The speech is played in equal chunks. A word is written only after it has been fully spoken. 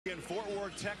Fort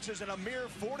Worth, Texas, and a mere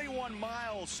 41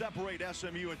 miles separate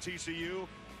SMU and TCU.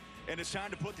 And it's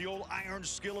time to put the old iron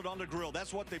skillet on the grill.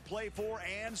 That's what they play for,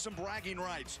 and some bragging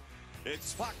rights.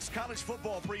 It's Fox College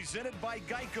Football presented by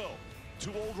Geico.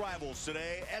 Two old rivals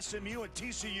today, SMU and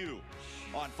TCU,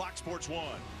 on Fox Sports 1.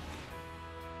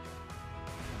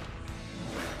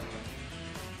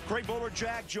 Craig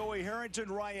Bowler-Jack, Joey Harrington,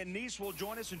 Ryan Neese will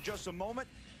join us in just a moment.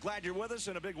 Glad you're with us,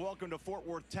 and a big welcome to Fort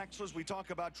Worth, Texas. We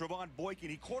talk about Trevon Boykin.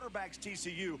 He quarterbacks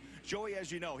TCU. Joey,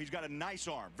 as you know, he's got a nice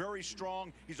arm, very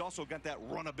strong. He's also got that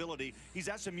runability. He's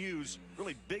SMU's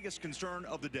really biggest concern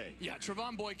of the day. Yeah,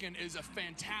 Trevon Boykin is a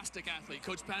fantastic athlete.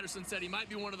 Coach Patterson said he might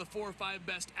be one of the 4 or 5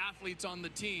 best athletes on the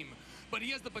team, but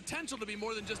he has the potential to be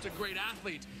more than just a great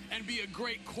athlete and be a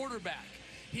great quarterback.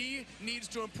 He needs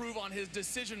to improve on his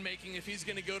decision-making if he's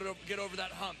going to get over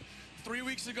that hump. 3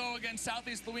 weeks ago against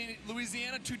Southeast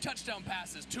Louisiana, 2 touchdown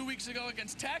passes. 2 weeks ago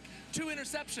against Tech, 2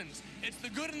 interceptions. It's the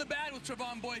good and the bad with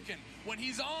Trevon Boykin. When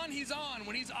he's on, he's on.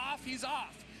 When he's off, he's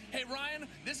off. Hey, Ryan,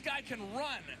 this guy can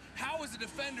run. How, as a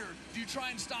defender, do you try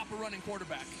and stop a running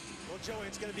quarterback? Well, Joey,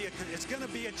 it's going to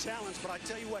be a challenge, but I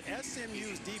tell you what,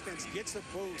 SMU's defense gets a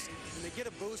boost, and they get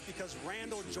a boost because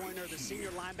Randall Joyner, the senior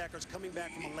linebacker, is coming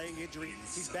back from a leg injury.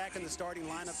 He's back in the starting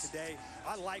lineup today.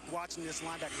 I like watching this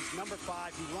linebacker. He's number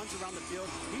 5. He runs around the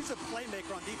field. He's a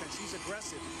playmaker on defense. He's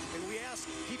aggressive. And we asked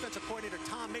defensive coordinator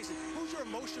Tom Mason, who's your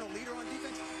emotional leader on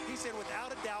defense? He said,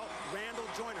 without a doubt,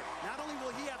 Randall Joyner. Not only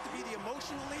will he have to be the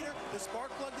emotional leader, the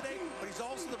spark plug today, but he's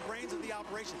also the brains of the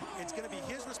operation. It's going to be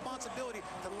his responsibility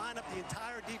to line up the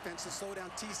entire defense to slow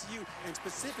down TCU, and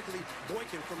specifically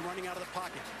Boykin from running out of the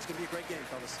pocket. It's going to be a great game,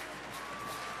 fellas.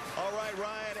 All right,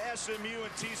 Ryan, SMU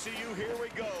and TCU, here we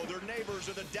go. They're neighbors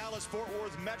of the Dallas-Fort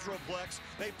Worth Metroplex.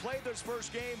 They played this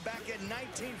first game back in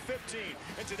 1915,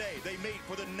 and today they meet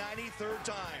for the 93rd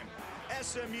time.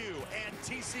 SMU and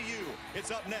TCU. It's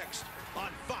up next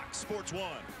on Fox Sports 1.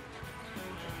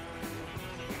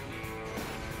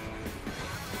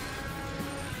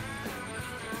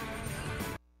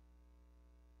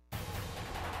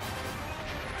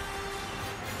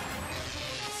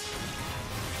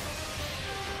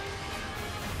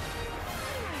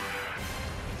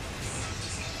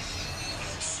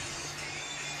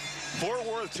 Fort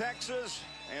Worth, Texas,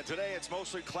 and today it's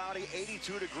mostly cloudy,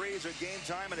 82 degrees at game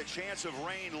time, and a chance of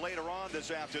rain later on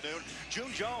this afternoon.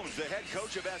 June Jones, the head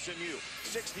coach of SMU,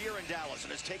 6th year in Dallas,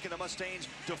 and has taken the Mustangs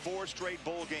to 4 straight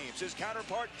bowl games. His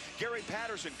counterpart, Gary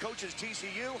Patterson, coaches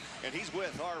TCU, and he's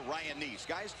with our Ryan Neese.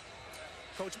 Guys?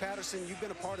 Coach Patterson, you've been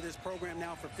a part of this program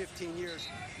now for 15 years.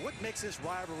 What makes this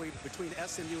rivalry between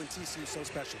SMU and TCU so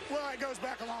special? Well, it goes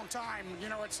back a long time. You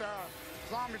know, it's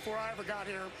long before I ever got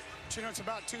here. You know, it's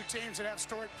about 2 teams that have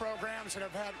historic programs that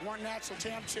have had 1 national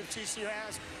championship. TCU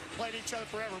has played each other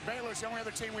forever. Baylor's the only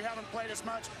other team we haven't played as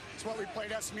much as what we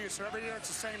played SMU. So every year it's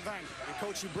the same thing. And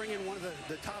Coach, you bring in one of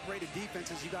the top-rated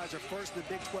defenses. You guys are first in the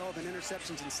Big 12 in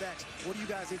interceptions and sacks. What do you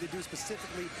guys need to do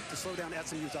specifically to slow down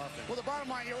SMU's offense? Well, the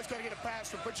bottom line, you always got to get a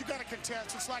pass, but you got to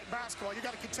contest. It's like basketball. You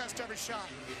got to contest every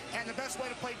shot. And the best way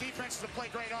to play defense is to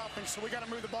play great offense. So we got to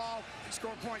move the ball,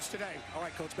 score points today. All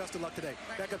right, Coach. Best of luck today.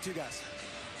 Back up to you guys.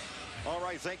 All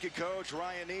right, thank you, Coach.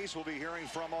 Ryan Neese will be hearing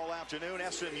from all afternoon.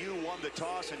 SMU won the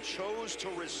toss and chose to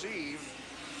receive.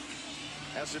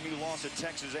 SMU lost at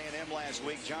Texas A&M last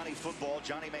week. Johnny Football,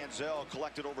 Johnny Manziel,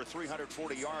 collected over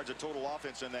 340 yards of total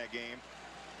offense in that game.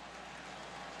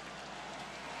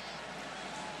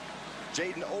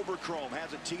 Jaden Oberchrome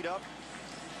has it teed up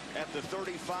at the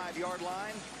 35-yard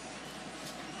line.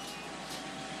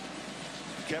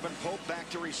 Kevin Pope back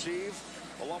to receive,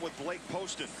 along with Blake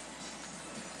Poston.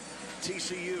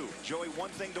 TCU, Joey, one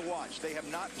thing to watch. They have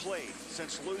not played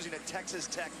since losing at Texas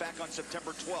Tech back on September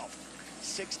 12th,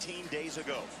 16 days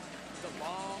ago. It's a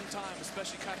long time,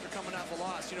 especially after coming off a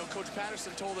loss. You know, Coach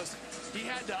Patterson told us he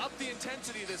had to up the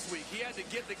intensity this week. He had to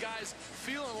get the guys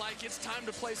feeling like it's time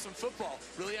to play some football.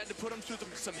 Really had to put them through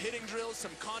some hitting drills,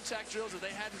 some contact drills that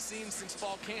they hadn't seen since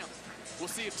fall camp. We'll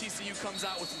see if TCU comes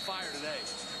out with some fire today.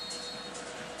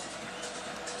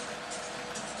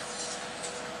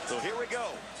 So here we go.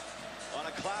 On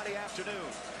a cloudy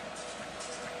afternoon,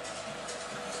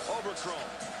 Oberchrome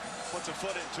puts a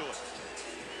foot into it.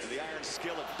 And the iron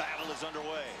skillet battle is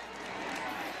underway.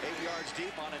 8 yards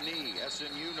deep on a knee.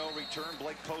 SMU no return.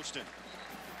 Blake Poston.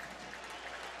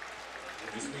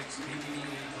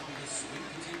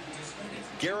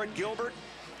 Garrett Gilbert,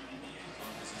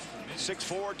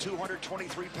 6'4",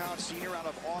 223-pound senior out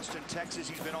of Austin, Texas.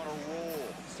 He's been on a roll.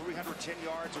 310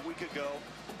 yards a week ago.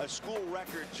 A school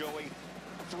record, Joey,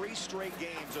 3 straight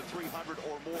games of 300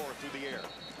 or more through the air.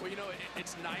 Well, you know,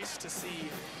 it's nice to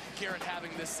see Garrett having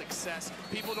this success.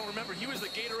 People don't remember, he was the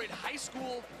Gatorade High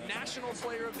School National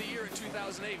Player of the Year in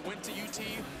 2008. Went to UT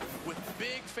with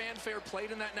big fanfare,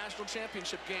 played in that national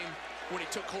championship game when he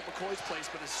took Colt McCoy's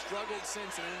place, but has struggled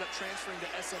since and ended up transferring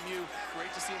to SMU.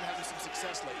 Great to see him having some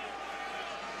success lately.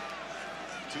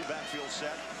 2 backfield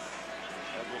set.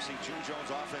 And we'll see June Jones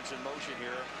offense in motion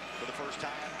here for the first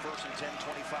time. First and 10,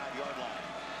 25-yard line.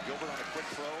 Gilbert on a quick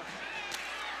throw.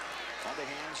 On the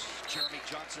hands, Jeremy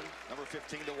Johnson, number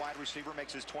 15, the wide receiver,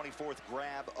 makes his 24th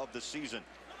grab of the season.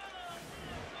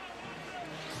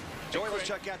 Joey, let's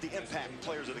check out the impact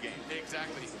players of the game.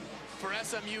 Exactly. For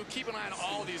SMU, keep an eye on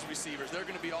all these receivers. They're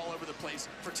going to be all over the place.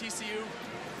 For TCU,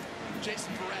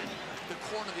 Jason Verrett, the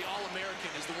corner, the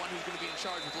All-American, is the one who's going to be in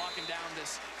charge of locking down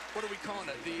this, what are we calling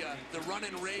it? The run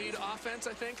and raid offense,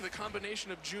 I think. The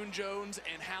combination of June Jones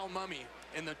and Hal Mummy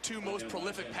in the 2 most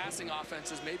prolific passing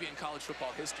offenses maybe in college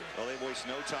football history. Well, they waste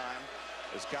no time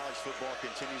as college football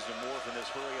continues to morph in this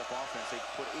hurry-up offense. They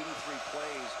put 83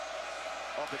 plays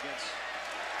up against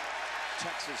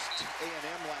Texas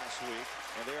A&M last week,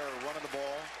 and they are running the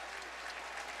ball.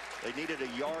 They needed a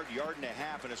yard, yard and a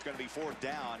half, and it's going to be 4th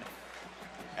down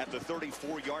at the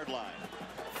 34-yard line.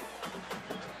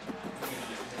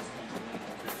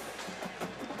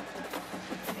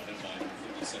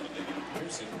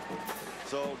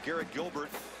 So Garrett Gilbert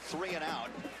 3 and out.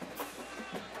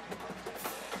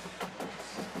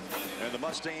 And the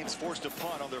Mustangs forced a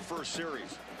punt on their first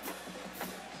series.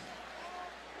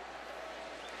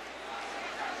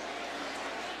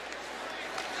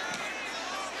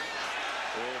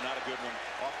 Oh, not a good one.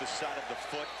 Off the side of the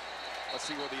foot. Let's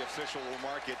see where the official will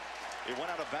mark it. It went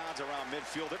out of bounds around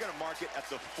midfield. They're going to mark it at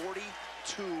the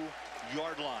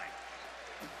 42-yard line.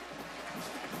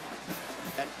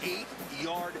 An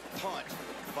 8-yard punt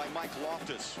by Mike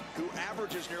Loftus, who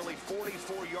averages nearly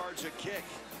 44 yards a kick.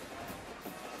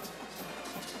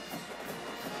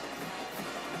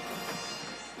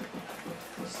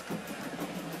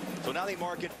 So now they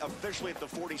mark it officially at the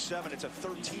 47. It's a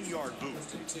 13-yard boot.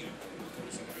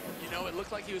 You know, it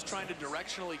looked like he was trying to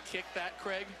directionally kick that,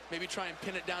 Craig. Maybe try and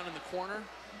pin it down in the corner.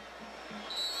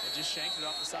 And just shanked it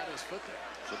off the side of his foot there.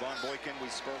 Trevon Boykin, we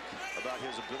spoke about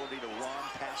his ability to run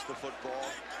past the football.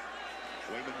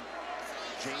 Wayman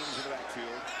James in the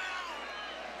backfield.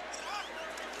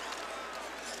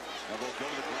 Now they'll go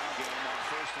to the ground game on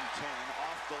 1st and 10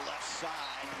 off the left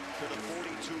side to the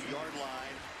 42-yard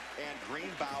line. And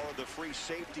Greenbauer, the free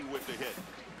safety, with the hit.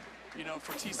 You know,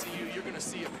 for TCU, you're going to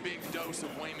see a big dose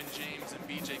of Wayman James and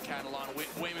B.J. Catalan.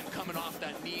 Wayman coming off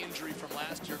that knee injury from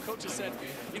last year. Coach has said,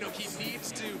 you know, he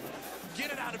needs to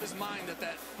get it out of his mind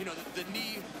that you know, the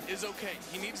knee is okay.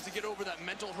 He needs to get over that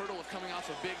mental hurdle of coming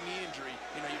off a big knee injury.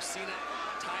 You know, you've seen it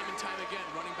time and time again.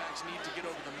 Running backs need to get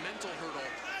over the mental hurdle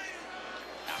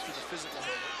after the physical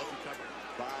hurdle of recovery.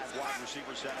 5 wide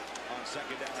receiver set on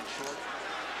 2nd down and short.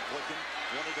 Boykin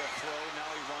wanted to throw,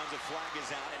 now he runs, a flag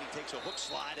is out, and he takes a hook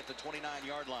slide at the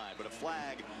 29-yard line, but a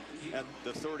flag at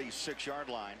the 36-yard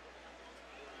line.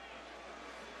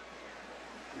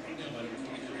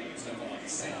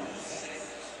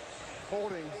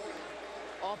 Holding,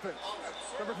 offense,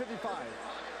 number 55,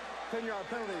 10-yard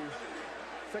penalty,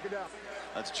 2nd down.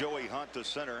 That's Joey Hunt, the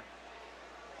center.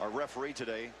 Our referee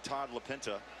today, Todd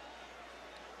LaPinta.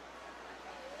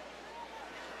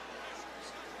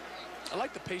 I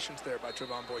like the patience there by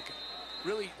Trevon Boykin.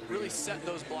 Really set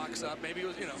those blocks up. Maybe it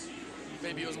was, you know,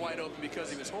 maybe it was wide open because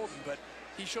he was holding, but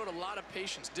he showed a lot of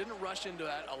patience. Didn't rush into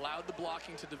that. Allowed the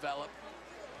blocking to develop.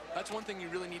 That's one thing you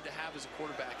really need to have as a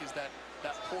quarterback, is that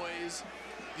poise,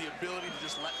 the ability to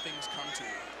just let things come to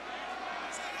you.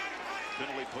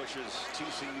 Penalty pushes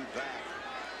TCU back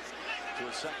to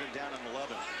a 2nd down and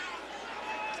 11.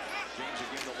 James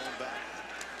again, the lone back.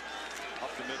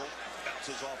 Up the middle,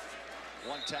 bounces off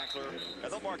one tackler,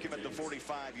 and they'll mark him at the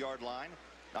 45-yard line.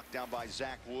 Knocked down by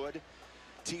Zach Wood.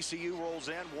 TCU rolls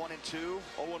in 1-2,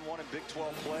 0-1 in Big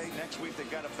 12 play. Next week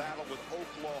they've got a battle with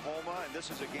Oklahoma, and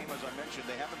this is a game, as I mentioned,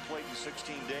 they haven't played in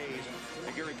 16 days.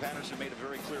 And Gary Patterson made a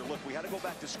very clear look. We had to go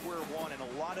back to square one in a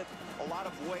lot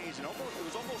of ways, and it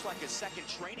was almost like a second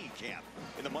training camp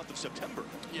in the month of September.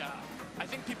 Yeah, I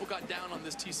think people got down on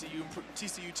this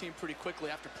TCU team pretty quickly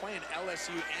after playing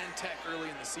LSU and Tech early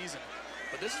in the season.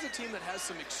 But this is a team that has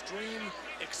some extreme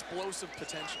explosive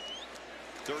potential.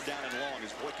 3rd down and long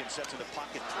as Boykin sets in the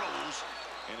pocket, throws,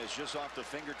 and it's just off the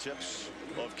fingertips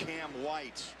of Cam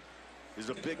White. He's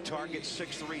a big target,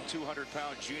 6'3",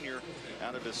 200-pound junior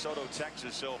out of DeSoto,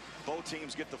 Texas. So both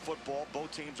teams get the football.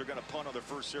 Both teams are going to punt on their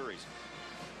first series.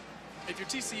 If you're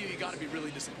TCU, you got to be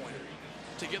really disappointed.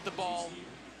 To get the ball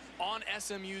on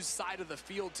SMU's side of the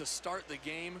field to start the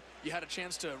game. You had a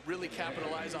chance to really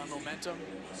capitalize on momentum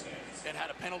and had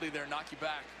a penalty there knock you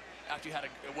back after you had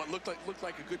what looked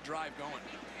like a good drive going.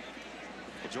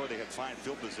 Well, Joy, they had fine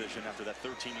field position after that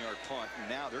 13-yard punt. And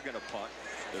now they're going to punt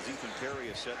as Ethan Perry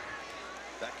is set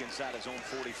back inside his own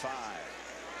 45.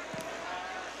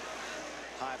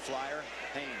 High flyer,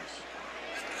 Haynes.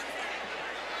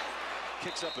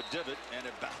 Kicks up a divot, and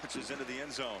it bounces into the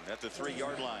end zone at the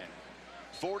 3-yard line.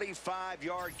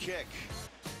 45-yard kick.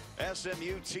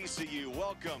 SMU TCU,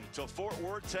 welcome to Fort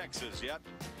Worth, Texas. Yep,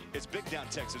 it's Big Down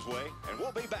Texas way, and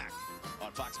we'll be back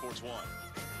on Fox Sports 1.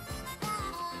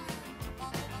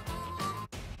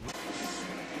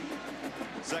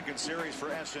 Second series for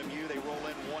SMU. They roll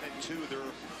in 1 and 2. They're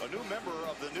a new member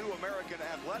of the new American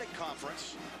Athletic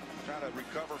Conference, trying to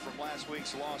recover from last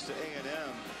week's loss to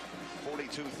A&M,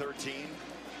 42-13.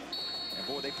 And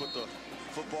boy, they put the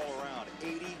football around.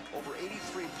 Over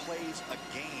 83 plays a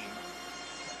game.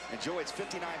 And Joe, it's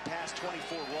 59 pass,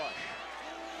 24 rush.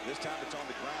 This time it's on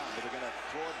the ground, but they're going to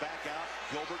throw it back out.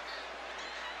 Gilbert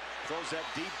throws that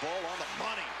deep ball on the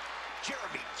money.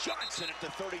 Jeremy Johnson at the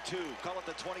 32. Call it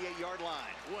the 28-yard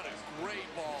line. What a great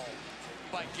ball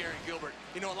by Gary Gilbert.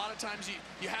 You know, a lot of times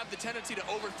you have the tendency to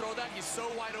overthrow that. He's so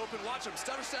wide open. Watch him.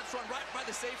 Stutter steps, run right by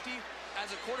the safety.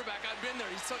 As a quarterback, I've been there.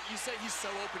 You say he's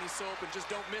so open, just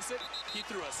don't miss it. He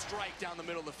threw a strike down the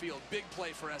middle of the field. Big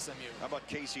play for SMU. How about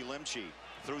Casey Limchey?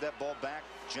 Threw that ball back,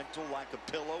 gentle like a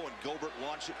pillow, and Gilbert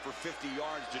launched it for 50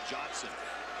 yards to Johnson.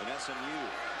 And SMU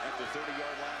at the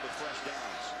 30-yard line with fresh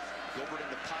downs. Gilbert in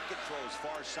the pocket, throws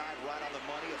far side, right on the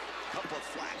money. A couple of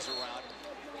flags around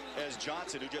as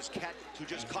Johnson, who just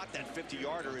caught that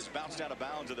 50-yarder, is bounced out of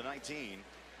bounds at the 19.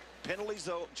 Penalties,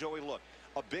 though, Joey, look,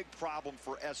 a big problem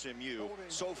for SMU.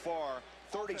 So far,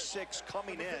 36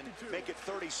 coming in, make it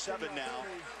 37 now.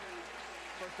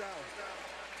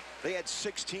 They had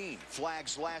 16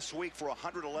 flags last week for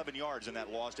 111 yards in that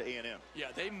loss to A&M. Yeah,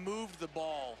 they moved the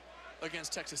ball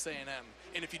against Texas A&M.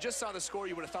 And if you just saw the score,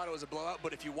 you would have thought it was a blowout.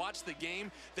 But if you watch the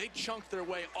game, they chunked their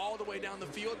way all the way down the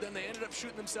field. Then they ended up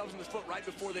shooting themselves in the foot right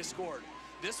before they scored.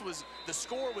 The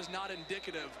score was not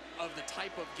indicative of the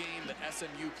type of game that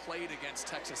SMU played against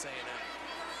Texas A&M.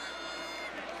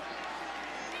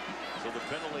 So the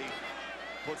penalty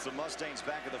puts the Mustangs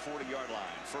back at the 40-yard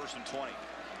line. 1st and 20.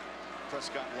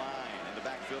 Prescott line in the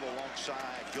backfield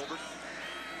alongside Gilbert.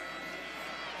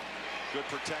 Good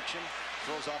protection.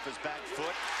 Throws off his back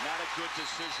foot. Not a good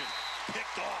decision.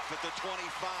 Picked off at the 25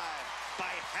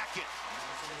 by Hackett,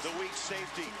 the weak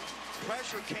safety.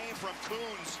 Pressure came from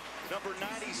Coons, number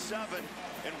 97.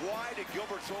 And why did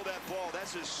Gilbert throw that ball?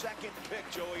 That's his second pick,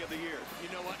 Joey, of the year.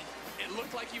 You know what? It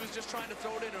looked like he was just trying to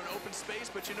throw it into an open space,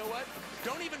 but you know what?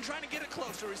 Don't even try to get it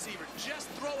close to a receiver.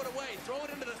 Just throw it away. Throw it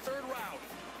into the third route.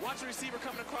 Watch the receiver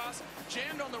coming across,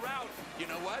 jammed on the route. You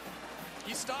know what?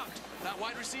 He stopped. That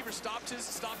wide receiver stopped his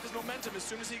momentum as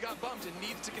soon as he got bumped and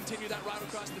needs to continue that route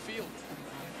across the field.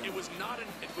 It was not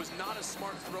a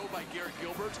smart throw by Garrett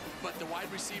Gilbert, but the wide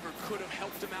receiver could have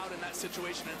helped him out in that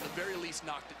situation and at the very least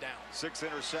knocked it down. 6th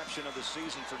interception of the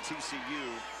season for TCU.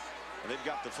 And they've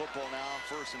got the football now,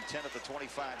 1st and 10 at the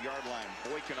 25-yard line.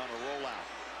 Boykin on a rollout.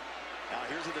 Now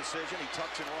here's a decision. He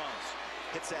tucks and runs.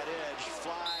 Hits that edge,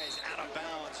 flies out of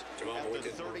bounds at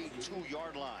the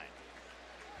 32-yard line.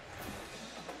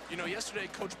 You know, yesterday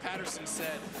Coach Patterson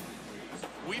said,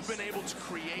 we've been able to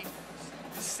create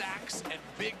sacks and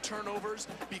big turnovers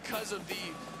because of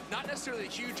not necessarily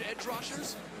the huge edge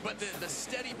rushers, but the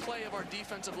steady play of our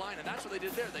defensive line, and that's what they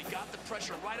did there. They got the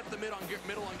pressure right up the middle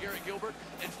on Garrett Gilbert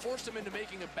and forced him into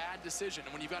making a bad decision.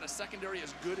 And when you've got a secondary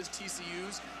as good as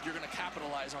TCU's, you're going to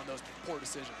capitalize on those poor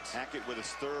decisions. Hackett with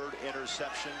his 3rd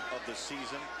interception of the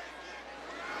season.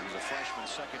 He's a freshman,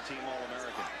 second-team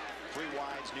All-American. 3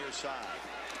 wides near side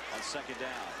on 2nd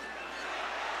down.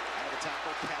 Out of the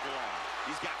tackle, Catalan.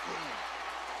 He's got room.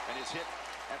 And his hit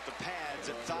at the pads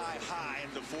at thigh high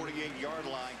at the 48-yard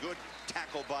line. Good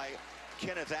tackle by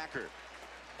Kenneth Acker.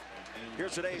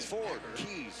 Here's today's 4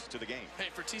 keys to the game. Hey,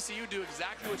 for TCU, do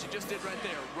exactly what you just did right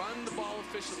there. Run the ball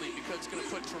efficiently because it's going to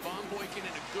put Trevon Boykin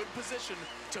in a good position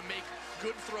to make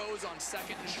good throws on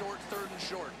 2nd and short, 3rd and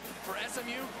short. For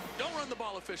SMU, don't run the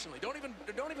ball efficiently. Don't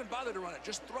even bother to run it.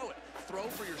 Just throw it. Throw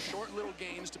for your short little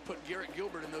gains to put Garrett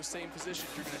Gilbert in those same positions.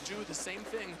 You're going to do the same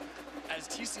thing as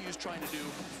TCU's trying to do,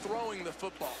 throwing the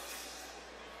football.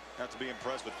 Have to be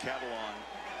impressed with Catalan.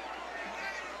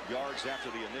 Yards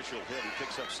after the initial hit, he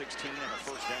picks up 16 and a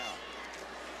 1st down.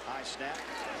 High snap,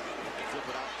 and flip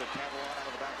it out to Catalan out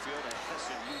of the backfield, and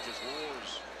SMU just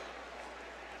roars.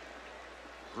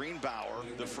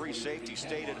 Greenbauer, the free safety,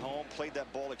 stayed at home, played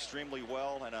that ball extremely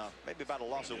well, and maybe about a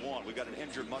loss of 1. We got an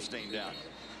injured Mustang down.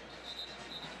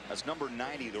 That's number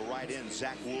 90, the right end,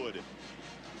 Zach Wood.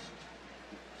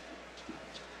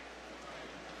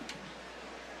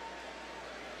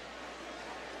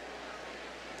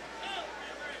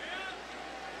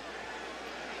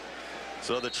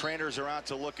 So the trainers are out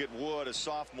to look at Wood, a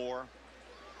sophomore.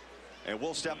 And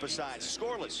we'll step aside.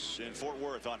 Scoreless in Fort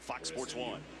Worth on Fox Sports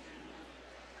 1.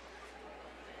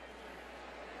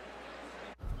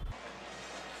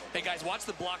 Hey guys, watch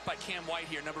the block by Cam White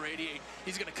here, number 88.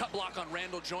 He's going to cut block on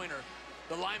Randall Joyner,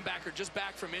 the linebacker just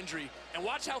back from injury. And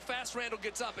watch how fast Randall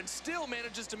gets up and still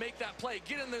manages to make that play.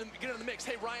 Get in the mix.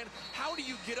 Hey Ryan, how do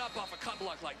you get up off a cut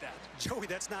block like that? Joey,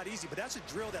 that's not easy, but that's a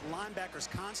drill that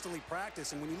linebackers constantly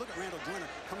practice. And when you look at Randall Joyner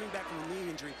coming back from a knee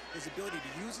injury, his ability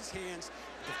to use his hands,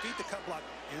 defeat the cut block,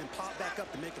 and then pop back up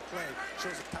to make a play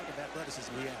shows the type of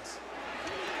athleticism he has.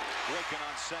 Breaking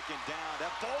on second down.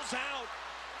 That ball's out.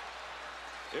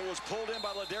 It was pulled in by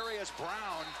Ladarius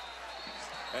Brown.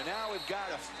 And now we've got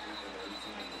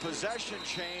a possession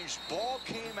change. Ball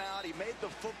came out. He made the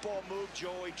football move,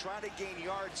 Joey, trying to gain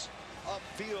yards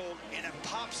upfield, and it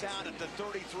pops out at the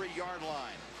 33-yard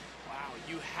line. Wow,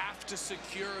 you have to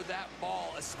secure that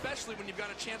ball, especially when you've got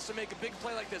a chance to make a big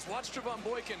play like this. Watch Trevon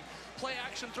Boykin play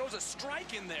action, throws a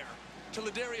strike in there to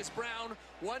Ladarius Brown.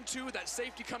 1-2, that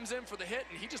safety comes in for the hit,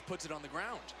 and he just puts it on the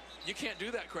ground. You can't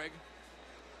do that, Craig.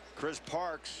 Chris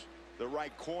Parks, the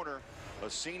right corner, a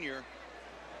senior,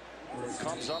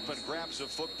 comes up and grabs the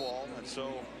football. And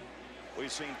so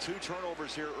we've seen 2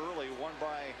 turnovers here early, one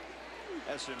by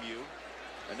SMU,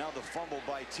 and now the fumble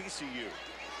by TCU.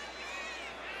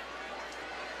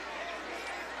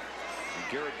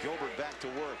 And Garrett Gilbert back to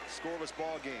work. Scoreless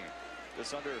ball game.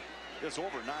 Just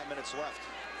over 9 minutes left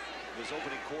this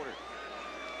opening quarter.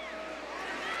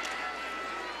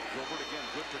 Gilbert again,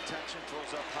 good protection,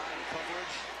 throws up high in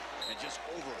coverage, and just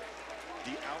over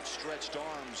the outstretched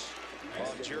arms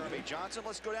of Jeremy Johnson.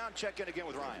 Let's go down and check in again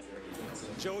with Ryan.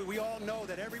 Joey, we all know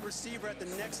that every receiver at the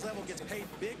next level gets paid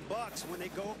big bucks when they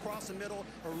go across the middle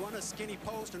or run a skinny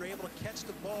post and are able to catch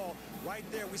the ball right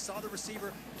there. We saw the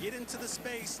receiver get into the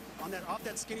space on that off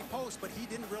that skinny post, but he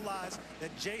didn't realize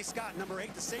that Jay Scott, number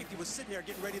 8, the safety, was sitting there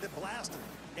getting ready to blast him.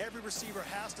 Every receiver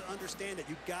has to understand that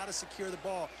you got to secure the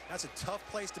ball. That's a tough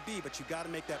place to be, but you got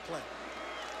to make that play.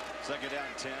 Second down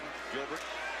 10. Gilbert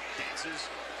dances,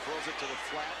 throws it to the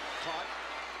flat, caught.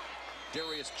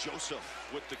 Darius Joseph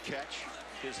with the catch.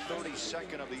 His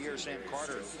 32nd of the year. Sam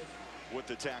Carter with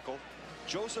the tackle.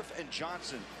 Joseph and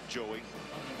Johnson, Joey.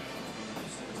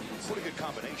 Pretty good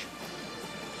combination.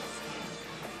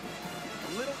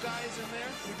 Little guys in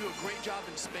there who do a great job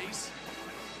in space.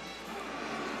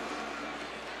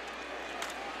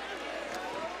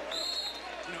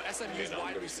 You know, SMU's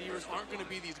wide receivers aren't going to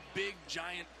be these big,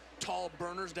 giant, tall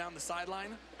burners down the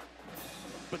sideline,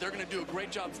 but they're going to do a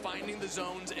great job finding the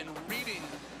zones and reading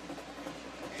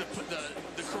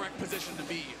the correct position to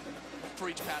be for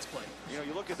each pass play. You know,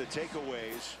 you look at the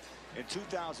takeaways. In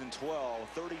 2012,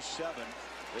 37,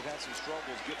 they've had some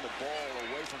struggles getting the ball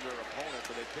away from their opponent,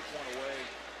 but they picked one away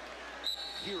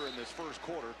here in this first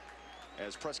quarter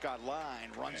as Prescott Line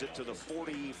runs it to the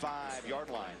 45-yard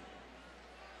line.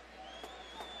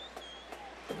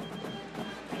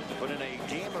 But in a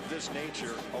game of this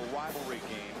nature, a rivalry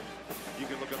game, you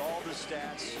can look at all the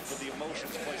stats, but the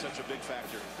emotions play such a big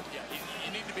factor. Yeah,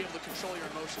 you need to be able to control your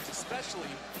emotions,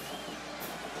 especially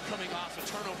coming off a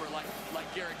turnover like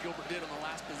Garrett Gilbert did on the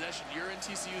last possession. You're in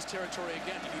TCU's territory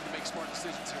again. You need to make smart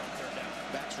decisions here on third down.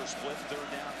 Backs are split, third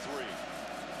down 3.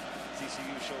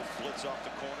 TCU shows blitz off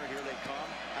the corner. Here they come.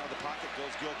 Out of the pocket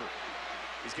goes Gilbert.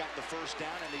 He's got the first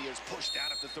down, and he is pushed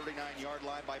out at the 39-yard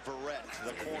line by Verrett,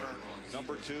 the corner,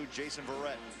 number 2, Jason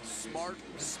Verrett. Smart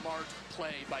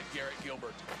play by Garrett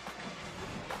Gilbert.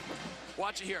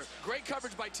 Watch it here. Great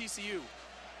coverage by TCU.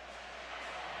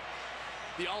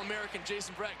 The All-American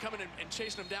Jason Verrett coming in and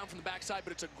chasing him down from the backside,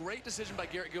 but it's a great decision by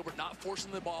Garrett Gilbert, not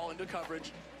forcing the ball into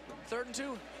coverage. 3rd and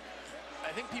 2.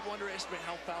 I think people underestimate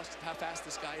how fast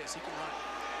this guy is. He can run.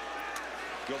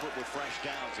 Gilbert with fresh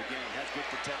downs again, has good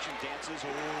protection, dances.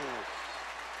 Oh,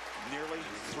 nearly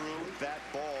threw that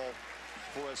ball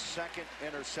for a second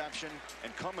interception. And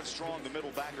coming strong, the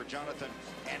middle backer, Jonathan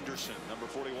Anderson, number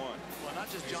 41. Well, not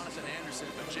just Jonathan Anderson,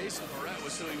 but Jason Verrett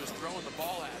was who he was throwing the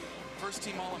ball at. First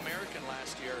team All-American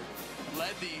last year,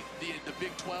 led the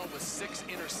Big 12 with 6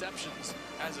 interceptions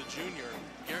as a junior.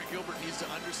 Garrett Gilbert needs to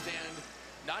understand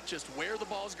not just where the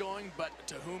ball's going, but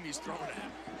to whom he's throwing it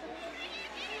at.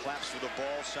 Claps for the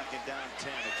ball, second down 10.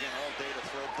 Again, all day to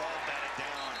throw. Ball batted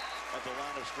down at at the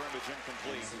line of scrimmage,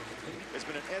 incomplete. It's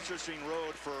been an interesting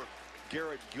road for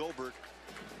Garrett Gilbert,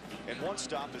 and one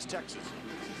stop is Texas.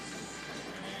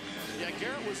 Yeah,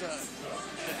 Garrett was the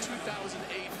 2008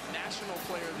 National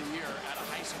Player of the Year at a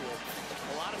high school.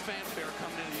 A lot of fanfare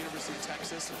coming into the University of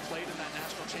Texas, and played in that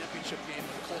national championship game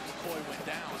when Colt McCoy went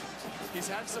down. He's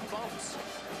had some bumps,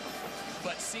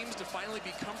 but seems to finally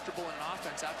be comfortable in an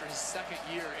offense after his second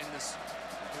year in this,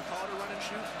 we call it a run and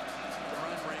shoot? The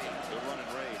run and raid. The run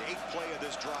and raid. 8th play of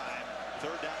this drive.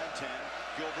 3rd down and 10.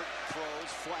 Gilbert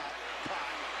throws flat.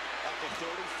 Caught at the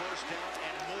 30. 1st down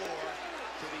and more.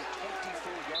 To the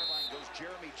 24-yard line goes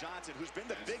Jeremy Johnson, who's been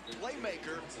the big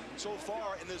playmaker so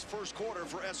far in this first quarter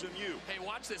for SMU. Hey,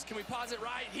 watch this. Can we pause it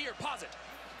right here? Pause it.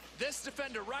 This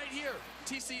defender right here,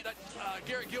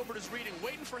 Garrett Gilbert is reading,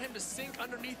 waiting for him to sink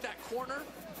underneath that corner.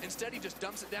 Instead, he just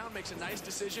dumps it down, makes a nice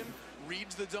decision,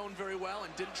 reads the zone very well,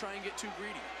 and didn't try and get too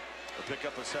greedy. A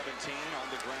pickup of 17 on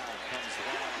the ground comes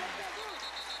long.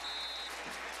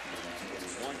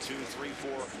 1, 2, 3,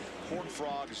 4. Horned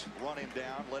Frogs run him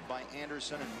down, led by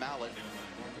Anderson and Mallett.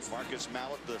 Marcus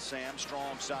Mallett, the Sam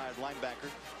strong side linebacker.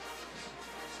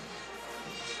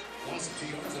 Loss of 2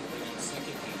 yards and bring on 2nd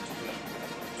and 12.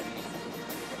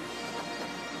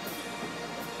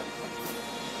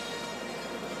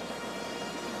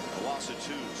 A loss of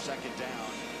 2, 2nd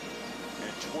down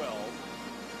and 12.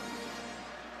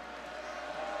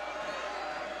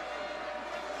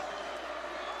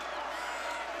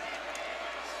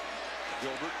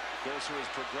 Gilbert goes through his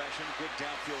progression. Good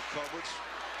downfield coverage.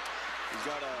 He's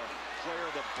got a player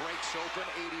that breaks open.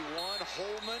 81.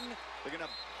 Holman. They're going to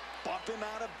bump him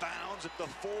out of bounds at the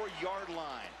 4-yard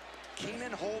line.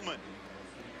 Keenan Holman.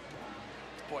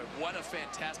 Boy, what a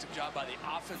fantastic job by the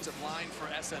offensive line for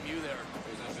SMU there.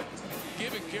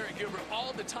 Giving Garrett Gilbert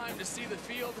all the time to see the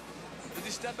field. Did he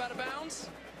step out of bounds?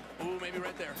 Ooh, maybe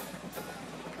right there.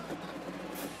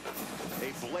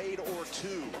 A blade or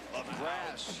two of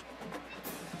grass.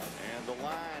 And the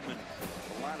lineman,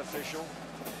 the line official,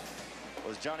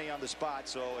 was Johnny on the spot,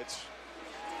 so it's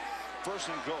 1st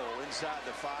and goal inside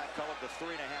the 5, call it the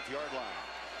 3.5-yard line.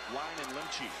 Line and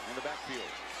Limchi in the backfield.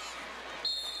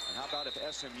 And how about if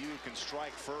SMU can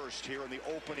strike first here in the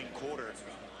opening quarter?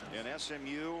 And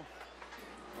SMU,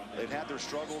 they've had their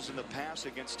struggles in the past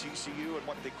against TCU in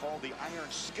what they call the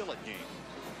iron skillet game.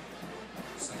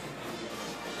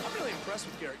 I'm really impressed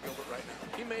with Garrett Gilbert right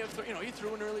now. He may have, he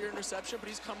threw an earlier interception, but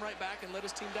he's come right back and led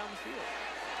his team down the field.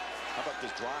 How about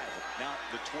this drive? Now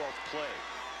the 12th play.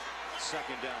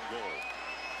 2nd down goal.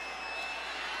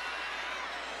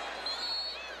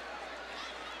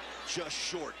 Just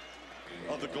short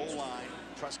of the goal line.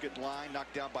 Prescott line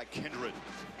knocked down by Kindred.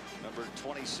 Number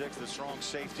 26, the strong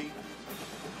safety.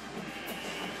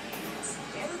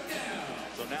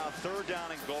 So now 3rd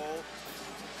down and goal.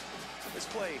 This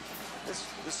play, this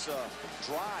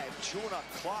drive, chewing up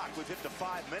clock. We've hit the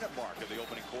 5-minute mark of the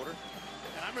opening quarter.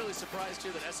 And I'm really surprised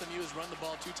here that SMU has run the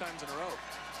ball 2 times in a row.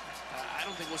 I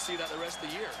don't think we'll see that the rest of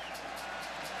the year.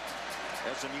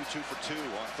 SMU 2 for 2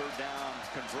 on 3rd down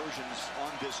conversions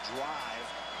on this drive.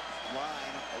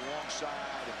 Line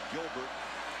alongside Gilbert.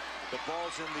 The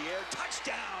ball's in the air.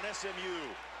 Touchdown,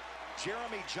 SMU.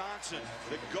 Jeremy Johnson,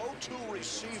 the go-to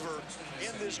receiver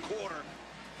in this quarter.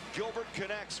 Gilbert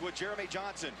connects with Jeremy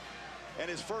Johnson and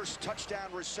his first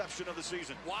touchdown reception of the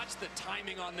season. Watch the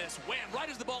timing on this. Wham! Right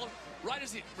as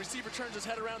the receiver turns his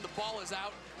head around, the ball is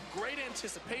out. Great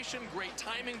anticipation, great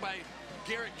timing by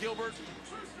Garrett Gilbert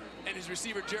and his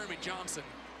receiver Jeremy Johnson.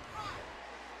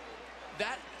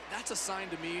 That's a sign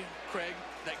to me, Craig,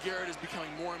 that Garrett is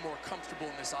becoming more and more comfortable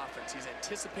in this offense. He's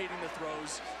anticipating the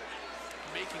throws,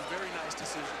 making very nice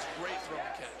decisions. Great throw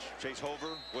and catch. Chase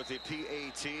Hover with the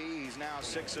PAT. He's now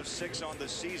 6 of 6 on the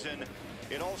season.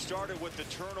 It all started with the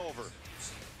turnover.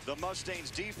 The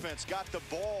Mustangs defense got the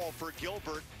ball for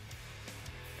Gilbert.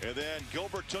 And then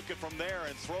Gilbert took it from there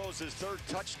and throws his 3rd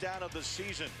touchdown of the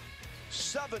season.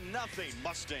 7-0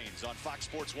 Mustangs on Fox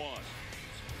Sports 1.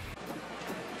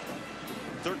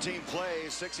 13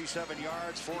 plays, 67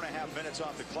 yards, 4.5 minutes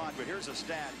off the clock. But here's a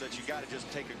stat that you got to just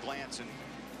take a glance and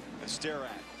stare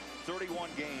at. 31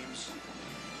 games,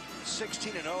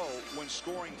 16-0 when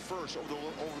scoring first over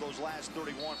those last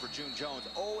 31 for June Jones.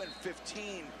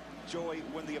 0-15, Joey,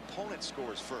 when the opponent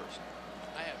scores first.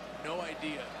 I have no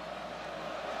idea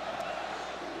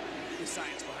the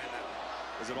science behind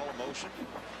that. Is it all emotion?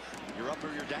 You're up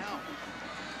or you're down.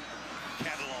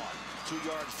 Catalan, 2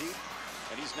 yards deep,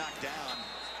 and he's knocked down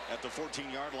at the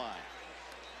 14-yard line.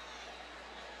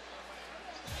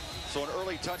 So an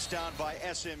early touchdown by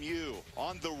SMU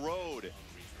on the road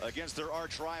against their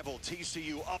arch rival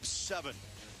TCU, up 7.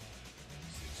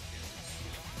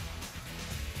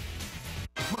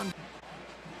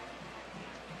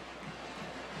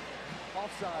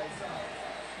 side.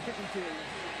 Kicking team,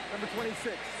 number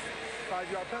 26.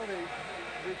 5-yard penalty,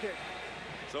 free kick.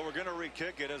 So we're going to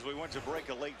re-kick it as we went to break.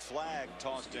 A late flag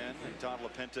tossed in, and Todd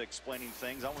LaPenta explaining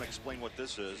things. I want to explain what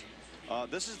this is.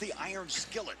 This is the iron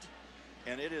skillet,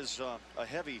 and it is a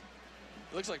heavy.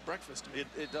 It looks like breakfast.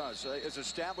 It does. It's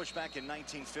established back in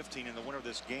 1915, and the winner of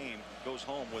this game goes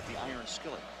home with the iron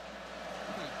skillet.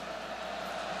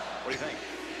 What do you think?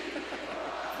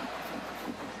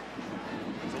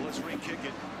 So let's re-kick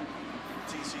it.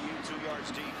 TCU 2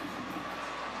 yards deep.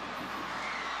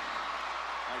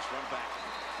 Nice run back.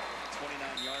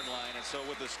 29-yard line. And so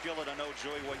with the skillet, I know,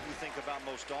 Joey, what you think about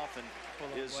most often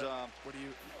is what do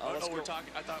you? We're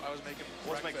talking. I thought I was making.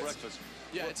 Let's make breakfast.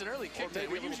 Yeah, it's an early kick day.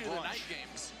 We usually do the night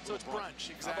games, so it's brunch.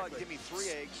 Exactly. How about give me 3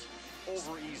 eggs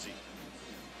over easy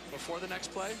before the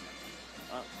next play?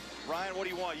 Ryan, what do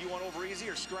you want? You want over easy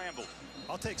or scrambled?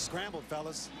 I'll take scrambled,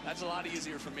 fellas. That's a lot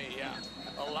easier for me. Yeah,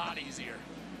 a lot easier.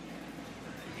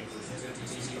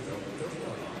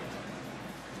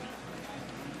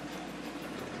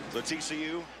 So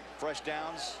TCU, fresh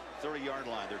downs, 30-yard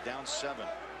line. They're down 7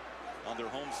 on their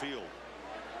home field.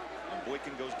 And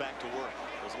Boykin goes back to work.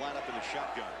 Let's line up in the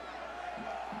shotgun.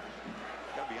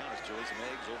 Gotta be honest, Joey, some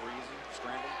eggs over easy,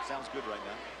 scrambled. Sounds good right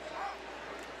now.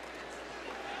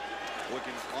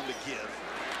 Boykin on the give.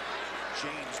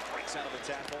 James breaks out of the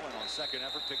tackle, and on second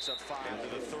effort picks up 5 to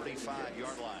the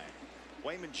 35-yard line.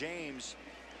 Wayman James,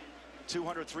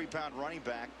 203-pound running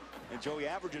back, and Joey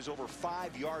averages over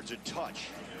 5 yards a touch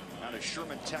out of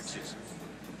Sherman, Texas.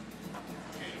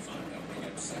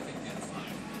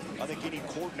 I think any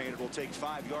coordinator will take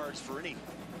 5 yards for any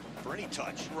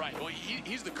touch. Right. Well,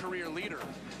 he's the career leader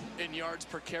in yards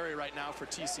per carry right now for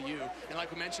TCU. And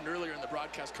like we mentioned earlier in the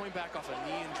broadcast, coming back off a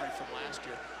knee injury from last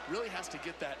year, really has to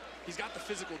get that. He's got the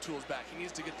physical tools back. He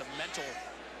needs to get the mental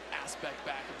aspect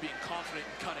back of being confident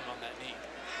and cutting on that knee.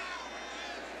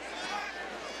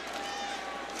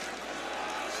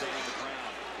 Staying on the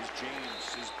ground is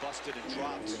James, is busted and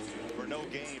dropped for no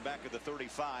gain back at the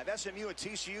 35. SMU and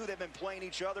TCU, they've been playing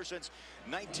each other since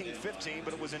 1915,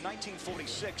 but it was in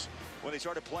 1946 when they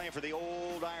started playing for the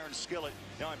old iron skillet.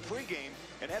 Now in pregame,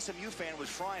 an SMU fan was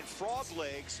frying frog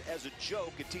legs as a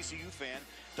joke. A TCU fan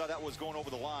thought that was going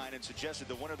over the line and suggested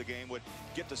the winner of the game would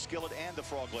get the skillet and the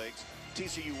frog legs.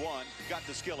 TCU won, got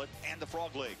the skillet and the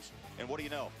frog legs. And what do you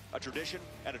know? A tradition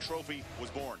and a trophy was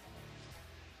born.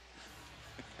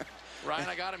 Ryan,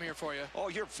 I got him here for you. Oh,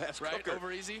 you're a fast right? cooker.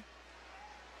 Over easy.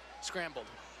 Scrambled.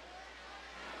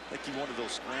 I think he wanted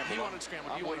those scrambled. He wanted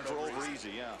scrambled. I'm waiting for over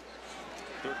easy, yeah.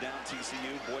 Third down,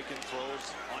 TCU. Boykin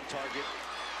throws on target.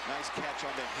 Nice catch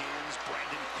on the hands.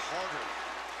 Brandon Carter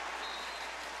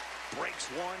breaks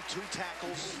 1, 2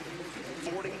 tackles,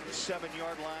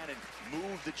 47-yard line, and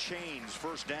move the chains.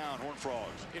 First down, Horned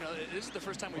Frogs. You know, this is the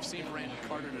first time we've seen Brandon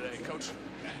Carter today.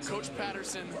 Coach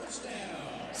Patterson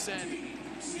said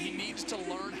he needs to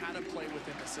learn how to play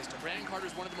within the system. Brandon Carter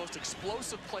is one of the most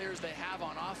explosive players they have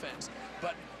on offense,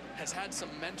 but has had some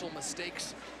mental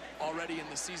mistakes already in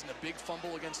the season. A big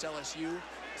fumble against LSU.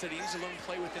 Said he needs to learn to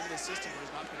play within the system or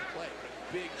he's not going to play. But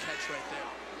a big catch right there.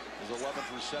 His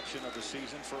 11th reception of the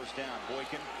season. First down,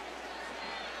 Boykin.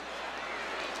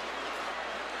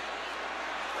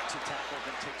 Breaks a tackle,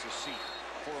 then takes a seat.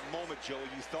 For a moment, Joey,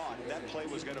 you thought that play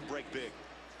was going to break big.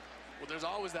 Well, there's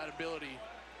always that ability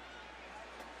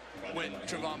when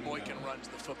Trevon Boykin runs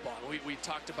the football. We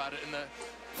talked about it in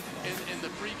the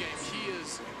pregame. He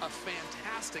is a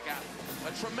fantastic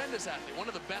athlete, a tremendous athlete, one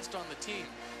of the best on the team.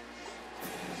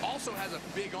 Also has a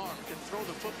big arm, can throw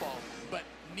the football, but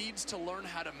needs to learn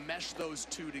how to mesh those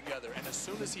two together. And as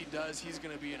soon as he does, he's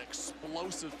going to be an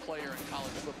explosive player in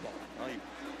college football. Well, he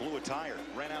blew a tire,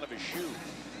 ran out of his shoe,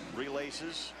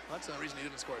 relaces. Well, that's the reason he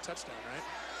didn't score a touchdown, right?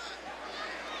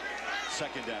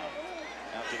 Second down.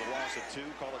 After the loss of 2,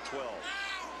 call it 12.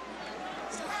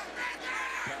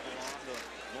 Travel on the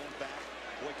lone back.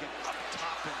 Boykin up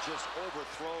top and just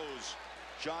overthrows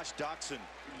Josh Doxson.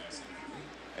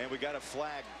 And we got a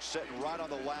flag sitting right on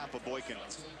the lap of Boykin.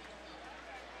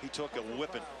 He took a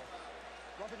whipping.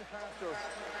 Roughing the passer.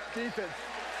 Defense.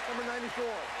 Number 94.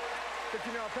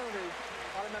 15-yard penalty.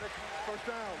 Automatic first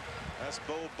down. That's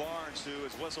Bo Barnes who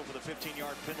is whistled for the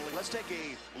 15-yard penalty. Let's take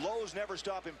a Lowe's Never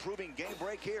Stop Improving game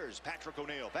break. Here's Patrick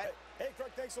O'Neill. Pat. Hey,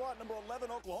 Craig, thanks a lot. Number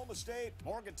 11, Oklahoma State.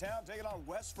 Morgantown taking on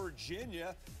West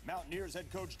Virginia. Mountaineers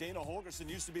head coach Dana Holgerson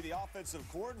used to be the offensive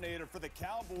coordinator for the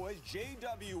Cowboys.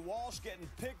 J.W. Walsh getting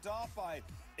picked off by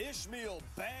Ishmael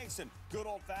Banks and good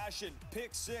old-fashioned pick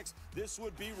 6. This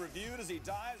would be reviewed as he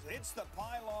dives, hits the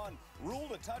pylon,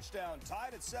 ruled a touchdown,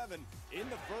 tied at 7 in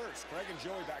the first. Craig and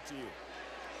Joey, back to you.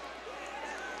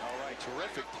 All right,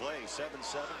 terrific play.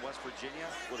 7-7, West Virginia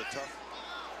with a tough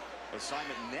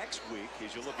assignment next week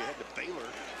as you look ahead to Baylor.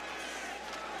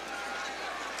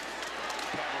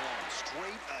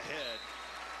 Straight ahead.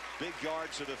 Big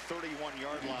yards to the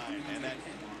 31-yard line, and that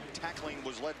tackling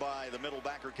was led by the middle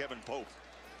backer, Kevin Pope.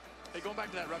 Hey, going back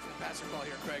to that roughing the passer call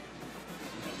here, Craig.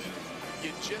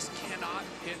 You just cannot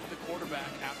hit the quarterback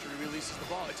after he releases the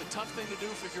ball. It's a tough thing to do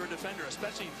if you're a defender,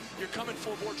 especially you're coming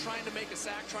full board trying to make a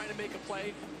sack, trying to make a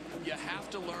play. You have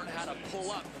to learn how to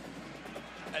pull up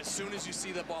as soon as you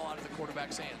see the ball out of the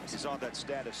quarterback's hands. You saw that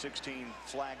stat of 16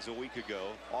 flags a week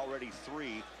ago, already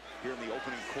 3 here in the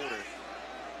opening quarter.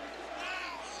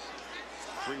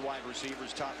 3 wide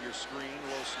receivers, top of your screen,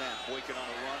 low snap. Boykin on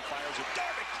the run, fires a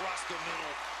dart across the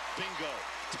middle. Bingo.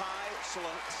 Ty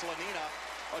Slanina,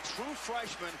 a true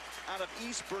freshman out of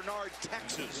East Bernard,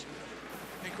 Texas.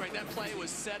 And Craig, that play was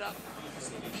set up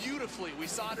beautifully. We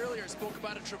saw it earlier. Spoke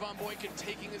about it. Trevon Boykin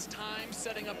taking his time,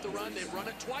 setting up the run. They've run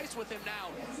it twice with him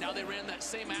now. Now they ran that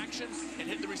same action and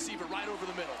hit the receiver right over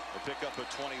the middle. The pickup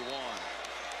at 21.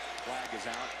 Flag is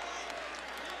out.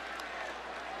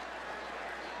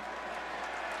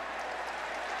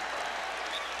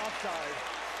 Offside.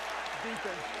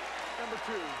 Defense. Number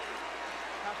 2.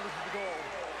 Happens to the goal.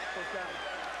 First down.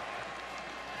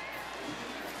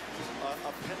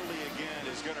 A penalty again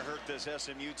is going to hurt this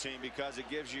SMU team because it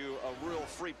gives you a real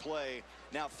free play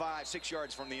now 5-6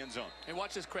 yards from the end zone. And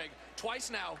watch this, Craig. Twice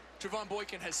now, Trevon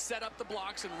Boykin has set up the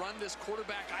blocks and run this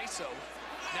quarterback ISO.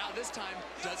 Now this time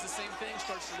does the same thing,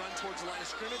 starts to run towards the line of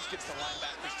scrimmage, gets the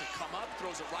linebackers to come up,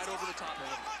 throws it right over the top of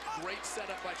him. Great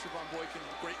setup by Trevon Boykin,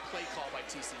 great play call by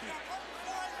TCU.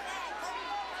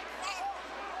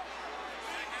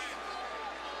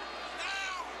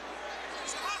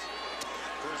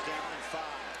 First down and 5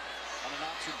 on an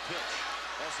option pitch.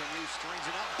 SMU strings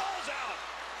it out, ball's out.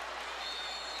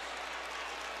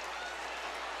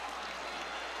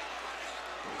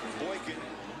 Boykin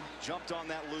jumped on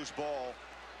that loose ball.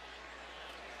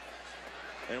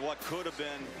 And what could have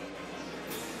been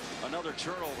another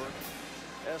turnover.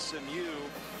 SMU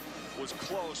was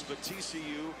close, but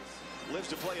TCU lives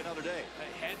to play another day. A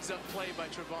heads-up play by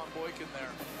Trevon Boykin there,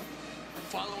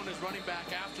 following his running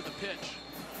back after the pitch.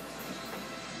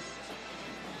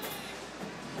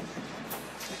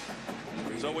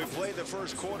 So we played the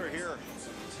first quarter here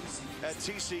at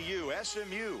TCU.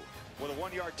 SMU with a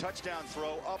 1-yard touchdown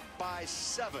throw, up by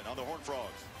 7 on the Horned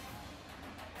Frogs.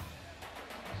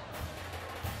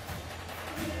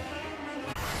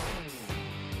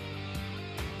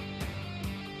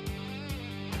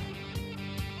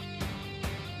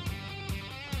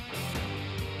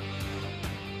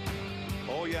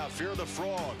 Oh yeah, fear the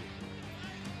frog.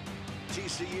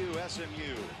 TCU,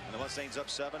 SMU, and the Mustangs up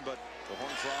 7, but the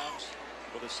Horned Frogs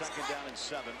with a second down and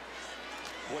 7.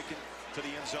 Boykin to the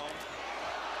end zone.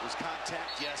 Was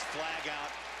contact, yes, flag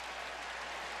out.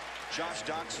 Josh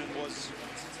Doxson was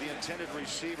the intended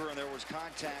receiver, and there was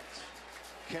contact.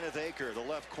 Kenneth Aker, the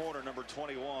left corner, number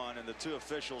 21, and the 2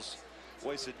 officials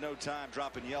wasted no time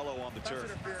dropping yellow on the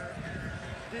turf.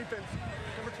 Defense,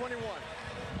 number 21,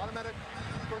 automatic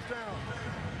first down.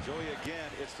 Joey, again,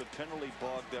 it's the penalty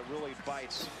bug that really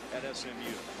bites at SMU.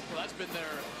 Well, that's been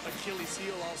their Achilles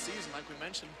heel all season, like we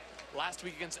mentioned. Last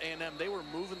week against A&M, they were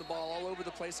moving the ball all over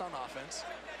the place on offense.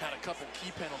 Had a couple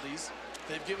key penalties.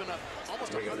 They've given up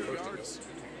almost 100 yards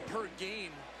per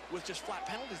game with just flat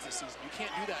penalties this season. You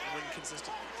can't do that and win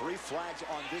consistently. 3 flags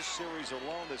on this series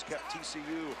alone that's kept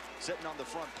TCU sitting on the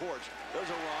front porch. There's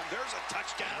a run. There's a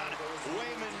touchdown.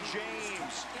 Wayman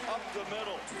James up the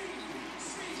middle.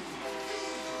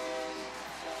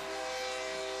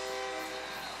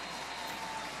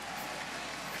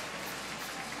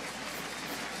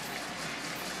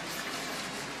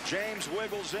 James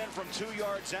wiggles in from 2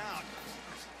 yards out.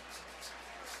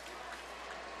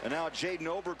 And now Jaden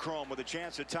Oberchrome with a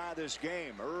chance to tie this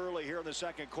game early here in the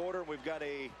second quarter. We've got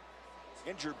a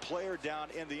injured player down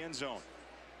in the end zone.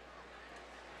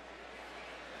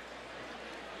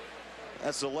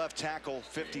 That's the left tackle,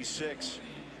 56,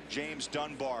 James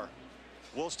Dunbar.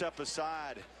 We'll step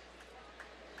aside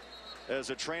as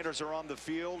the trainers are on the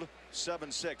field.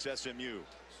 7-6 SMU.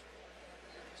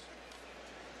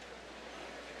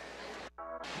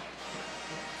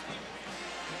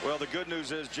 Well, the good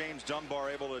news is James Dunbar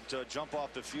able to jump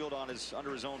off the field on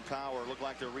under his own power. Looked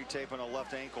like they're retaping a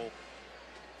left ankle.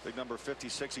 Big number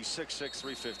 56. He's 6'6",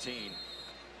 315.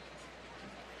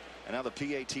 And now the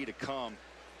PAT to come.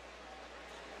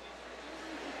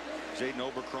 Jaden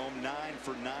Oberchrome 9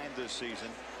 for 9 this season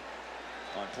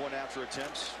on point after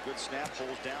attempts. Good snap,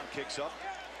 pulls down, kicks up,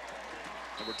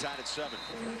 and we're tied at 7.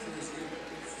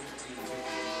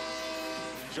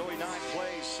 Joey 9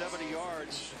 plays 70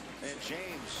 yards, and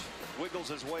James wiggles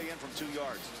his way in from 2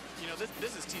 yards. You know,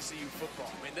 this is TCU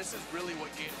football. I mean, this is really what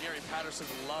Gary Patterson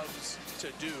loves to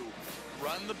do.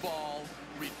 Run the ball,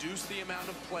 reduce the amount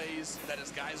of plays that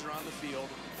his guys are on the field.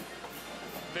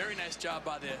 Very nice job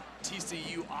by the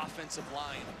TCU offensive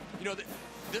line. You know,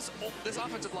 this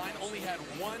offensive line only had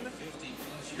one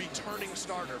returning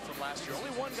starter from last year.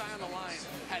 Only one guy on the line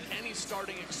had any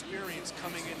starting experience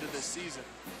coming into this season.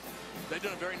 They've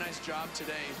done a very nice job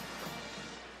today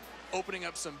opening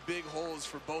up some big holes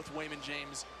for both Wayman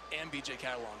James and B.J.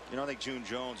 Catalon. You know, I think June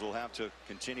Jones will have to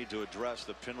continue to address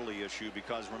the penalty issue,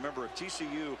 because remember, if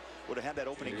TCU would have had that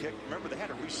opening kick, remember they had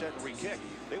to reset and re-kick.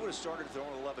 They would have started at their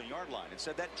own 11-yard line.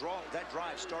 Instead, that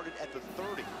drive started at the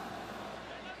 30.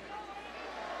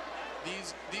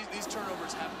 These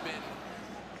turnovers have been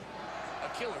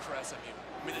a killer for SMU.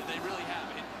 I mean, they really have.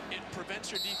 It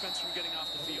prevents your defense from getting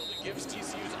off the field. It gives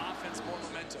TCU's offense more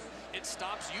momentum. It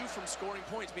stops you from scoring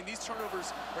points. I mean, these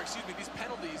turnovers, or excuse me, these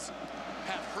penalties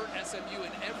have hurt SMU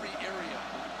in every area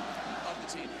of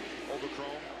the team.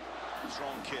 Overchrome,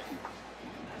 strong kick.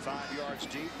 5 yards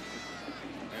deep,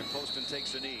 and Poston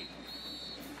takes a knee.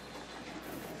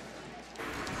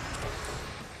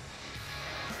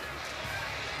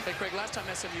 Hey, Craig, last time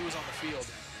SMU was on the field,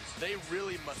 they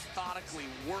really methodically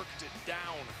worked it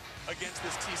down against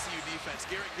this TCU defense.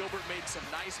 Garrett Gilbert made some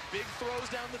nice big throws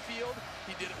down the field.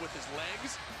 He did it with his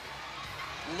legs,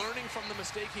 learning from the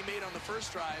mistake he made on the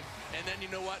first drive. And then, you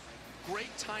know what?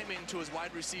 Great timing to his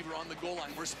wide receiver on the goal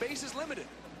line, where space is limited.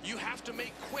 You have to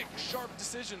make quick, sharp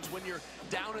decisions when you're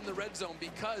down in the red zone,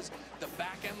 because the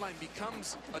back end line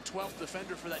becomes a 12th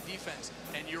defender for that defense,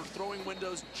 and your throwing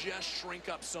windows just shrink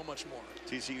up so much more.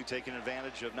 TCU taking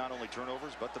advantage of not only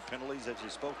turnovers, but the penalties that you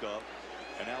spoke of.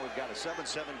 And now we've got a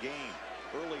 7-7 game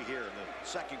early here in the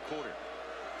second quarter.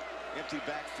 Empty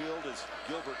backfield as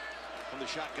Gilbert from the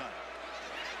shotgun.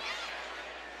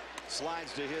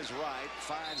 Slides to his right,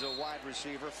 finds a wide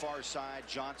receiver, far side,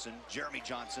 Johnson, Jeremy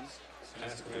Johnson.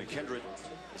 Kendrick,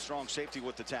 a strong safety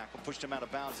with the tackle, pushed him out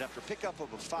of bounds after pickup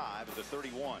of a 5 at the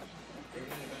 31.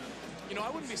 You know, I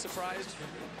wouldn't be surprised.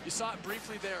 You saw it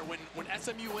briefly there when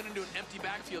SMU went into an empty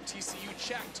backfield. TCU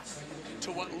checked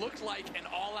to what looked like an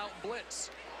all-out blitz.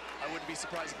 I wouldn't be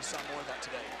surprised if we saw more of that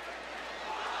today.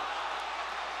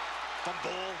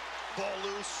 Fumble, ball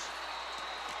loose.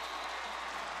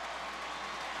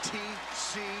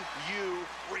 TCU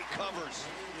recovers.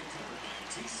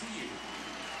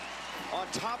 On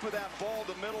top of that ball,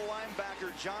 the middle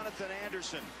linebacker, Jonathan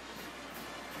Anderson.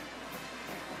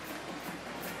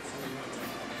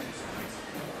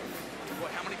 Boy,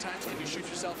 how many times can you shoot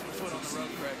yourself in the foot on the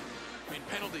road, Craig? I mean,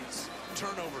 penalties,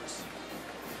 turnovers.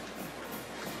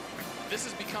 This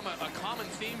has become a common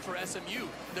theme for SMU.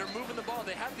 They're moving the ball.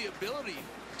 They have the ability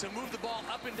to move the ball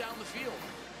up and down the field.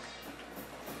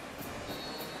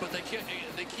 But they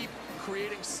keep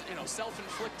creating, you know,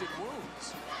 self-inflicted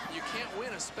wounds. You can't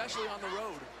win, especially on the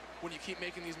road, when you keep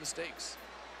making these mistakes.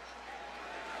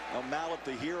 Well, Mallett,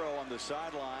 the hero on the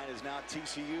sideline, is now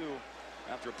TCU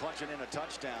after punching in a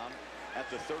touchdown at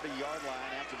the 30-yard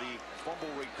line after the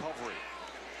fumble recovery.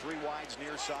 3 wides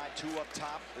near side, 2 up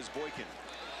top is Boykin.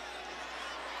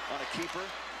 On a keeper,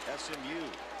 SMU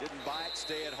didn't buy it,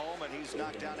 stay at home, and he's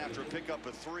knocked down after a pickup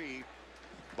of 3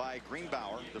 by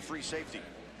Greenbauer, the free safety.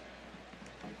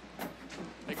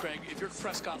 Hey, Craig, if you're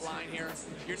Prescott line here,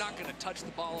 you're not going to touch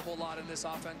the ball a whole lot in this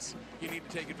offense. You need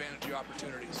to take advantage of your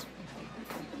opportunities.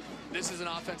 This is an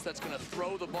offense that's going to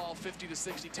throw the ball 50 to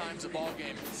 60 times a ball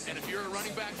game. And if you're a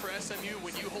running back for SMU,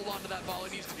 when you hold on to that ball,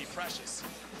 it needs to be precious.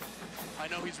 I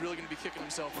know he's really going to be kicking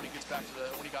himself when he gets back to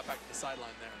when he got back to the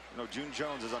sideline there. You know, June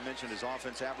Jones, as I mentioned, his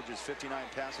offense averages 59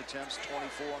 pass attempts,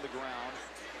 24 on the ground.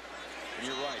 And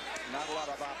you're right, not a lot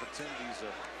of opportunities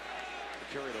to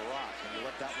carry the rock, and you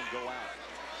let that one go out.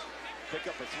 Pick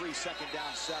up a 3, second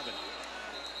down, 7.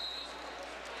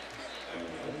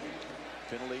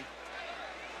 Penalty.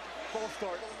 False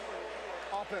start.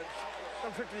 Offense.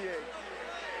 Number 58.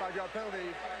 5-yard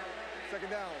penalty. Second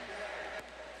down.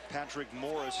 Patrick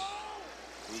Morris,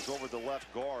 who's over the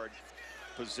left guard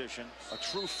position, a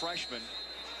true freshman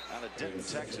out of Denton,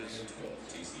 Texas.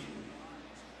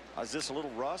 Is this a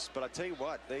little rust? But I tell you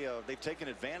what, they've taken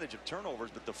advantage of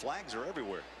turnovers, but the flags are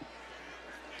everywhere.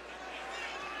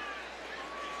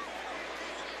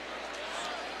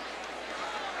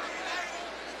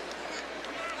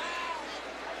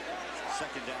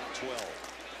 Second down, 12.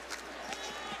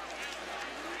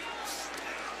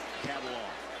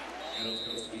 Catalon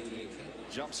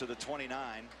jumps to the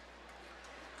 29.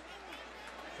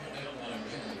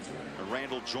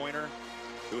 Randall Joyner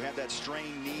who had that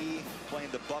strained knee, playing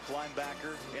the buck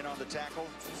linebacker in on the tackle.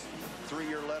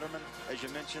 3-year letterman, as you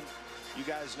mentioned. You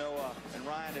guys know, and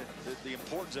Ryan, the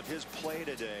importance of his play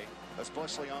today,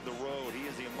 especially on the road. He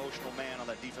is the emotional man on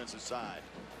that defensive side.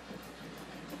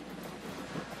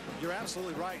 You're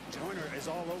absolutely right. Joyner is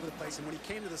all over the place, and when he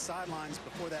came to the sidelines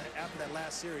before that, after that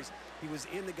last series, he was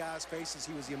in the guys' faces.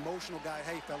 He was the emotional guy.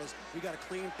 Hey, fellas, we got to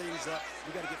clean things up.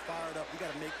 We got to get fired up. We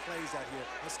got to make plays out here.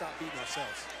 Let's stop beating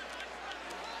ourselves.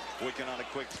 Wicken on a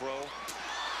quick throw.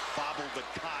 Bobbled but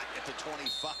caught at the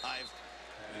 25.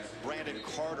 Brandon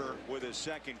Carter with his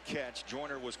second catch.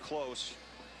 Joyner was close.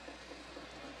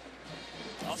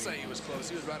 I'll say he was close.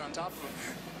 He was right on top of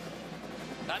him.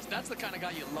 That's the kind of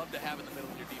guy you love to have in the middle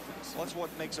of your defense. Well, that's what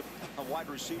makes a wide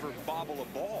receiver bobble a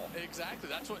ball. Exactly.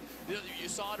 That's what you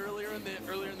saw it earlier in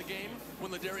the game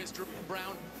when Ladarius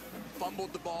Brown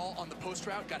fumbled the ball on the post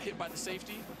route, got hit by the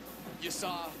safety. You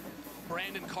saw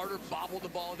Brandon Carter bobble the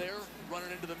ball there,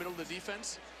 running into the middle of the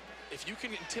defense. If you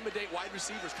can intimidate wide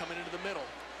receivers coming into the middle.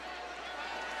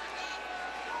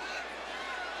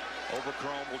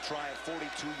 Overcrome will try a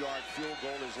 42-yard field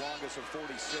goal, his longest of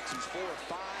 46. He's 4 of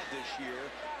 5 this year.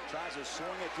 Tries to swing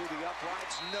it through the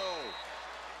uprights. No.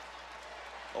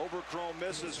 Overcrome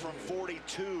misses from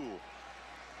 42.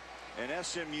 And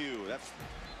SMU,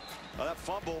 that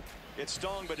fumble, it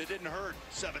stung, but it didn't hurt.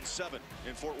 7-7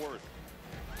 in Fort Worth.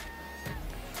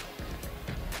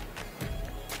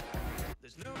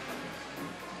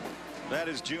 That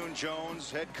is June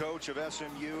Jones, head coach of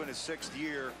SMU in his 6th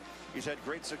year. He's had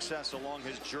great success along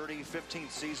his journey.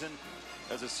 15th season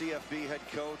as a CFB head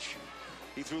coach.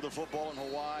 He threw the football in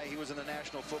Hawaii. He was in the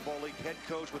National Football League head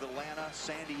coach with Atlanta,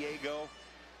 San Diego.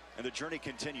 And the journey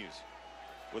continues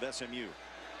with SMU.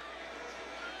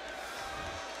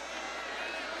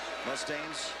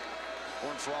 Mustangs,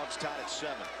 Horned Frogs tied at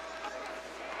 7.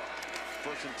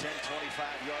 First and 10,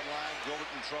 25-yard line. Gilbert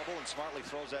in trouble and smartly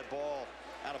throws that ball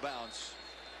out of bounds.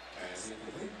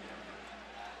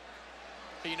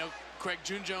 You know, Craig,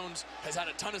 June Jones has had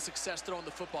a ton of success throwing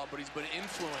the football, but he's been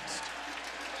influenced.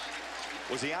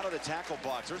 Was he out of the tackle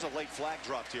box? There's a late flag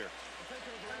dropped here.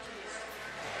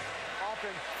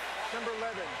 Offense, number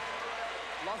 11.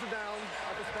 Lost it down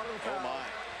at the front of the foul. Oh, my.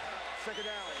 Second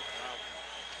down. Wow.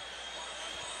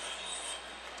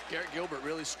 Garrett Gilbert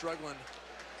really struggling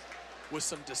with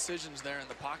some decisions there in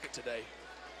the pocket today.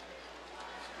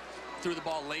 Threw the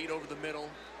ball late over the middle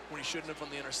when he shouldn't have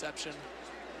on the interception.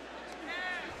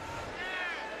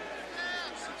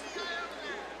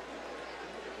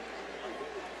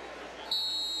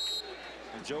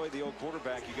 And Joey, the old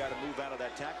quarterback, you got to move out of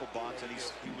that tackle box, and he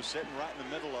was sitting right in the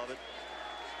middle of it.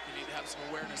 You need to have some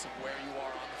awareness of where you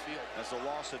are on the field. That's a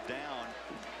loss of down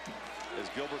as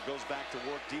Gilbert goes back to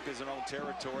work deep in his own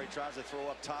territory, tries to throw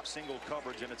up top single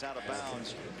coverage, and it's out of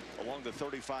bounds along the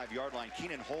 35-yard line.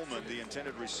 Keenan Holman, the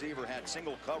intended receiver, had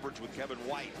single coverage with Kevin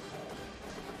White.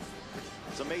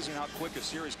 It's amazing how quick a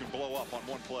series can blow up on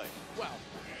one play. Well,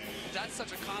 that's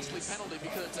such a costly penalty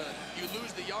because you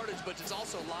lose the yardage, but it's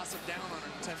also loss of down on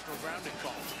an intentional grounding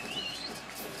call.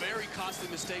 Very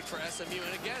costly mistake for SMU.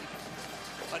 And again,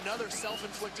 another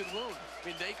self-inflicted wound. I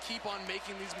mean, they keep on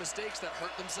making these mistakes that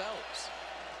hurt themselves.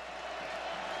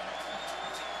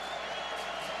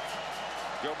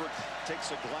 Gilbert takes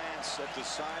a glance at the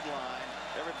sideline.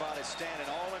 Everybody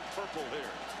standing all in purple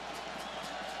here.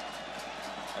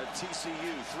 At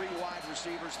TCU, 3 wide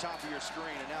receivers, top of your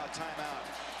screen, and now a timeout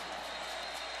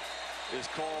is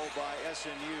called by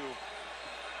SMU.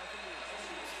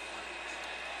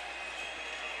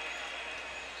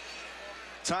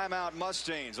 Timeout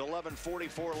Mustangs,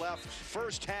 11:44 left.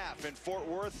 First half in Fort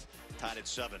Worth, tied at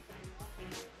 7.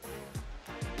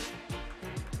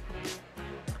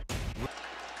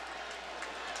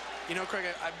 You know, Craig,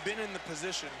 I've been in the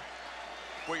position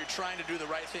where you're trying to do the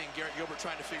right thing. Garrett Gilbert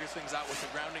trying to figure things out with the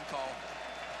grounding call.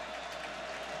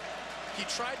 He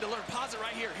tried to learn. Pause it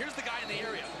right here. Here's the guy in the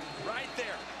area. Right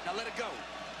there. Now let it go.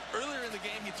 Earlier in the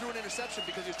game, he threw an interception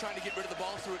because he was trying to get rid of the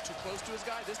ball, threw it too close to his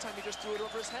guy. This time he just threw it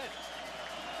over his head.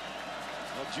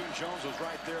 Well, June Jones was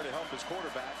right there to help his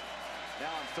quarterback.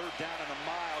 Now on 3rd down and a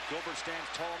mile, Gilbert stands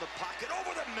tall in the pocket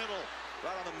over the middle.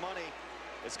 Right on the money.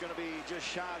 It's going to be just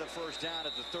shy of the first down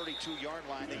at the 32-yard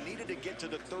line. They needed to get to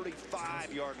the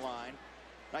 35-yard line.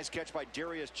 Nice catch by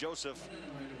Darius Joseph.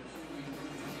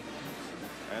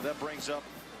 And that brings up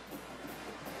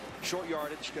short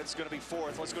yardage. That's going to be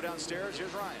 4th. Let's go downstairs.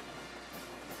 Here's Ryan.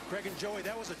 Craig and Joey,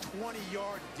 that was a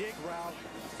 20-yard dig route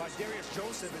by Darius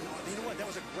Joseph. And you know what? That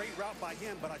was a great route by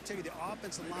him. But I tell you, the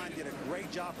offensive line did a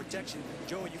great job protection.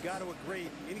 Joey, you got to agree,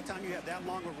 anytime you have that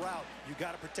long a route, you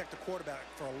got to protect the quarterback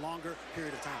for a longer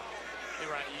period of time. Hey,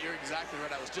 Ryan, you're exactly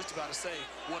right. I was just about to say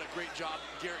what a great job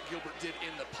Garrett Gilbert did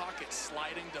in the pocket,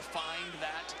 sliding to find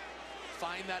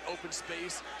that open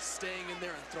space, staying in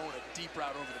there and throwing a deep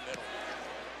route over the middle.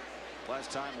 Last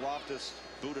time Loftus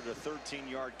booted a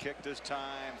 13-yard kick. This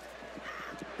time,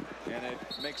 and it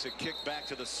makes a kick back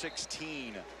to the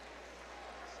 16.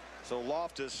 So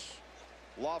Loftus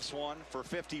lofts one for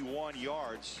 51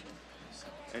 yards.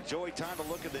 And Joey, time to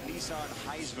look at the Nissan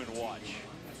Heisman watch.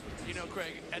 You know,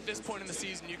 Craig, at this point in the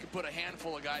season, you can put a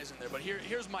handful of guys in there. But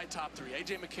here's my top three.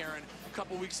 A.J. McCarron, a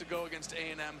couple weeks ago against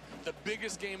A&M, the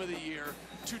biggest game of the year,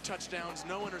 2 touchdowns,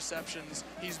 no interceptions.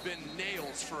 He's been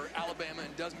nails for Alabama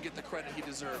and doesn't get the credit he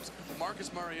deserves.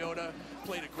 Marcus Mariota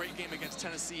played a great game against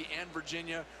Tennessee and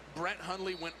Virginia. Brett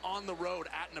Hundley went on the road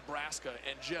at Nebraska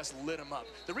and just lit him up.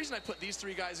 The reason I put these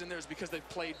 3 guys in there is because they've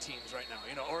played teams right now.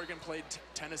 You know, Oregon played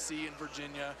Tennessee and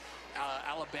Virginia.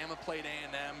 Alabama played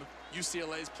A&M.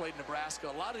 UCLA's played Nebraska.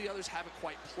 A lot of the others haven't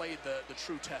quite played the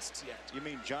true tests yet. You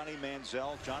mean Johnny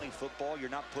Manziel, Johnny Football, you're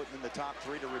not putting in the top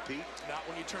 3 to repeat? Not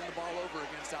when you turn the ball over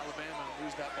against Alabama and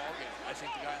lose that ball game. I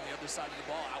think the guy on the other side of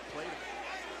the ball outplayed him.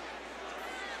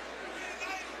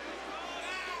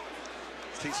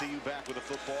 TCU back with a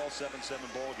football, 7-7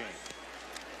 ball game.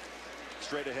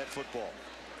 Straight ahead football.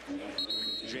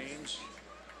 James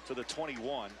to the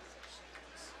 21.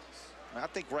 I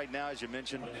think right now, as you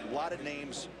mentioned, a lot of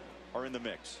names are in the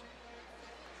mix.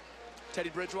 Teddy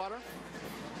Bridgewater,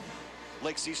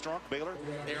 Lake Seastrunk, Baylor,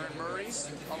 Aaron Murray,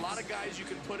 a lot of guys you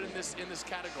can put in this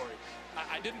category.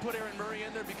 I didn't put Aaron Murray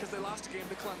in there because they lost a game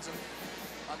to Clemson.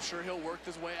 I'm sure he'll work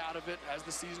his way out of it as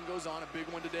the season goes on. A big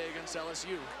one today against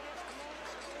LSU.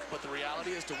 But the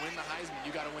reality is, to win the Heisman,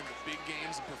 you got to win the big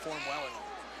games and perform well in them.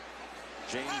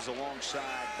 James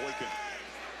alongside Boykin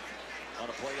on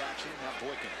a play action. Now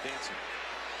Boykin dancing,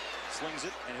 slings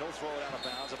it, and he'll throw it out of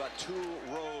bounds about 2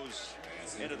 rows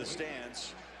into the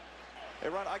stands. Hey,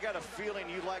 Ron, I got a feeling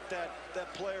you like that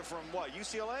player from what,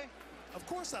 UCLA? Of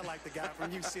course I like the guy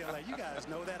from UCLA. You guys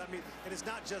know that. I mean, and it's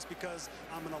not just because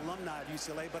I'm an alumni of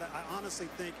UCLA, but I honestly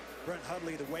think Brett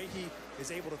Hundley, the way he is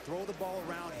able to throw the ball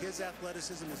around, his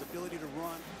athleticism, his ability to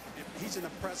run, he's an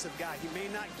impressive guy. He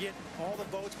may not get all the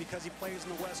votes because he plays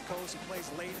on the West Coast, he plays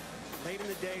late in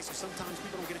the day, so sometimes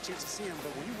people don't get a chance to see him.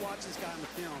 But when you watch this guy in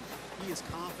the film, he is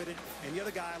confident. And the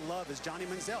other guy I love is Johnny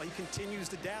Manziel. He continues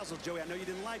to dazzle, Joey. I know you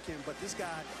didn't like him, but this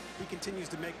guy, he continues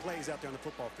to make plays out there on the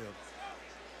football field.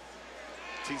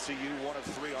 TCU 1 of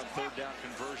 3 on 3rd down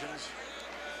conversions.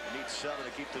 They need 7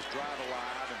 to keep this drive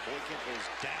alive, and Boykin is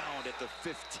down at the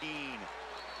 15.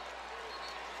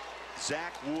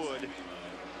 Zach Wood,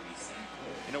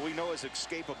 you know, we know his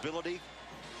escapability,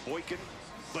 Boykin,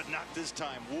 but not this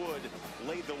time. Wood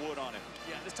laid the wood on him.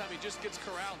 Yeah, this time he just gets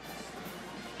corralled.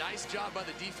 Nice job by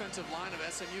the defensive line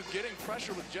of SMU, getting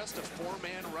pressure with just a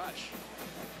 4-man rush,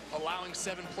 allowing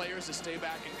 7 players to stay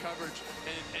back in coverage,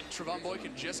 and Trevon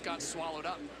Boykin just got swallowed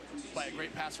up by a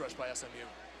great pass rush by SMU.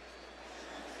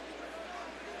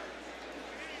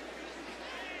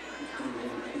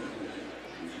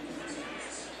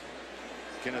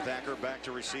 Kenneth Acker back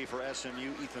to receive for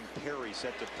SMU. Ethan Perry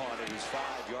set to punt at his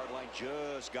 5-yard line.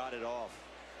 Just got it off.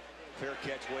 Fair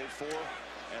catch, wave 4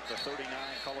 at the 39.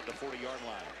 Call it the 40-yard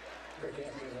line.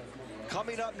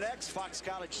 Coming up next, Fox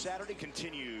College Saturday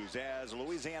continues as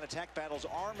Louisiana Tech battles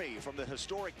Army from the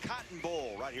historic Cotton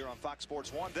Bowl right here on Fox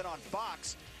Sports 1. Then on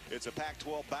Fox, it's a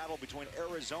Pac-12 battle between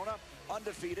Arizona,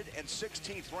 undefeated, and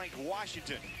 16th ranked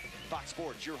Washington. Fox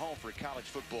Sports, your home for college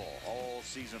football all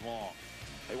season long.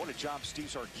 Hey, what a job Steve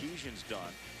Sarkisian's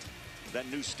done. That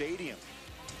new stadium.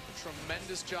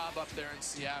 Tremendous job up there in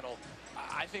Seattle.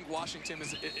 I think Washington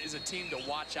is a team to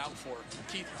watch out for.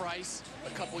 Keith Price, a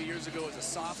couple years ago as a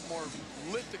sophomore,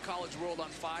 lit the college world on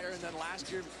fire, and then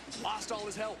last year lost all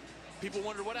his help. People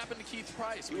wonder what happened to Keith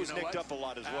Price. He was nicked up a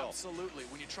lot as well. Absolutely.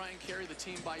 When you try and carry the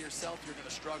team by yourself, you're going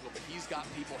to struggle, but he's got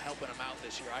people helping him out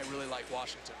this year. I really like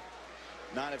Washington.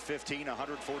 9 of 15,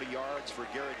 140 yards for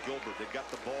Garrett Gilbert. They got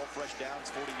the ball fresh down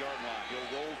his 40-yard line. He'll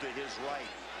roll to his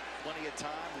right. Plenty of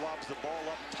time, lobs the ball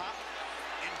up top.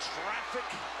 In traffic.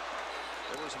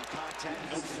 There was some contact,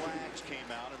 no flags came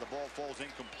out, and the ball falls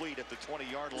incomplete at the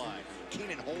 20-yard line.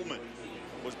 Keenan Holman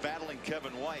was battling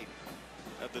Kevin White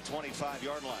at the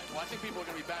 25-yard line. Well, I think people are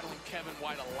going to be battling Kevin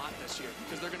White a lot this year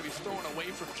because they're going to be throwing away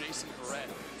from Jason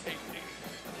Verrett. Hey,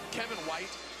 Kevin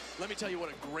White, let me tell you what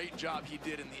a great job he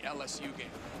did in the LSU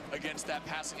game against that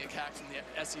passing attack from the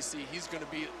SEC. He's going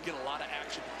to get a lot of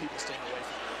action with people staying away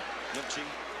from him. Lipsy,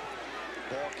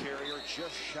 ball carrier,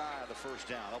 just shy of the first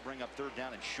down. They'll bring up 3rd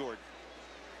down and short.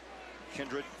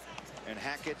 Kindred and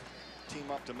Hackett team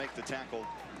up to make the tackle.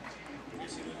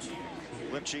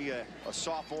 Lipsy, a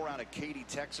sophomore out of Katy,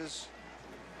 Texas.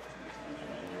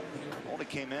 Only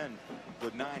came in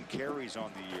with 9 carries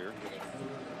on the year.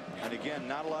 And again,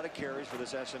 not a lot of carries for this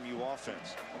SMU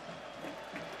offense.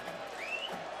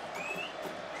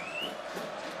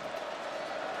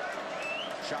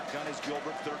 Shotgun is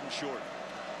Gilbert, 3rd and short.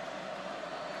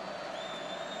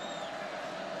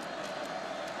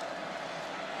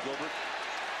 Gilbert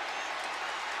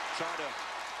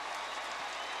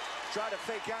try to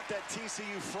fake out that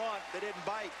TCU front. They didn't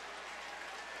bite.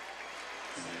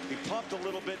 He pumped a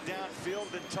little bit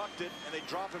downfield, then tucked it, and they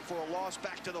drop him for a loss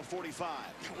back to the 45.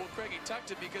 Well, Craig, he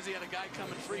tucked it because he had a guy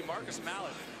coming free, Marcus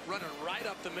Mallet, running right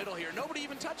up the middle here. Nobody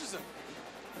even touches him.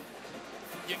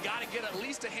 You got to get at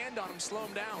least a hand on him, slow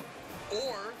him down.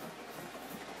 Or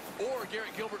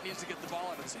Garrett Gilbert needs to get the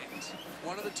ball out of his hands.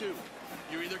 One of the two.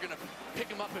 You're either going to pick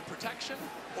him up in protection,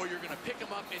 or you're going to pick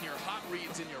him up in your hot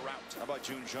reads in your route. How about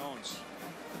June Jones?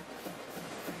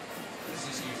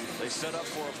 They set up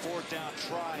for a 4th down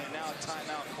try, and now a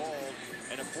timeout called,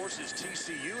 and it forces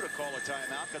TCU to call a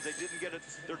timeout because they didn't get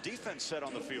their defense set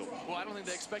on the field. Well, I don't think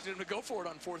they expected him to go for it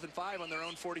on 4th and 5 on their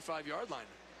own 45-yard line.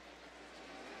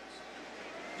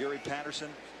 Gary Patterson,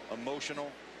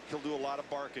 emotional. He'll do a lot of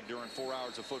barking during 4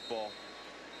 hours of football.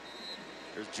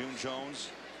 There's June Jones.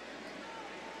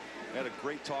 I had a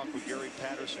great talk with Gary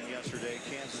Patterson yesterday,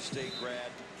 Kansas State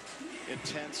grad.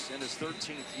 Intense in his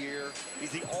 13th year.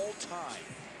 He's the all-time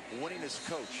winningest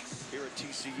coach here at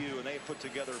TCU, and they have put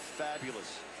together a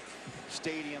fabulous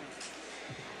stadium.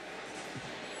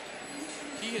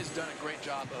 He has done a great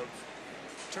job of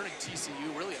turning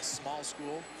TCU, really a small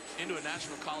school, into a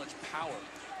national college power.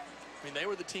 I mean, they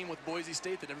were the team with Boise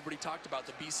State that everybody talked about,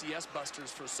 the BCS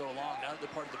Busters, for so long. Now that they're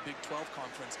part of the Big 12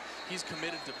 Conference, he's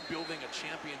committed to building a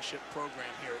championship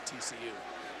program here at TCU.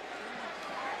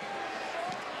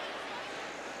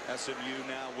 SMU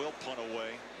now will punt away.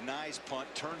 Nice punt,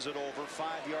 turns it over,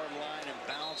 5-yard line, and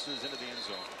bounces into the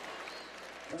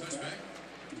end zone.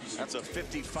 That's a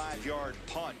 55-yard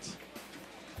punt.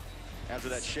 After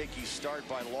that shaky start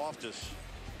by Loftus,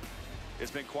 it's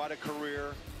been quite a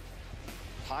career.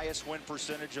 Highest win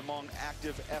percentage among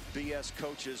active FBS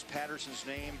coaches. Patterson's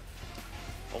name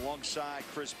alongside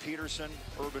Chris Peterson,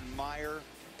 Urban Meyer,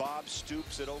 Bob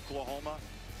Stoops at Oklahoma.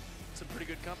 It's a pretty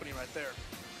good company right there.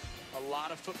 A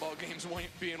lot of football games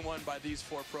being won by these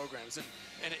 4 programs. And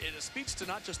it speaks to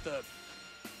not just the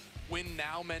win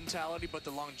now mentality, but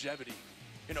the longevity.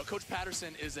 You know, Coach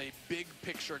Patterson is a big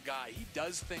picture guy. He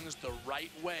does things the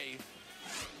right way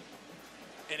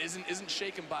and isn't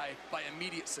shaken by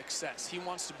immediate success. He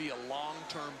wants to be a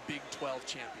long-term Big 12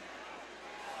 champion.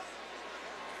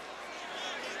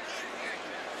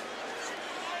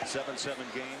 A 7-7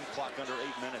 game, clock under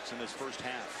 8 minutes in this first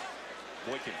half.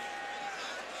 Boykin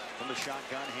from the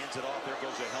shotgun, hands it off. There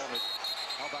goes the helmet.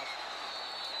 How about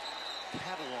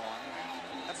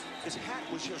Catalon? His hat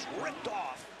was just ripped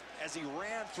off as he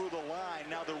ran through the line.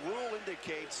 Now the rule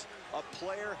indicates a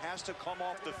player has to come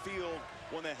off the field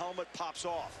when the helmet pops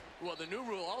off. Well, the new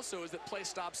rule also is that play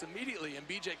stops immediately, and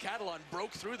B.J. Catalon broke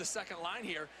through the second line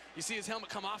here. You see his helmet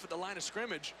come off at the line of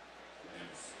scrimmage,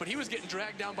 but he was getting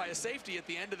dragged down by a safety at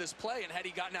the end of this play, and had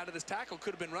he gotten out of this tackle,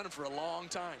 could have been running for a long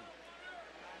time.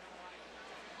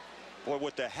 Boy,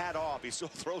 with the hat off, he still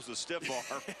throws the stiff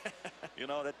arm. You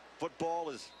know, that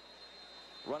football is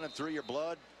running through your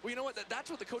blood. Well, you know what? That's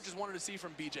what the coaches wanted to see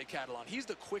from B.J. Catalon. He's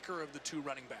the quicker of the 2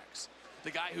 running backs. The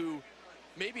guy who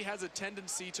maybe has a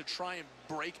tendency to try and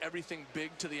break everything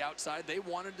big to the outside. They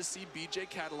wanted to see B.J.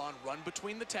 Catalon run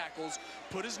between the tackles,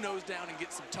 put his nose down, and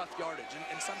get some tough yardage.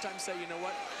 And sometimes say, you know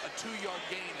what? A 2-yard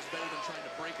gain is better than trying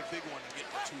to break a big one and get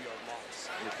a 2-yard loss.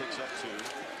 He picks up 2,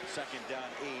 second down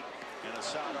 8. And a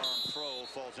sidearm throw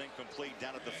falls incomplete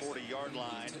down at the 40-yard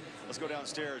line. Let's go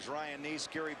downstairs. Ryan Neese,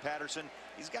 Gary Patterson.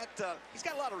 He's got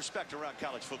a lot of respect around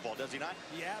college football, does he not?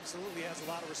 He absolutely has a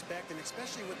lot of respect, and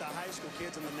especially with the high school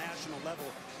kids on the national level.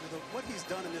 What he's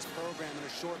done in this program in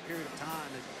a short period of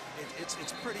time, it's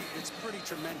pretty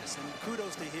tremendous. And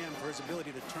kudos to him for his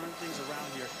ability to turn things around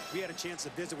here. We had a chance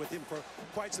to visit with him for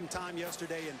quite some time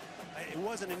yesterday, and it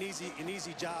wasn't an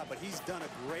easy job, but he's done a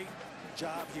great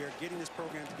job here getting this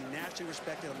program to be nationally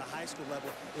respected on the high school level,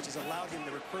 which has allowed him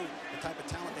to recruit the type of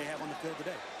talent they have on the field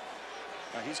today.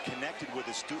 Now he's connected with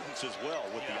his students as well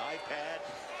with the iPad,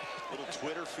 little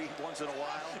Twitter feed once in a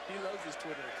while. He loves his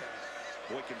Twitter account.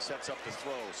 Boykin sets up the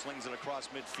throw, slings it across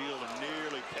midfield, and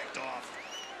nearly picked off.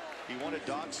 He wanted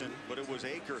Dodson, but it was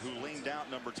Aker who leaned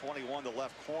out, number 21, the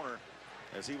left corner,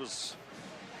 as he was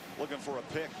looking for a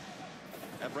pick.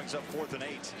 That brings up 4th and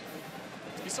 8.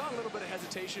 You saw a little bit of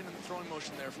hesitation in the throwing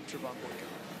motion there from Trevon Boykin.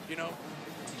 You know,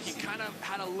 he kind of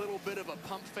had a little bit of a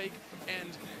pump fake, and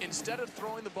instead of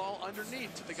throwing the ball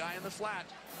underneath to the guy in the flat,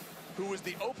 who was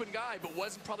the open guy but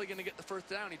wasn't probably going to get the first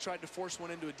down. He tried to force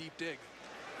one into a deep dig.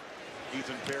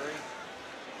 Ethan Perry.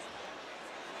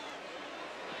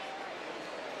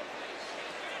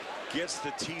 Gets the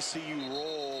TCU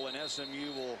roll, and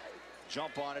SMU will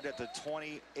jump on it at the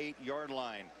 28-yard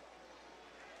line.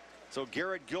 So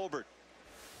Garrett Gilbert,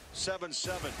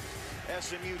 7-7.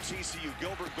 SMU, TCU.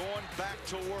 Gilbert going back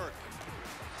to work.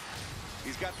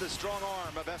 He's got the strong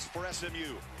arm of for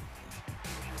SMU.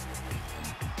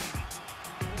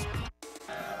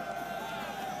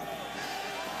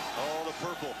 Oh, the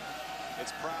purple.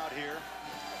 It's proud here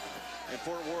in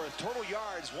Fort Worth. Total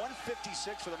yards,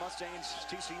 156 for the Mustangs.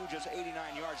 TCU just 89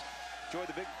 yards. Enjoy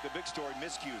the big story.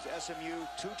 Miscues. SMU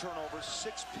 2 turnovers,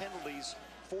 6 penalties,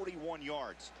 41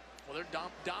 yards. Well, they're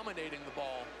dominating the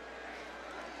ball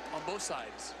on both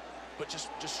sides, but just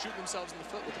shooting themselves in the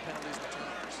foot with the penalties and the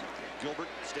turnovers. Gilbert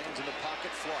stands in the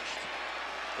pocket, flushed.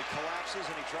 It collapses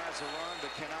and he tries to run,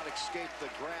 but cannot escape the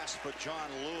grasp of John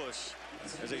Lewis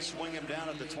as they swing him down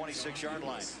at the 26-yard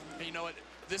line. And you know what?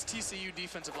 This TCU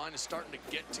defensive line is starting to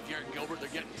get to Garrett Gilbert. They're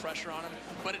getting pressure on him,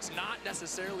 but it's not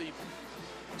necessarily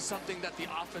something that the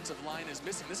offensive line is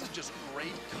missing. This is just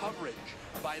great coverage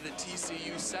by the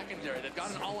TCU secondary. They've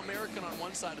got an All-American on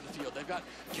one side of the field. They've got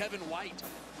Kevin White,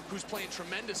 who's playing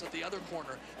tremendous at the other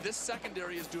corner. This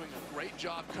secondary is doing a great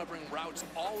job covering routes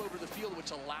all over the field,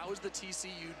 which allows the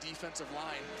TCU defensive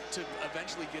line to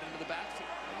eventually get into the backfield.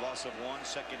 A loss of 1,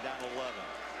 second down 11.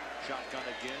 Shotgun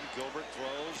again. Gilbert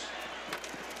throws.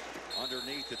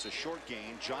 Underneath, it's a short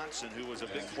gain. Johnson, who was a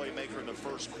big playmaker in the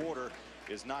first quarter,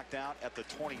 is knocked out at the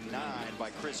 29 by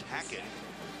Chris Hackett.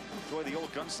 Enjoy the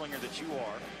old gunslinger that you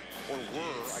are, or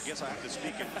were. I guess I have to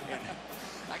speak in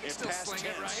I can still past sling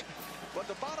tense. it, right? But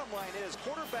the bottom line is,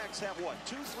 quarterbacks have what,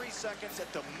 2-3 seconds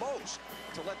at the most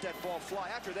to let that ball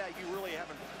fly. After that, you really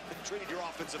haven't treated your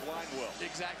offensive line well.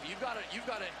 Exactly. You've got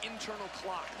an internal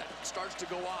clock that starts to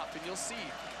go off, and you'll see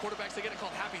quarterbacks, they get it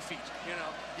called happy feet. You know,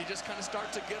 you just kind of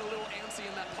start to get a little antsy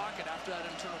in that pocket after that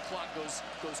internal clock goes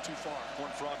too far.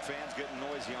 Horned Frog fans getting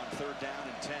noisy on 3rd down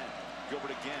and 10.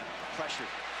 Gilbert again,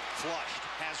 pressured, flushed,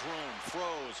 has room,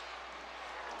 throws,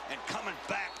 and coming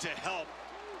back to help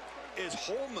is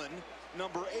Holman,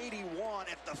 number 81,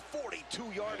 at the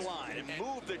 42-yard line, and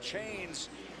move the chains.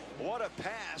 What a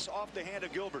pass off the hand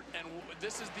of Gilbert. And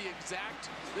this is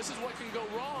what can go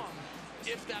wrong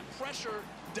if that pressure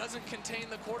doesn't contain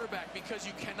the quarterback, because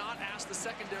you cannot ask the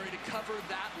secondary to cover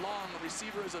that long. The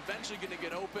receiver is eventually going to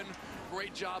get open.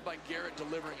 Great job by Garrett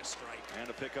delivering a strike. And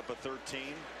to pick up a 13,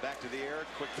 back to the air,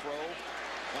 quick throw.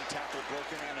 One tackle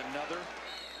broken and another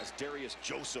as Darius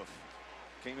Joseph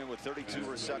came in with 32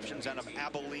 receptions out of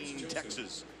Abilene,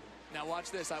 Texas. Now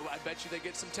watch this. I bet you they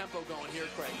get some tempo going here,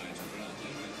 Craig.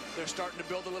 They're starting to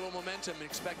build a little momentum and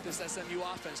expect this SMU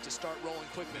offense to start rolling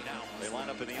quickly now. They line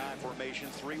up in the I formation,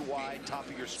 3 wide, top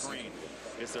of your screen.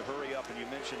 It's the hurry up, and you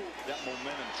mentioned that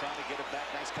momentum, trying to get it back.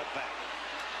 Nice cut back.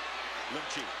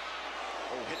 Limchi.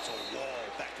 Oh, hits a wall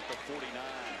back at the 49.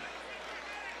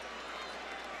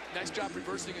 Nice job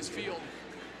reversing his field,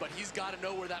 but he's got to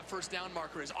know where that first down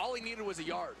marker is. All he needed was a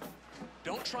yard.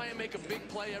 Don't try and make a big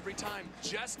play every time.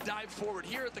 Just dive forward.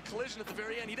 Here at the collision at the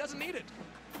very end, he doesn't need it.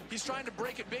 He's trying to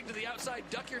break it big to the outside,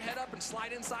 duck your head up and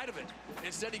slide inside of it.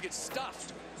 Instead, he gets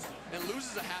stuffed and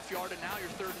loses a half yard, and now you're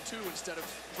 3rd and 2 instead of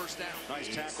first down.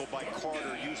 Nice tackle by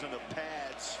Carter, using the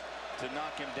pads to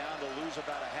knock him down to lose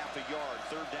about a half a yard.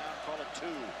 3rd down, call it 2.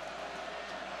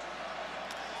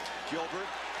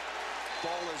 Gilbert,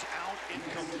 ball is out,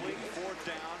 incomplete. 4th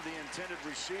down, the intended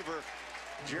receiver,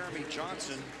 Jeremy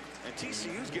Johnson. And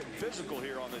TCU's getting physical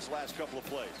here on this last couple of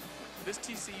plays. This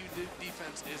TCU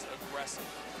defense is aggressive,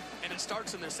 and it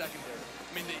starts in their secondary.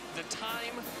 I mean, the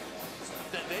time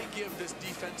that they give this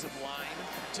defensive line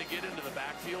to get into the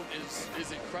backfield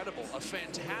is incredible. A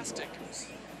fantastic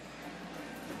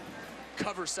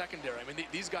cover secondary. I mean,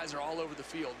 these guys are all over the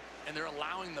field, and they're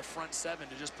allowing the front 7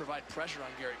 to just provide pressure on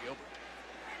Garrett Gilbert.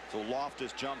 So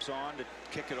Loftus jumps on to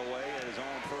kick it away at his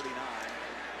own 39.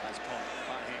 Nice punt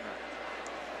by Hanger.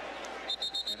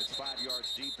 And it's 5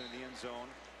 yards deep in the end zone.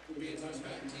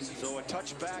 So a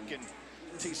touchback, and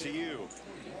TCU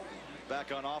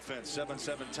back on offense,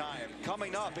 7-7 time.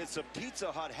 Coming up, it's a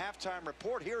Pizza Hut halftime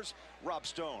report. Here's Rob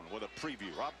Stone with a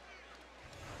preview. Rob?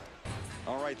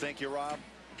 All right, thank you, Rob.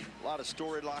 A lot of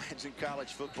storylines in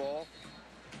college football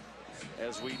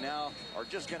as we now are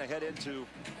just going to head into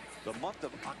the month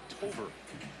of October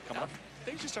coming up.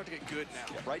 Things just start to get good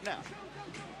now. Yeah, right now.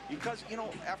 Because, you know,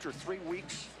 after 3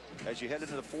 weeks, as you head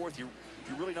into the 4th, you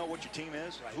really know what your team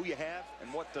is, right, who you have,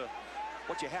 and what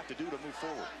you have to do to move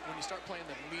forward. When you start playing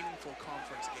the meaningful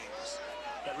conference games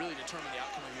that really determine the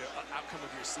outcome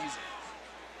of your season,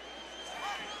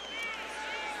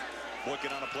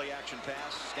 Boykin on a play action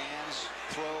pass, stands,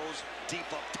 throws,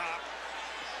 deep up top.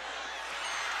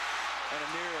 And a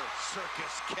near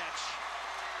circus catch.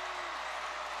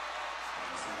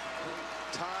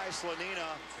 Ty Slanina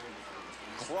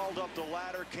crawled up the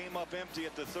ladder, came up empty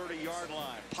at the 30-yard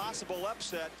line. Possible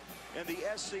upset in the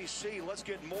SEC. Let's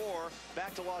get more.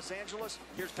 Back to Los Angeles.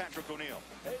 Here's Patrick O'Neill.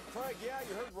 Hey, Craig, yeah,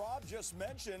 you heard Rob just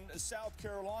mention South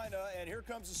Carolina, and here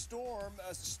comes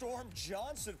a Storm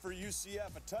Johnson for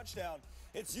UCF, a touchdown.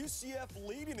 It's UCF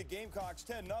leading the Gamecocks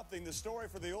 10-0. The story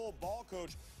for the old ball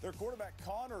coach, their quarterback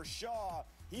Connor Shaw,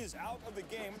 he is out of the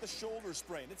game with a shoulder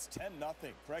sprain. It's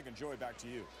 10-0. Craig and Joey, back to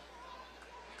you.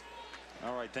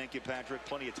 All right, thank you, Patrick.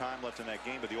 Plenty of time left in that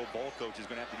game, but the old ball coach is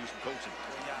going to have to do some coaching.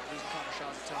 Well, yeah, losing Connor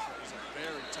Shaw's a tough one. He's a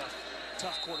very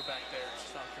tough quarterback there in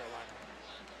South Carolina.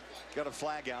 Got a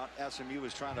flag out. SMU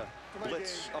is trying to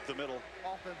blitz up the middle.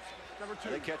 Offense, number 2.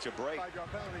 They catch a break.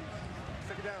 5-yard penalty.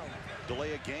 Take it down.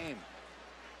 Delay a game.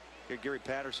 Here, Gary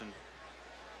Patterson,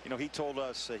 you know, he told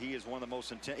us he is one of the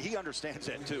most intense. He understands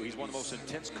that, too. He's one of the most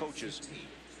intense coaches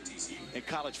in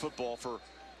college football for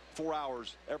 4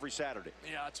 hours every Saturday.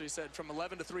 Yeah, that's what he said. From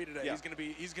 11 to 3 today, yeah.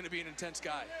 he's gonna be an intense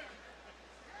guy.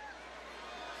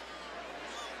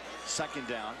 Second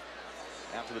down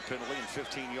after the penalty and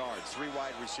 15 yards. 3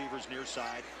 wide receivers near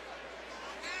side.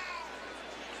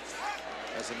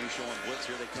 SMU showing blitz.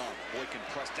 Here they come. Boykin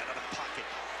pressed out of the pocket.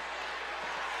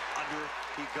 Under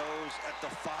he goes at the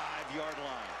 5-yard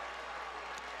line.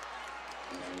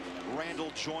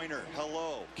 Randall Joyner,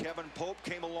 hello. Kevin Pope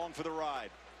came along for the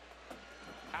ride.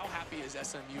 How happy is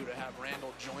SMU to have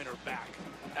Randall Joyner back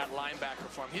at linebacker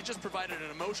for him? He just provided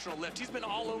an emotional lift. He's been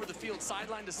all over the field,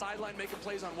 sideline to sideline, making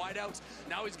plays on wideouts.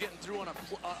 Now he's getting through on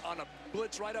a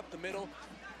blitz right up the middle.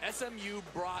 SMU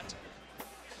brought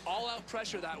all-out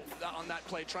pressure on that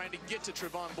play, trying to get to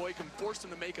Trevon Boykin, forced him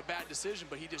to make a bad decision,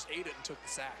 but he just ate it and took the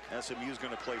sack. SMU is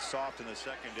going to play soft in the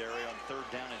secondary on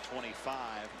 3rd down and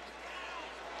 25.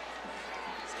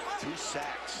 2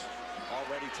 sacks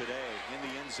already today in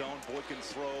the end zone. Boykin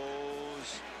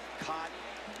throws, caught,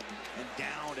 and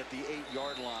down at the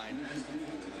 8-yard line.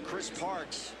 Chris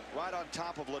Parks right on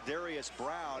top of Ladarius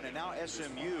Brown, and now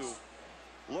SMU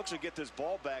looks to get this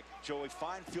ball back. Joey,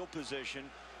 fine field position.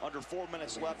 Under 4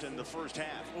 minutes left in the first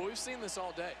half. Well, we've seen this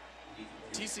all day.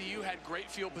 TCU had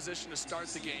great field position to start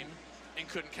the game and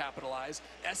couldn't capitalize.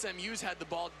 SMU's had the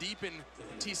ball deep in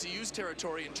TCU's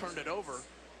territory and turned it over.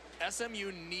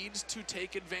 SMU needs to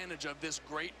take advantage of this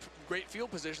great field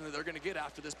position that they're going to get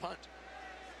after this punt.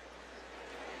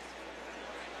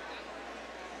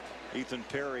 Ethan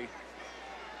Perry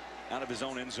out of his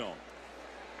own end zone.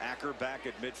 Acker back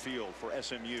at midfield for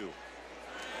SMU.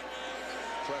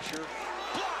 Pressure.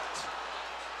 Blocked!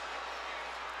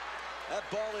 That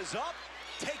ball is up.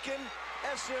 Taken.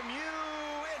 SMU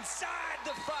inside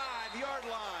the 5-yard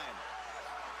line.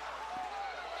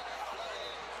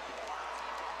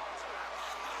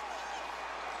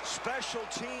 Special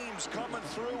teams coming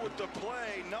through with the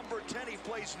play. Number 10, he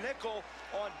plays nickel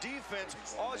on defense.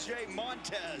 Ajay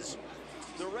Montez,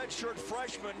 the redshirt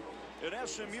freshman at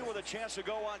SMU, with a chance to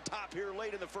go on top here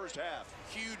late in the first half.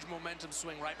 Huge momentum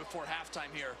swing right before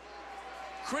halftime here.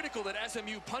 Critical that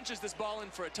SMU punches this ball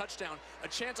in for a touchdown. A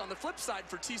chance on the flip side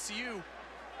for TCU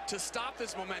to stop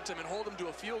this momentum and hold them to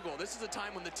a field goal. This is a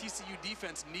time when the TCU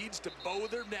defense needs to bow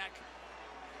their neck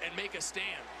and make a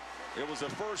stand. It was the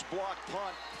first block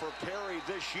punt for Perry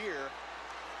this year.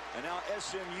 And now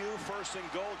SMU first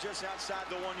and goal just outside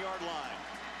the 1-yard line.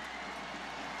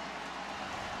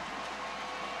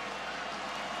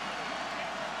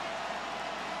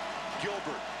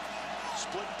 Gilbert,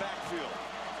 split backfield,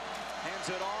 hands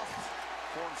it off.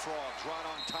 Horned Frogs right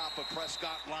on top of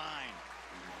Prescott line.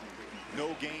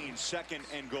 No gain, 2nd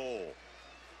and goal.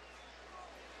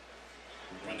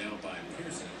 Run out by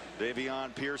Pearson.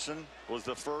 Davion Pearson was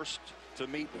the first to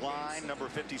meet line, number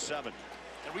 57.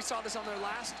 And we saw this on their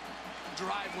last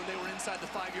drive when they were inside the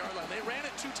 5-yard line. They ran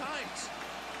it 2 times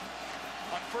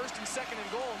on 1st and 2nd and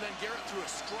goal, and then Garrett threw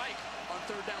a strike on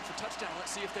 3rd down for touchdown.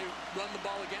 Let's see if they run the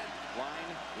ball again.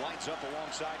 Line lines up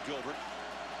alongside Gilbert.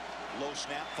 Low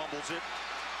snap, fumbles it.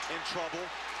 In trouble.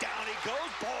 Down he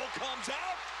goes. Ball comes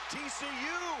out.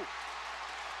 TCU.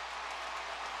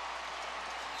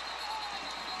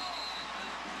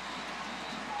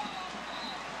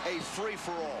 A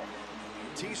free-for-all.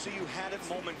 TCU had it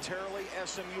momentarily.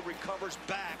 SMU recovers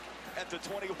back at the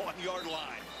 21-yard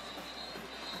line.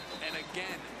 And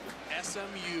again,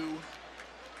 SMU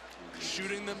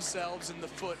shooting themselves in the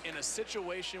foot in a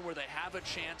situation where they have a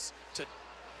chance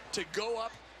to go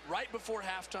up right before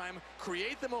halftime,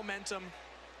 create the momentum.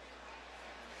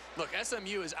 Look,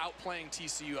 SMU is outplaying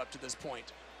TCU up to this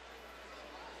point.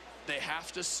 they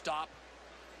have to stop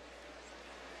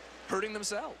hurting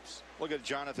themselves. Look at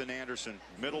Jonathan Anderson,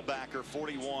 middle backer,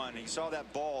 41. He saw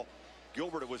that ball.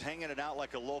 Gilbert was hanging it out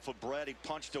like a loaf of bread. He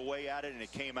punched away at it, and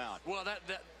it came out. Well,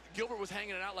 that Gilbert was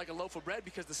hanging it out like a loaf of bread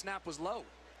because the snap was low.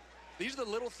 These are the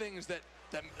little things that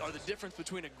are the difference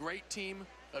between a great team,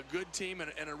 a good team,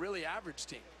 and a really average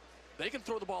team. They can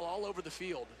throw the ball all over the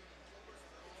field,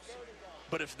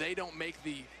 but if they don't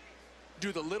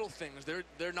do the little things,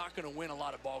 they're not going to win a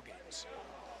lot of ball games.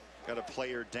 Got a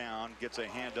player down, gets a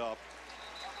hand up.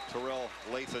 Terrell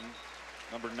Lathan,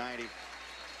 number 90.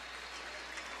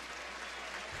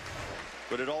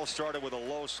 But it all started with a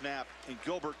low snap, and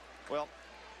Gilbert, well,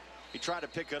 he tried to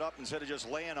pick it up instead of just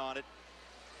laying on it,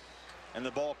 and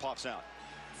the ball pops out.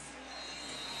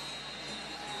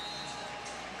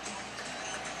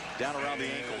 Down around the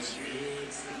ankles.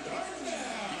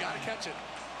 You got to catch it.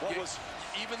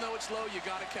 Even though it's low, you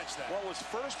got to catch that. What was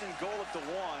first and goal at the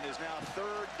 1 is now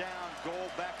third down goal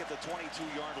back at the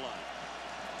 22-yard line.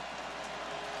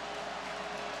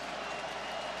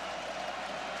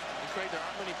 And Craig, there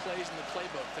aren't many plays in the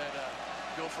playbook that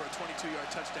go for a 22-yard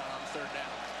touchdown on third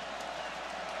down.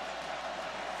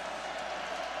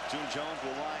 June Jones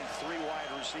will line 3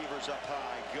 wide receivers up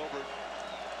high. Gilbert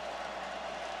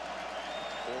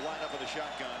will line up with a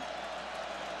shotgun.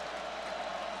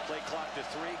 Play clock to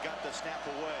 3, got the snap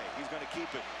away. He's going to keep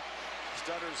it.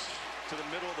 Stutters to the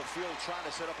middle of the field, trying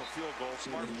to set up a field goal.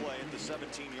 Smart play at the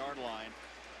 17-yard line.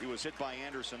 He was hit by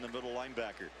Anderson, the middle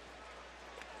linebacker.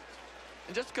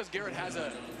 And just because Garrett has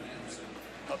a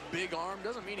big arm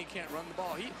doesn't mean he can't run the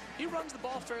ball. He runs the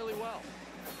ball fairly well.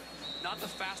 Not the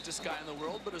fastest guy in the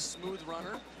world, but a smooth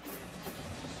runner.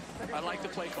 I like the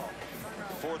play call.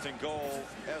 4th and goal.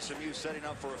 SMU setting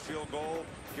up for a field goal.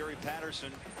 Gary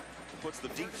Patterson puts the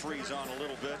deep freeze on a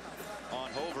little bit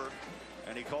on Hover,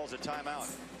 and he calls a timeout.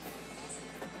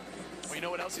 Well, you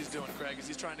know what else he's doing, Craig, is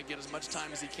he's trying to get as much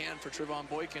time as he can for Trevon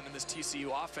Boykin and this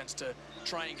TCU offense to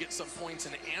try and get some points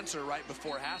and answer right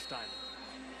before halftime.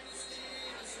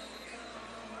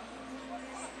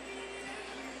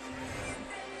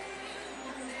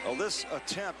 Well, this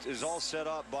attempt is all set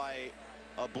up by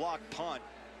a block punt.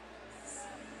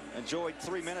 And Joey,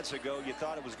 3 minutes ago, you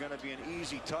thought it was going to be an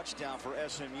easy touchdown for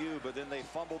SMU, but then they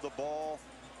fumbled the ball,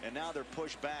 and now they're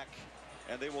pushed back,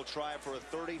 and they will try for a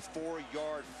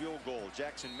 34-yard field goal.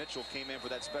 Jackson Mitchell came in for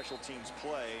that special teams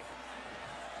play,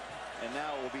 and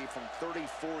now it will be from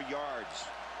 34 yards.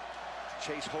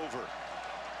 Chase Hover,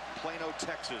 Plano,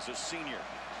 Texas, a senior.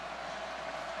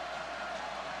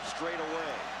 Straight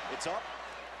away. It's up.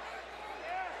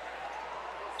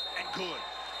 And good.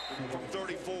 From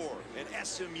 34, and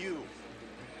SMU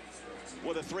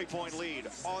with a 3-point lead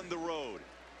on the road.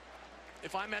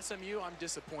 If I'm SMU, I'm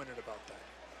disappointed about that.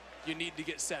 You need to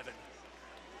get 7.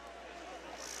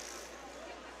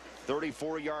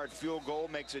 34-yard field goal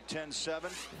makes it 10-7.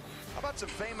 How about some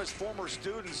famous former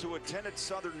students who attended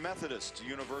Southern Methodist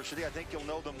University? I think you'll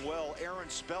know them well. Aaron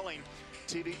Spelling,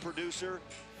 TV producer,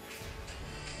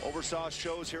 oversaw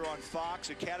shows here on Fox.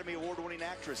 Academy Award-winning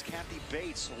actress Kathy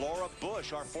Bates, Laura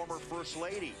Bush, our former First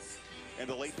Lady, and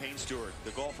the late Payne Stewart,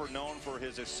 the golfer known for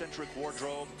his eccentric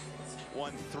wardrobe,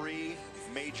 won 3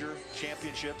 major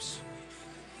championships.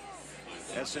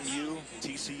 SMU,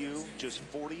 TCU, just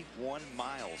 41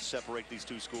 miles separate these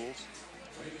two schools.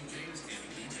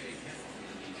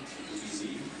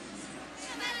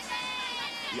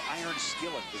 The iron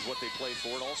skillet is what they play for.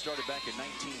 It all started back in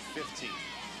 1915.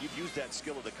 You've used that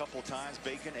skillet a couple times,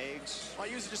 bacon, eggs. Well,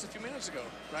 I used it just a few minutes ago,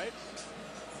 right?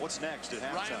 What's next at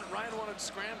halftime? Ryan wanted to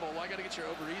scramble. Well, I got to get your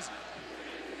over easy.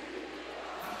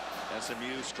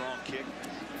 SMU, strong kick,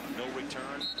 no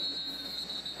return.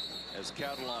 As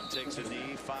Catalan takes a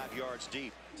knee 5 yards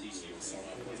deep.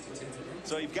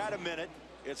 So you've got a minute.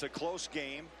 It's a close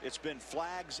game. It's been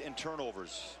flags and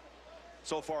turnovers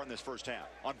so far in this first half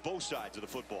on both sides of the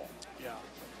football. Yeah.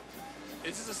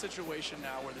 This is a situation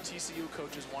now where the TCU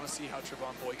coaches want to see how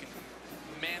Trevon Boykin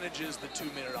manages the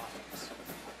 2-minute offense.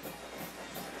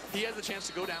 He has the chance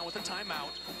to go down with a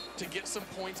timeout to get some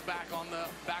points back on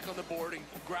the board and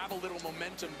grab a little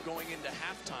momentum going into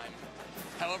halftime.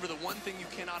 However, the one thing you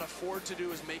cannot afford to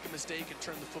do is make a mistake and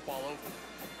turn the football over.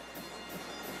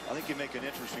 I think you make an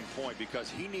interesting point because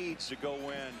he needs to go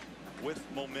in with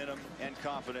momentum and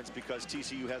confidence because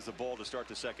TCU has the ball to start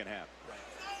the second half. Right.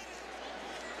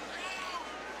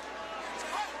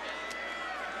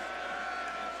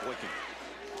 Boykin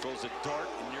throws a dart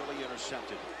and nearly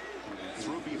intercepted.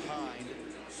 Threw behind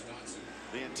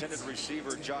the intended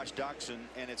receiver, Josh Doxson,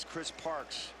 and it's Chris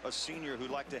Parks, a senior who'd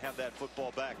like to have that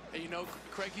football back. Hey, you know,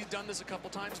 Craig, he's done this a couple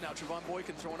times now. Trevon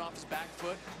Boykin throwing off his back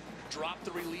foot. drop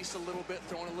the release a little bit,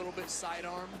 throwing a little bit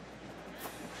sidearm.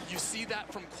 You see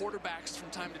that from quarterbacks from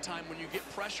time to time when you get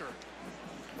pressure.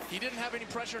 He didn't have any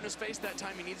pressure in his face that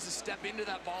time. He needs to step into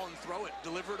that ball and throw it,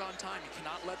 deliver it on time. You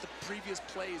cannot let the previous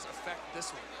plays affect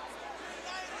this one.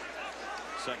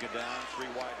 Second down, 3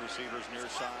 wide receivers near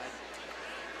side.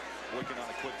 Wicken on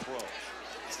a quick throw.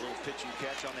 Little pitch and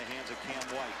catch on the hands of Cam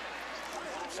White.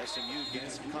 SMU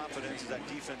gains some confidence as that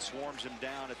defense swarms him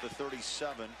down at the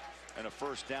 37. And a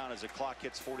first down as the clock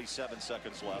hits 47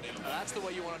 seconds left. That's the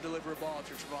way you want to deliver a ball if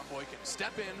you're Trevon Boykin.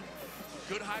 Step in,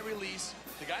 good high release.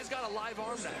 The guy's got a live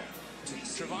arm now.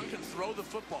 Trevon can throw the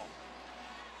football.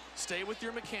 Stay with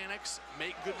your mechanics,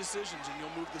 make good decisions, and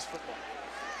you'll move this football.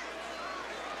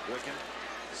 Wicken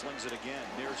slings it again,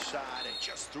 near side, and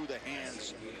just through the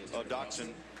hands of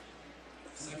Doxson.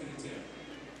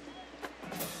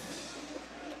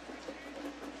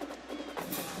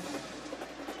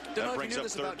 Don't know if you knew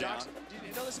this about Doxson. Did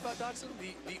you know this about Doxson?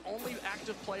 The only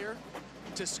active player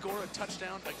to score a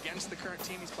touchdown against the current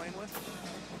team he's playing with.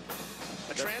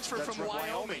 A transfer from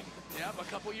Wyoming. Yep, a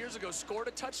couple years ago, scored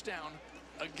a touchdown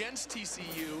against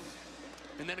TCU.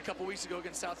 And then a couple weeks ago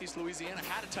against Southeast Louisiana,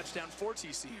 had a touchdown for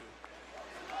TCU.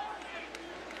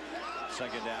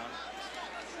 Second down.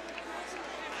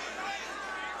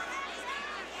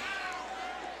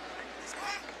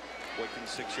 Wicken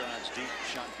 6 yards deep,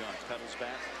 shotgun, pedals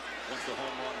back. Wants the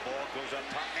home run ball, goes up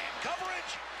top, man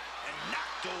coverage, and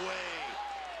knocked away.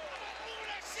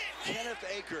 Kenneth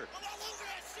Aker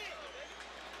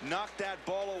knocked that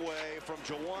ball away from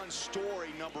Jawan Story,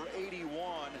 number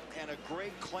 81, and a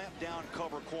great clamp down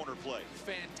cover corner play.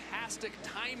 Fantastic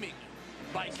timing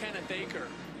by Kenneth Aker.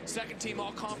 Second team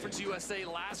All-Conference USA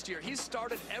last year. He's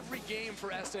started every game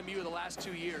for SMU the last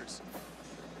 2 years.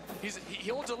 He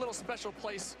holds a little special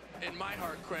place in my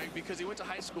heart, Craig, because he went to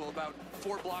high school about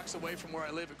 4 blocks away from where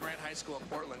I live at Grant High School in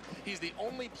Portland. He's the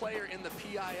only player in the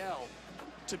PIL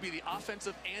to be the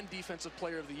offensive and defensive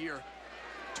player of the year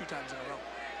 2 times in a row.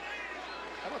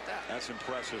 How about that? That's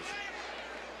impressive.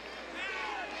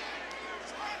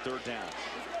 Third down.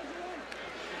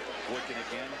 Wicken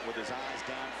again with his eyes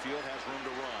downfield, has room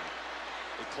to run.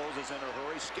 It closes in a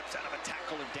hurry, skips out of a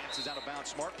tackle and dances out of bounds.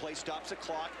 Smart play, stops the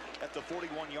clock at the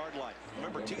 41-yard line.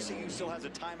 Remember, TCU still has a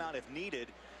timeout if needed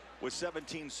with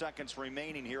 17 seconds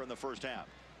remaining here in the first half.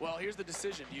 Well, here's the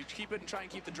decision. Do you keep it and try and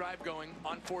keep the drive going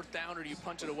on 4th down, or do you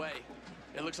punt it away?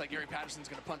 It looks like Gary Patterson's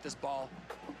going to punt this ball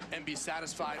and be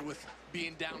satisfied with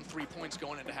being down 3 points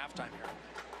going into halftime here.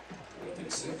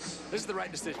 This is the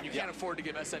right decision. You can't afford to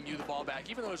give SMU the ball back,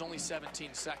 even though there's only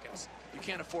 17 seconds. You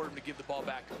can't afford them to give the ball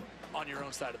back on your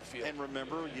own side of the field. And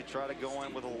remember, you try to go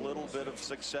in with a little bit of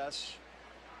success,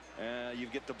 you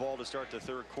get the ball to start the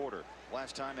 3rd quarter.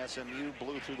 Last time SMU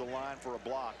blew through the line for a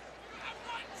block.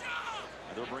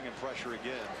 And they're bringing pressure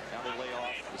again. Now they lay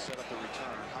off to set up the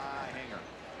return. High hanger.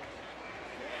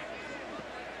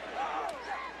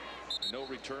 No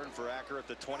return for Acker at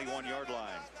the 21-yard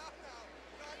line.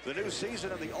 The new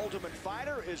season of The Ultimate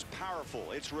Fighter is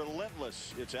powerful. It's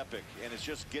relentless. It's epic. And it's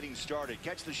just getting started.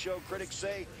 Catch the show, critics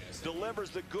say, delivers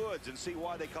the goods, and see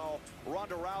why they call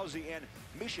Ronda Rousey and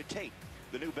Miesha Tate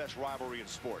the new best rivalry in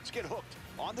sports. Get hooked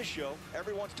on the show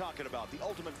everyone's talking about, The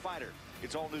Ultimate Fighter.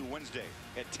 It's all new Wednesday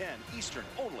at 10 Eastern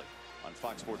only on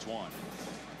Fox Sports 1.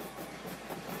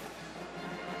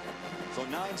 So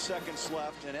 9 seconds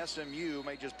left, and SMU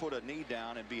may just put a knee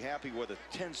down and be happy with a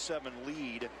 10-7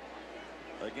 lead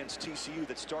against TCU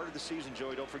that started the season,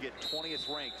 Joey, don't forget,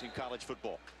 20th ranked in college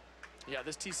football. Yeah,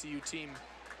 this TCU team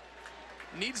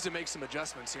needs to make some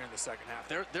adjustments here in the second half.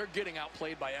 They're getting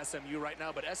outplayed by SMU right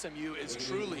now, but SMU is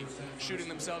truly shooting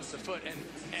themselves in the foot,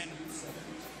 and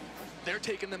they're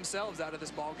taking themselves out of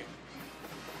this ballgame.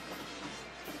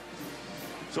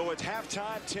 So it's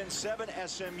halftime, 10-7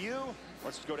 SMU.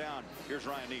 Let's go down. Here's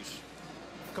Ryan Neese.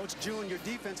 Coach June, your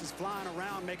defense is flying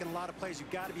around, making a lot of plays.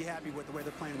 You've got to be happy with the way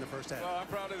they're playing in the first half. Well, I'm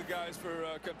proud of the guys for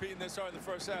competing this hard in the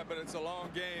first half, but it's a long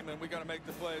game, and we got to make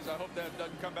the plays. I hope that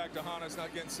doesn't come back to haunt us,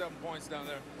 not getting 7 points down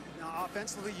there. Now,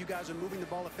 offensively, you guys are moving the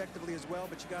ball effectively as well,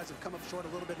 but you guys have come up short a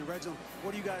little bit in the red zone.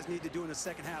 What do you guys need to do in the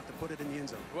second half to put it in the end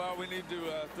zone? Well, we need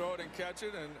to throw it and catch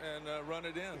it and run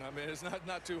it in. I mean, it's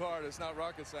not too hard. It's not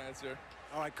rocket science here.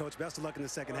 All right, Coach, best of luck in the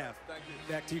second half. Thank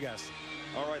you. Back to you guys.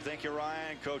 All right, thank you,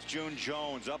 Ryan. Coach June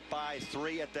Jones up by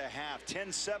 3 at the half.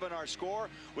 10-7 our score.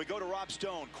 We go to Rob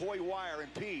Stone, Coy Wire,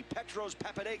 and Petros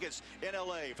Papadakis in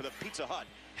L.A. for the Pizza Hut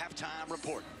halftime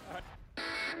report.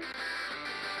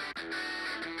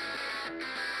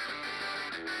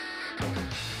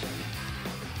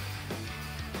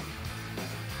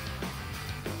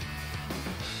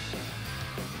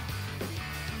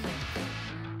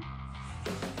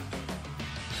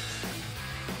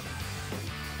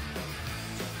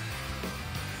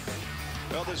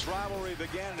 Well, this rivalry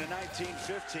began in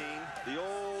 1915, the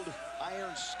old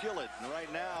iron skillet, and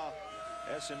right now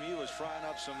SMU is frying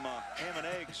up some ham and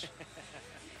eggs.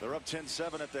 They're up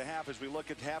 10-7 at the half as we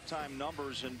look at halftime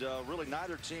numbers, and really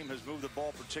neither team has moved the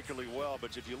ball particularly well.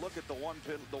 But if you look at the one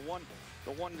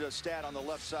stat on the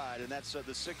left side, and that's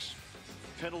the 6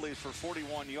 penalties for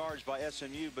 41 yards by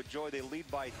SMU, but Joey, they lead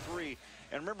by 3.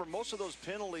 And remember, most of those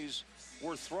penalties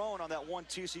were thrown on that one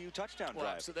TCU touchdown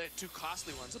drive. So they had 2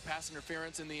 costly ones, a pass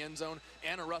interference in the end zone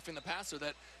and a roughing the passer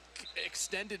that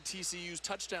extended TCU's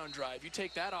touchdown drive. You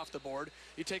take that off the board,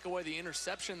 you take away the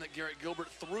interception that Garrett Gilbert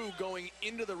threw going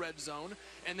into the red zone,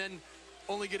 and then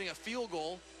only getting a field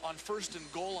goal on 1st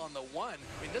and goal on the 1. I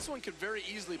mean, this one could very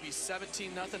easily be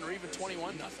 17-0 or even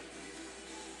 21-0.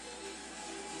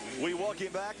 We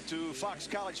welcome back to Fox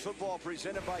College Football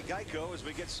presented by Geico as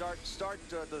we get start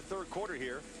the third quarter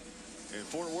here in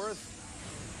Fort Worth.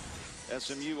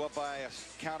 SMU up by a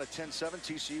count of 10-7.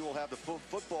 TCU will have the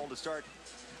football to start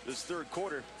this third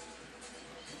quarter.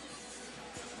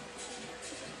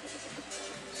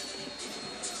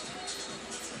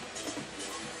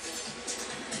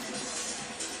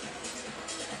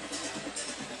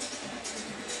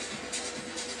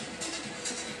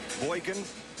 Boykin,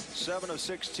 7 of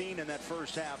 16 in that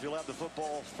first half. He'll have the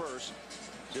football first.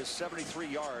 Just 73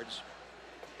 yards.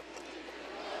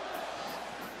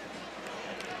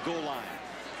 Goal line.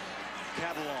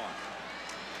 Catalan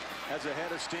has a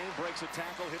head of steam, breaks a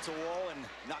tackle, hits a wall, and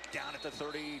knocked down at the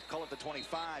 30, call it the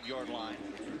 25-yard line.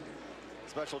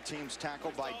 Special teams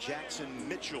tackle by Jackson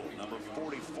Mitchell, number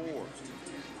 44.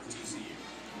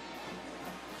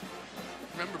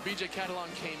 Remember, B.J. Catalan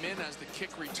came in as the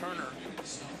kick returner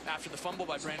after the fumble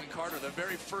by Brandon Carter. The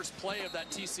very first play of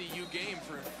that TCU game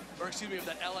of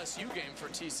that LSU game for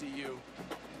TCU.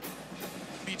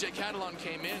 B.J. Catalan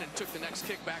came in and took the next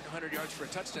kick back 100 yards for a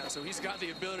touchdown, so he's got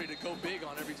the ability to go big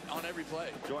on every play.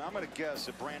 Joey, I'm going to guess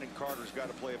that Brandon Carter's got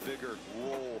to play a bigger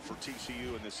role for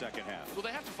TCU in the second half. Well,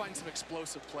 they have to find some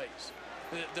explosive plays.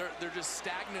 They're just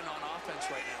stagnant on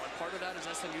offense right now, and part of that is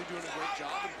SMU doing a great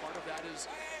job, and part of that is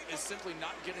simply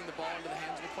not getting the ball into the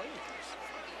hands of the playmakers.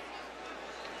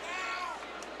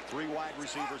 3 wide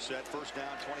receiver set, first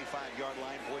down, 25-yard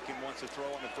line. Boykin wants to throw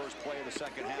on the first play of the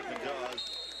second half and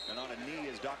does. And on a knee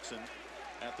is Duxon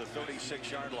at the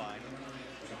 36-yard line.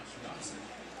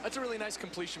 That's a really nice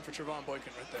completion for Trevon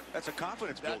Boykin right there. That's a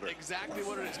confidence builder. That's exactly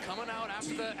what it is. Coming out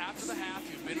after the half,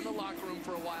 you've been in the locker room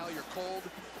for a while, you're cold.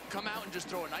 Come out and just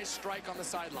throw a nice strike on the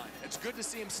sideline. It's good to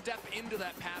see him step into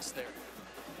that pass there.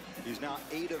 He's now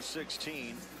 8 of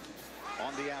 16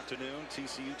 on the afternoon.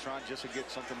 TCU trying just to get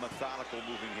something methodical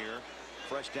moving here.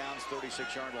 Fresh downs,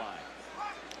 36-yard line.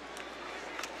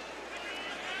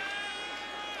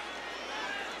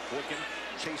 Boykin,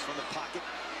 chase from the pocket,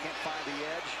 can't find the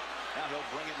edge. Now he'll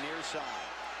bring it near side.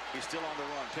 He's still on the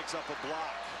run, picks up a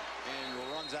block,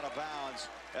 and runs out of bounds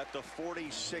at the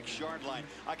 46-yard line.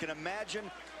 I can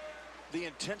imagine the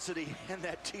intensity in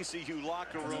that TCU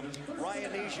locker room.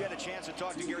 Ryan Neese, you had a chance to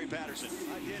talk to Gary Patterson.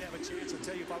 I did have a chance. I'll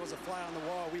tell you, if I was a fly on the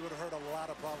wall, we would have heard a lot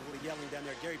of probably yelling down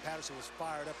there. Gary Patterson was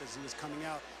fired up as he was coming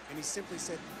out, and he simply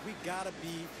said, we gotta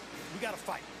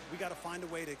fight. We got to find a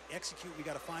way to execute. We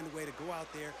got to find a way to go out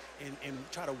there and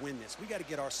try to win this. We got to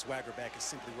get our swagger back is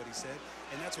simply what he said.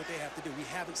 And that's what they have to do. We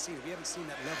haven't seen it. We haven't seen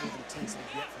that level of intensity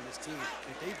yet from this team.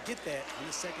 If they get that in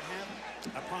the second half,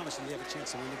 I promise you they have a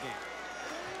chance to win the game.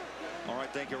 All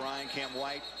right, thank you, Ryan. Cam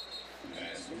White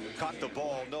caught the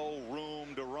ball, no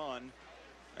room to run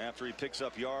after he picks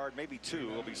up yard, maybe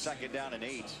 2. It'll be second down and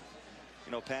 8.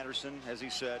 You know, Patterson, as he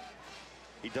said,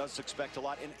 he does expect a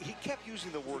lot, and he kept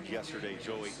using the word yesterday,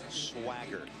 Joey,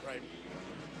 swagger. Right.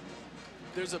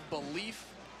 There's a belief,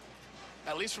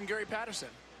 at least from Gary Patterson,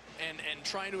 and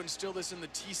trying to instill this in the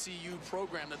TCU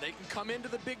program, that they can come into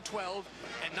the Big 12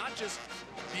 and not just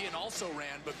be an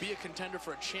also-ran, but be a contender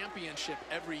for a championship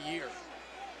every year.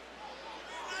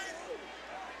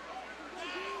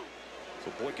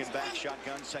 So Boykin back,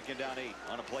 shotgun, second down 8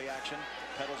 on a play action,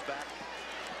 pedals back,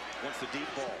 wants the deep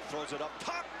ball, throws it up,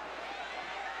 pop!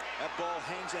 That ball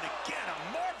hangs in again.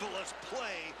 A marvelous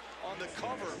play on the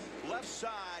cover. Left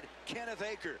side, Kenneth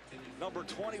Aker, number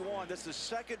 21. That's the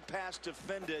second pass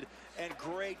defended, and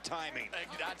great timing.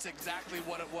 That's exactly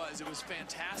what it was. It was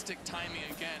fantastic timing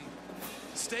again.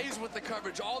 Stays with the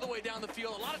coverage all the way down the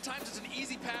field. A lot of times it's an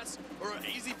easy pass or an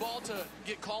easy ball to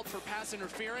get called for pass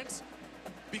interference,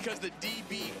 because the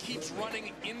DB keeps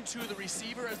running into the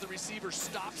receiver as the receiver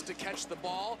stops to catch the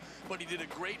ball. But he did a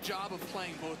great job of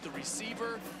playing both the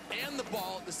receiver and the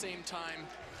ball at the same time.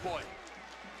 Boy,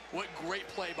 what great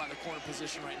play by the corner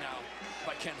position right now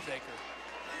by Kenneth Aker.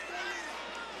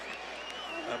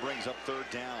 That brings up third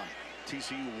down.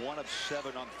 TCU 1 of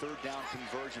 7 on third down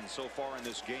conversion so far in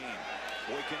this game.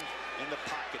 Boykin in the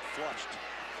pocket, flushed.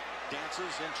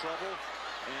 Dances in trouble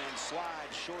and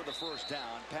slides short of the first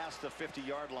down past the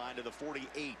 50-yard line to the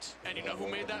 48. And you know who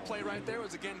made that play right there? It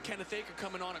was again Kenneth Aker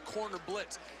coming on a corner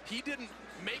blitz. He didn't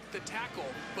make the tackle,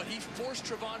 but he forced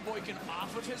Trevon Boykin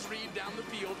off of his read down the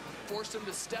field, forced him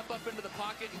to step up into the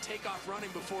pocket and take off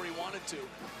running before he wanted to.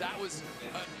 That was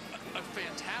a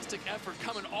fantastic effort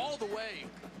coming all the way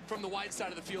from the wide side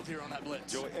of the field here on that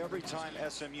blitz. Joe, every time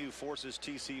SMU forces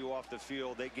TCU off the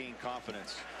field, they gain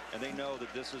confidence. And they know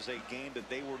that this is a game that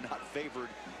they were not favored.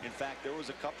 In fact, there was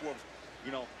a couple of,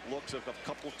 looks of a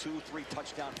couple 2-3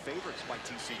 touchdown favorites by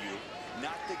TCU.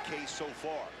 Not the case so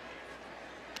far.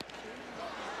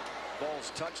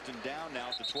 Ball's touched and down now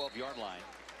at the 12-yard line.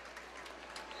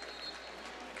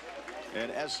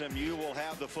 And SMU will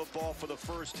have the football for the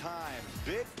first time.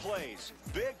 Big plays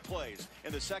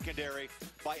in the secondary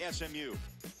by SMU.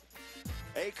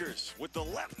 Akers with the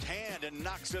left hand and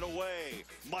knocks it away.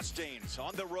 Mustangs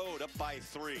on the road up by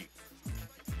 3.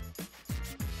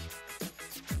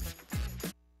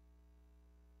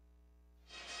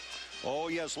 Oh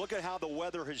yes, look at how the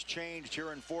weather has changed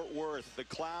here in Fort Worth. The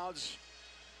clouds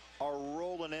are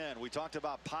rolling in. We talked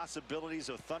about possibilities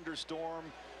of thunderstorm,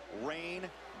 rain,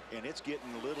 and it's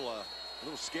getting a little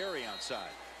scary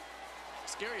outside.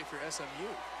 Scary if you're SMU.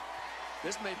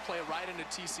 This may play right into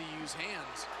TCU's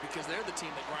hands because they're the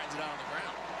team that grinds it out on the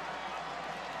ground.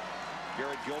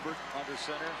 Garrett Gilbert under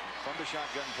center from the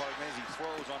shotgun, as he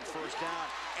throws on first down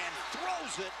and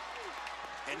throws it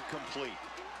incomplete.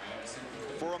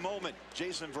 For a moment,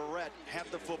 Jason Verrett had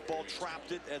the football,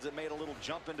 trapped it as it made a little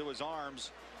jump into his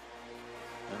arms.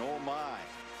 And oh my.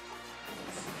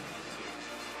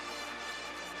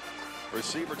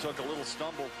 Receiver took a little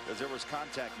stumble as there was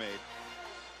contact made.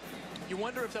 You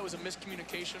wonder if that was a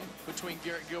miscommunication between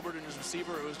Garrett Gilbert and his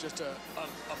receiver, or it was just a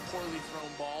poorly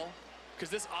thrown ball. Because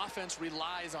this offense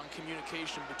relies on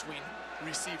communication between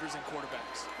receivers and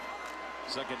quarterbacks.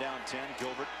 Second down 10,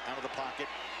 Gilbert out of the pocket.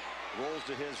 Rolls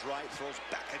to his right, throws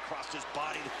back across his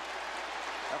body.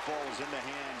 That ball was in the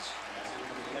hands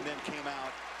and then came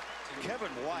out.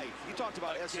 Kevin White, you talked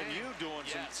about SMU doing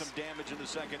some damage in the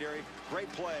secondary.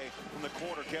 Great play from the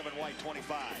corner, Kevin White, 25.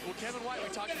 Well, Kevin White, we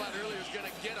talked about earlier, is going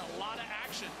to get a lot of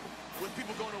action with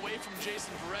people going away from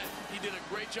Jason Verrett. He did a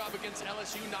great job against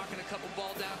LSU, knocking a couple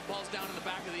balls down in the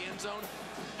back of the end zone.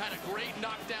 Had a great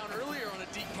knockdown earlier on a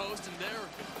deep post, and there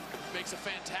makes a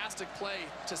fantastic play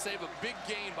to save a big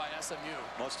gain by SMU.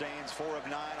 Mustangs 4 of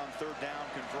 9 on third down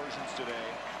conversions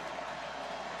today.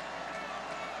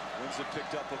 Winds have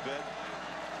picked up a bit,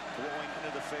 blowing into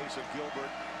the face of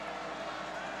Gilbert.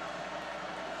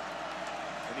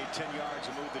 They need 10 yards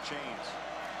to move the chains.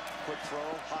 Quick throw,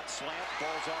 hot slant,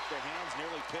 ball's off the hands,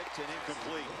 nearly picked and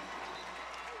incomplete.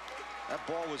 That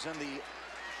ball was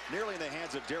nearly in the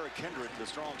hands of Derek Kindred, the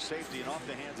strong safety, and off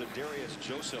the hands of Darius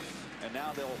Joseph. And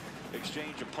now they'll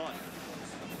exchange a punt.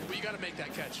 Well, you got to make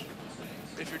that catch.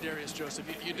 If you're Darius Joseph,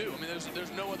 you do. I mean,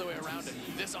 there's no other way around it.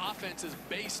 This offense is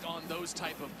based on those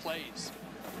type of plays.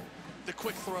 The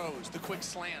quick throws, the quick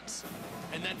slants,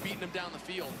 and then beating them down the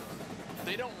field.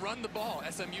 They don't run the ball.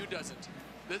 SMU doesn't.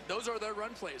 Those are their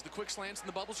run plays, the quick slants and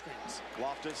the bubble screens.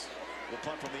 Loftus will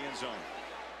punt from the end zone.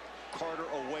 Carter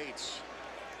awaits,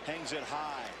 hangs it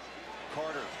high.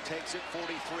 Carter takes it 43,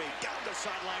 down the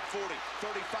sideline 40,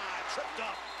 35, tripped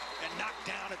up and knocked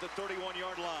down at the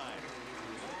 31-yard line.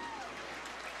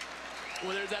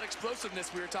 Well, there's that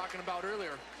explosiveness we were talking about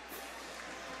earlier.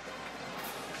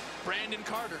 Brandon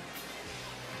Carter.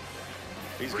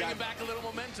 He's bringing back a little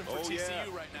momentum for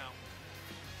TCU right now.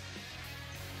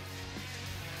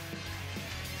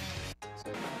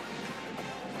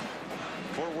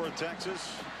 Fort Worth,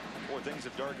 Texas. Boy, things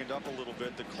have darkened up a little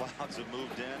bit. The clouds have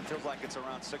moved in. Feels like it's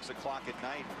around 6 o'clock at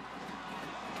night.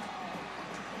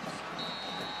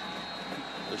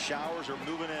 The showers are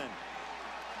moving in.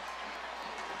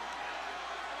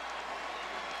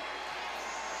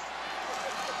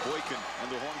 Boykin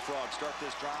and the Horned Frogs start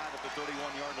this drive at the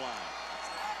 31-yard line.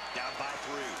 Down by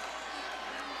 3.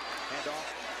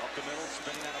 Handoff up the middle,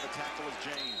 spinning out of the tackle is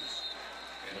James.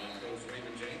 And on goes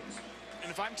Raymond James. And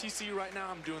if I'm TCU right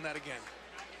now, I'm doing that again.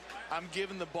 I'm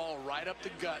giving the ball right up the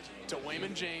gut to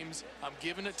Wayman James. I'm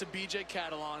giving it to B.J.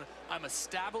 Catalon. I'm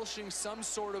establishing some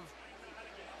sort of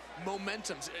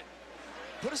momentum.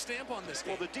 Put a stamp on this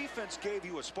game. Well, the defense gave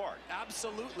you a spark.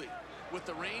 Absolutely. With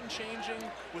the rain changing,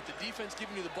 with the defense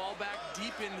giving you the ball back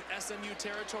deep in SMU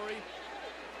territory,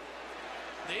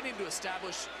 they need to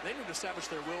establish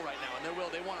their will right now, and their will,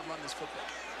 they want to run this football.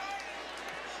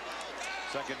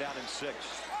 Second down and 6.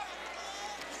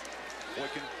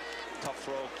 Boykin Tough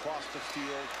throw across the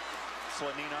field.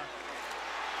 Slanina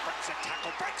breaks a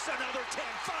tackle, breaks another 10-5,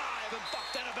 and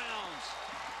bucked out of bounds.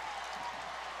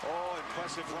 Oh,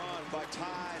 impressive run by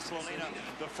Ty Slanina,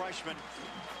 the freshman.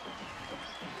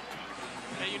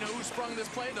 Hey, you know who sprung this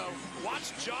play, though?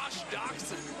 Watch Josh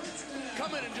Doxson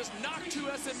come in and just knock 2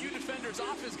 SMU defenders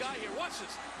off his guy here. Watch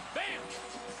this. Bam!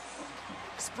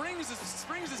 Springs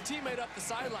his teammate up the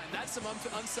sideline. That's some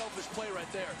unselfish play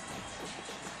right there.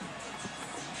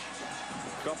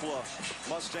 A couple of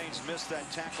Mustangs missed that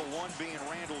tackle, one being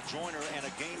Randall Joyner, and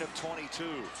a gain of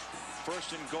 22.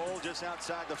 First and goal just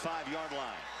outside the 5-yard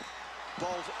line.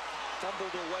 Ball's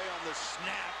fumbled away on the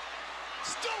snap.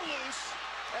 Still loose.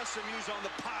 SMU's on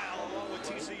the pile along with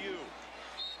TCU.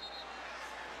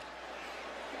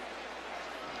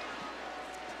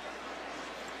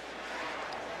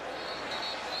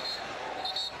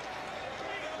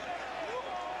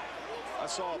 I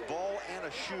saw a ball and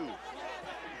a shoe.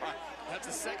 That's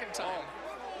the second time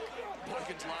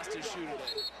Pumpkins lost his shoe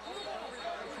today.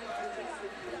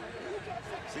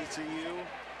 TCU,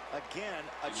 again,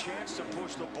 a chance to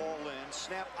push the ball in.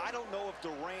 Snap, I don't know if the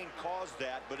rain caused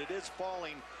that, but it is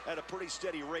falling at a pretty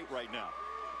steady rate right now.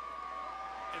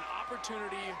 An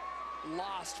opportunity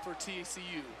lost for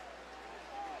TCU.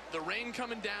 The rain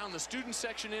coming down, the student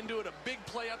section into it, a big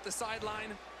play up the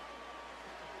sideline.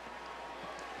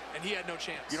 And he had no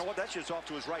chance. You know what? That's just off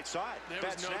to his right side. There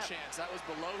was no chance. That was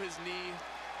below his knee.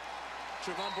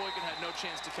 Trevon Boykin had no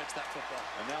chance to catch that football.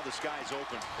 And now the sky's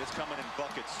open. It's coming in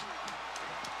buckets.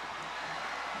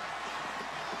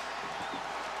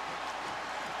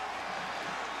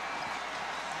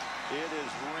 It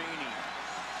is raining.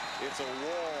 It's a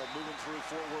wall moving through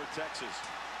Fort Worth, Texas.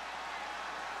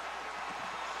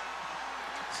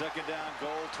 Second down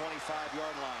goal,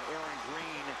 25-yard line. Aaron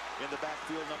Green in the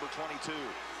backfield, number 22.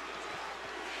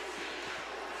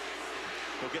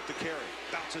 He'll get the carry.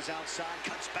 Bounces outside,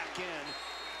 cuts back in,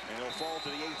 and he'll fall to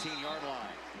the 18-yard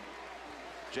line.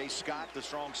 Jay Scott, the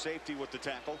strong safety, with the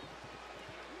tackle.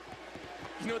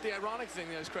 You know what the ironic thing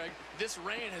is, Craig? This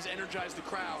rain has energized the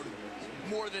crowd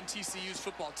more than TCU's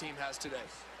football team has today.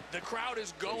 The crowd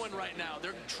is going right now.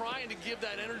 They're trying to give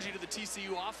that energy to the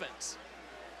TCU offense.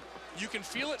 You can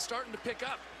feel it starting to pick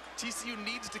up. TCU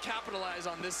needs to capitalize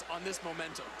on this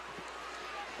momentum.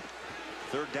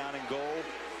 Third down and goal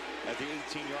at the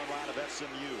 18-yard line of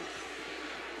SMU.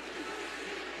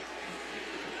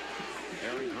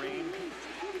 Aaron Green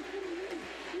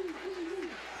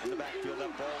in the backfield.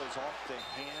 That ball is off the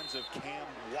hands of Cam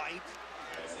White,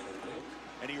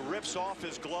 and he rips off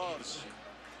his gloves.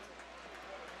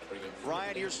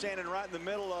 Ryan, you're standing right in the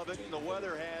middle of it, and the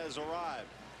weather has arrived.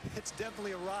 It's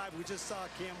definitely arrived. We just saw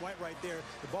Cam White right there.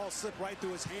 The ball slipped right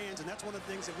through his hands, and that's one of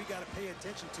the things that we got to pay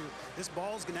attention to. This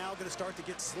ball's now going to start to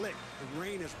get slick. The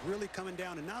rain is really coming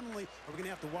down, and not only are we going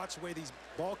to have to watch the way these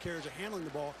ball carriers are handling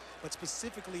the ball, but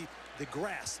specifically the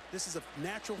grass. This is a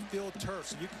natural field turf,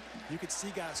 so you can see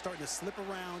guys starting to slip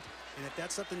around, and if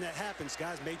that's something that happens,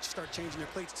 guys may start changing their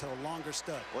cleats to a longer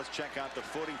stud. Let's check out the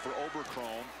footing for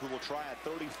Oberchrome, who will try a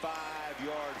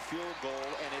 35-yard field goal,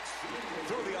 and it's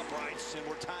through the uprights, and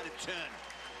we're tied at 10.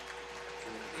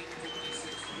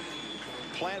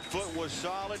 Plant foot was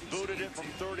solid, booted it from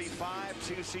 35.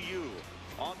 TCU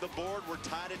on the board. We're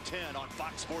tied at 10 on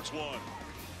Fox Sports 1.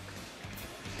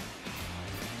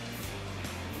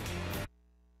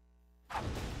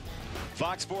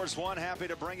 Fox Sports 1 happy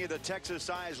to bring you the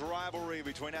Texas-sized rivalry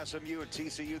between SMU and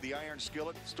TCU, the Iron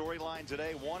Skillet. Storyline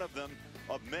today, one of them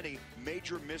of many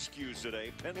major miscues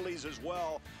today. Penalties as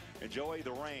well. And Joey,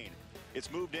 the rain. It's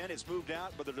moved in, it's moved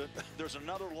out, but there's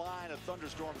another line of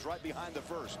thunderstorms right behind the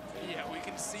first. Yeah, we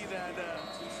can see that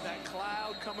that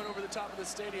cloud coming over the top of the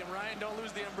stadium. Ryan, don't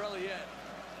lose the umbrella yet.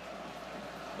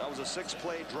 That was a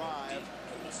 6-play drive,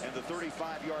 and the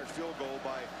 35-yard field goal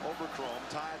by Oberchrome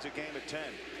ties a game at 10.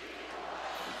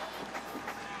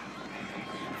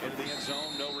 Into the end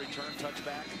zone, no return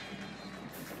touchback.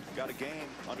 Got a game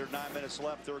under 9 minutes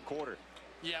left, third quarter.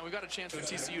 Yeah, we got a chance for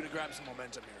TCU to grab some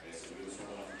momentum here.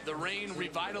 The rain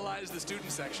revitalized the student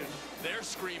section. They're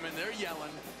screaming, they're yelling.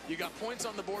 You got points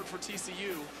on the board for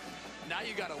TCU. Now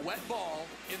you got a wet ball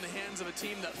in the hands of a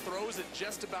team that throws it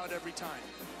just about every time.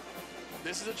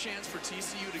 This is a chance for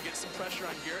TCU to get some pressure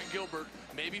on Garrett Gilbert,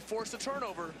 maybe force a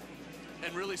turnover,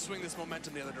 and really swing this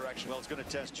momentum the other direction. Well, it's going to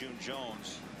test June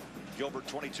Jones. Gilbert,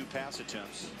 22 pass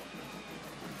attempts.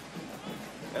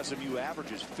 SMU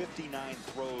averages 59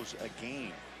 throws a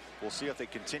game. We'll see if they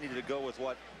continue to go with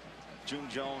what June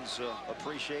Jones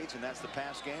appreciates, and that's the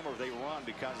pass game, or if they run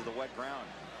because of the wet ground.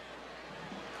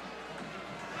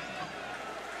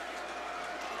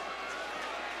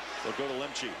 They'll go to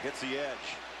Limchi, hits the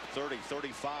edge. 30,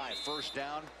 35, first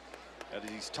down. And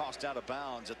he's tossed out of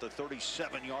bounds at the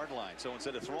 37-yard line. So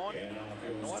instead of throwing, you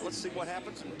know what? Let's see what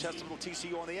happens. Test a little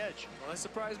TCU on the edge. Well, that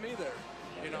surprised me there.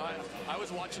 You know, I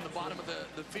was watching the bottom of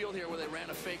the field here where they ran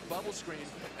a fake bubble screen,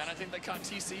 and I think they caught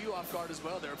TCU off guard as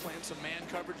well. They were playing some man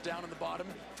coverage down in the bottom,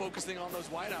 focusing on those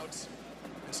wideouts,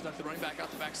 and snuck the running back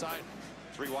out the backside.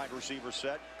 3 wide receivers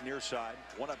set, near side,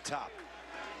 1 up top.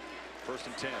 First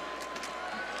and 10.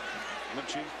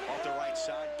 Limchi off the right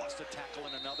side, bust a tackle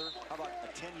and another. How about a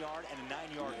 10-yard and a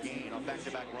 9-yard gain on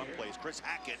back-to-back run plays? Chris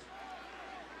Hackett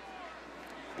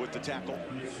with the tackle.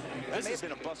 That may have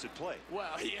been a busted play. Well,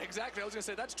 yeah, exactly. I was going to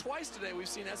say, that's twice today we've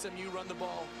seen SMU run the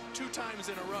ball 2 times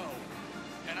in a row.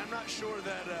 And I'm not sure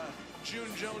that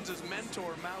June Jones's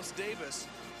mentor, Mouse Davis,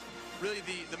 really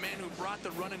the man who brought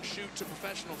the run and shoot to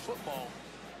professional football,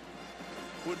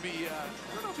 would be,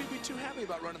 I don't know if he'd be too happy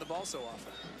about running the ball so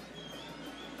often.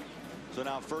 So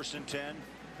now first and 10.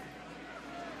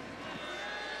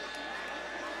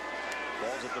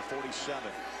 Ball's at the 47.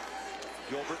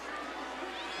 Gilbert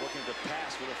looking to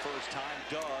pass for the first time.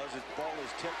 Does. His ball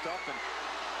is tipped up, and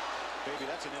maybe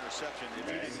that's an interception. If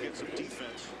he didn't get some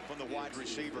defense from the wide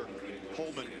receiver,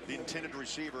 Holman, the intended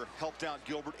receiver, helped out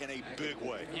Gilbert in a big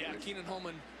way. Yeah, Keenan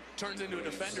Holman turns into a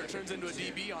defender, turns into a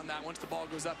DB on that once the ball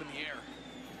goes up in the air.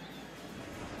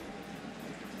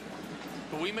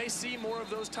 But we may see more of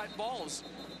those type balls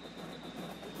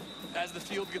as the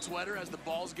field gets wetter, as the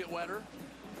balls get wetter.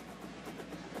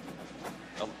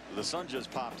 The sun just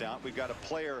popped out. We've got a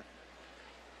player,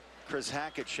 Chris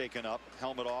Hackett, shaken up,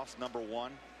 helmet off, number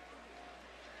 1.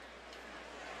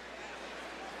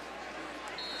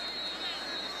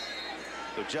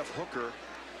 So Jeff Hooker,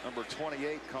 number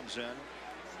 28, comes in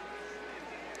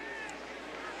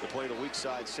to play the weak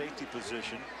side safety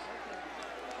position.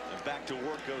 And back to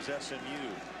work goes SMU.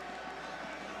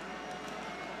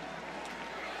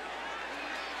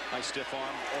 Nice stiff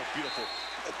arm. Oh, beautiful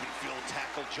open field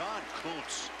tackle. John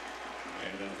Kuntz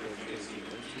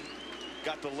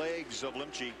got the legs of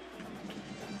Limchi.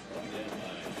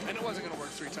 And it wasn't going to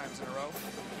work 3 times in a row.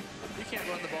 You can't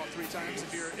run the ball 3 times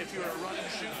if you're a run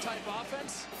and shoot type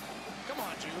offense. Come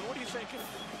on, June. What are you thinking?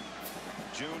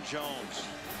 June Jones.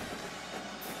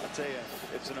 I'll tell you,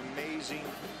 it's an amazing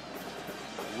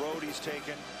road he's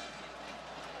taken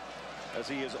as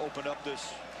he has opened up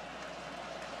this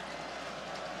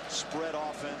spread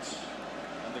offense,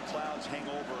 and the clouds hang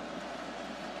over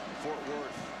Fort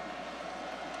Worth.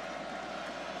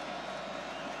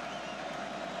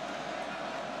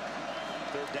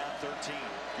 Third down, 13.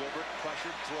 Gilbert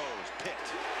pressured, throws,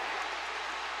 picked.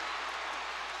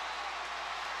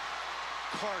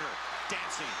 Carter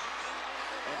dancing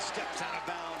and steps out of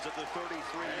bounds at the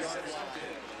 33-yard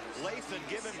line. Lathan,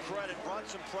 give him credit, brought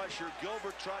some pressure.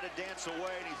 Gilbert tried to dance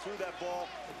away, and he threw that ball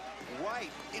right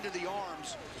into the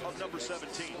arms of number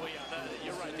 17. Well, yeah,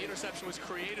 you're right. The interception was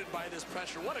created by this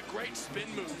pressure. What a great spin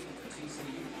move.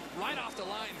 Right off the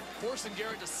line, forcing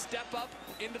Garrett to step up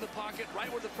into the pocket right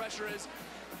where the pressure is.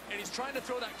 And he's trying to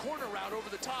throw that corner route over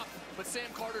the top, but Sam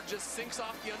Carter just sinks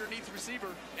off the underneath receiver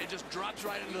and just drops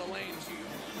right into the lane.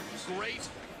 Great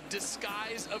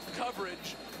disguise of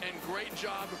coverage and great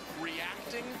job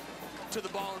reacting to the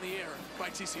ball in the air by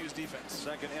TCU's defense.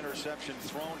 Second interception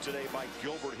thrown today by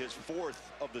Gilbert, his 4th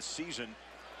of the season.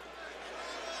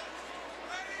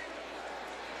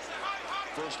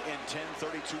 First and 10,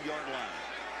 32-yard line.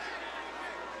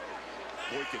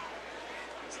 Boykin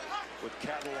with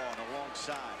Catalan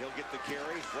alongside. He'll get the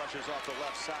carry, rushes off the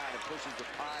left side and pushes the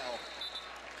pile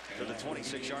to the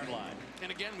 26-yard line.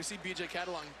 And again, we see B.J.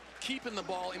 Catalan keeping the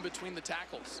ball in between the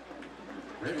tackles.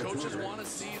 The coaches want to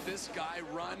see this guy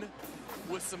run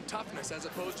with some toughness as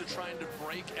opposed to trying to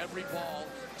break every ball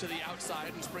to the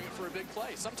outside and spring it for a big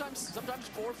play. Sometimes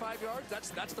 4 or 5 yards,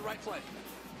 that's the right play.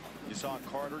 You saw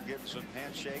Carter get some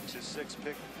handshakes, his 6th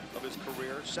pick of his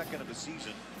career, 2nd of the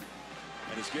season,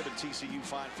 and has given TCU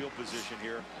fine field position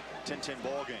here. 10-10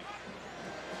 ball game.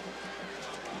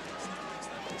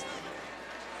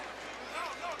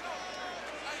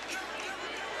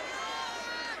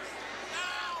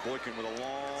 Boykin with a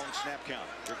long snap count.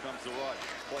 Here comes the rush.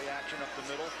 Play action up the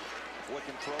middle.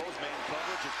 Boykin throws. Man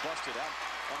coverage is busted out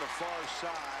on the far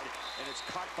side, and it's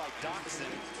caught by Dotson.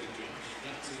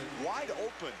 Wide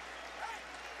open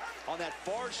on that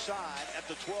far side at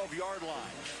the 12-yard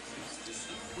line.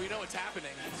 We know what's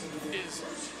happening is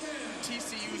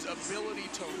TCU's ability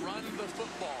to run the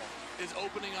football is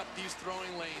opening up these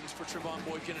throwing lanes for Trevon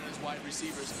Boykin and his wide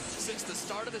receivers. Since the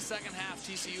start of the second half,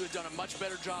 TCU has done a much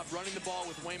better job running the ball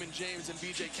with Wayman James and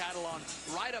B.J. Catalan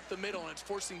right up the middle, and it's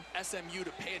forcing SMU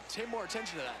to pay more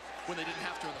attention to that when they didn't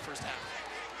have to in the first half.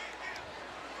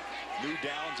 New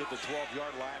downs at the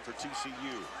 12-yard line for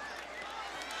TCU.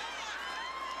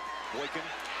 Boykin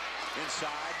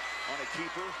inside on a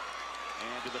keeper.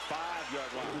 And to the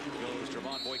 5-yard line goes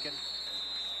Trevon Boykin.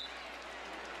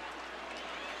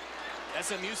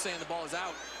 SMU saying the ball is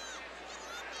out.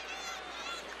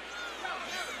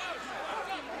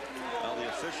 Well, the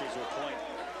officials will point.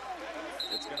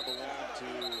 It's going to belong to...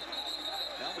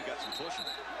 Now we got some pushing.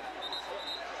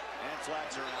 And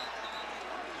flags are out.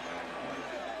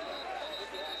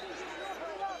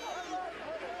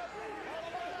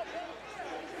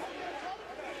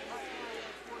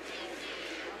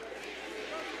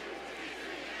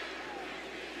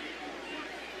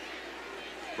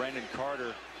 Brandon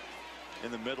Carter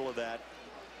in the middle of that.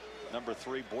 Number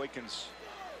 3, Boykins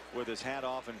with his hat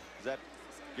off. And is that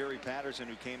Gary Patterson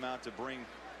who came out to bring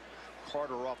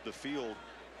Carter off the field?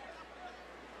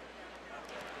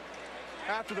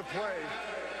 After the play,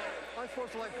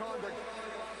 unsportsmanlike conduct,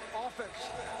 offense,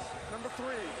 number 3,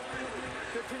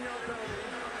 15-yard penalty,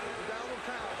 downward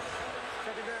count,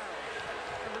 second down.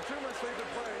 Number 2 must leave the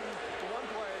play, one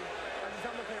play, and his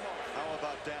helmet came off. How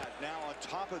about that? Now on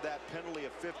top of that penalty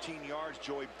of 15 yards,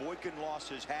 Joey, Boykin lost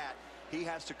his hat. He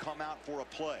has to come out for a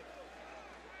play.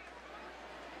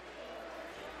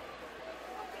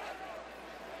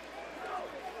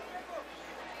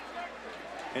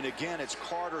 And again, it's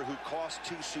Carter who cost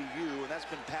TCU, and that's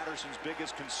been Patterson's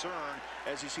biggest concern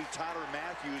as you see Tyler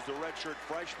Matthews, the redshirt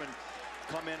freshman,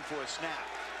 come in for a snap.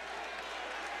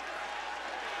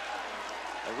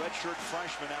 A redshirt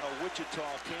freshman out of Wichita,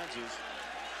 Kansas.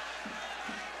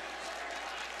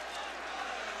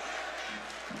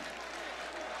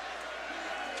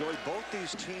 Joey, both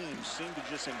these teams seem to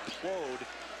just implode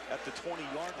at the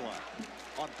 20-yard line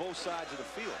on both sides of the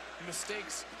field.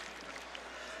 Mistakes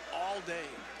all day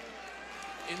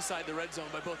inside the red zone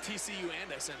by both TCU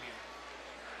and SMU.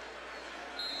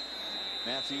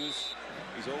 Matthews,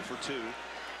 he's 0 for 2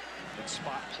 in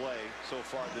spot play so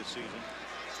far this season.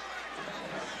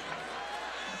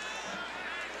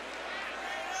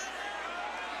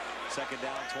 Second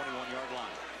down, 21-yard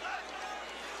line.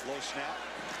 Low snap.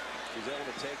 He's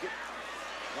able to take it.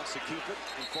 Wants to keep it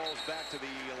and falls back to the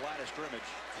line of scrimmage.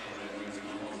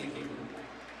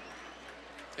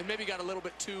 And maybe got a little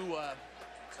bit too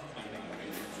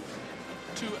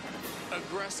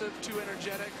aggressive, too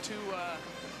energetic,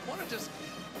 want to just,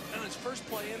 on his first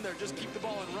play in there, just keep the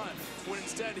ball and run. When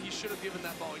instead, he should have given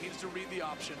that ball. He needs to read the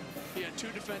option. He had 2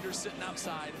 defenders sitting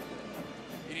outside.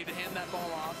 You need to hand that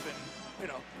ball off, and, you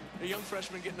know, a young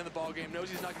freshman getting in the ball game knows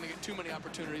he's not going to get too many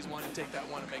opportunities, wanting to take that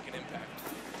one and make an impact.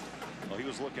 Well, he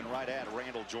was looking right at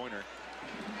Randall Joyner.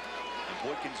 And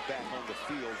Boykin's back on the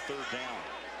field, 3rd down.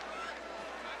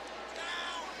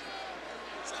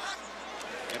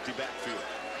 Empty backfield.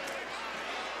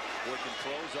 Boykin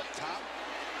throws up top.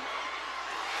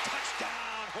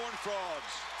 Touchdown, Horned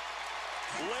Frogs.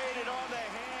 Laid it on the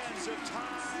hands of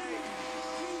Ty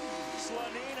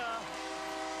Slanina,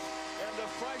 and the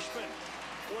freshman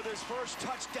with his first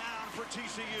touchdown for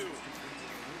TCU.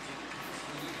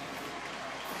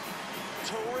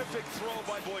 Terrific throw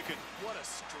by Boykin. What a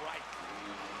strike.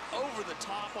 Over the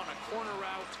top on a corner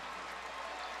route.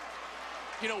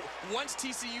 You know, once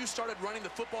TCU started running the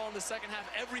football in the second half,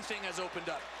 everything has opened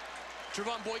up.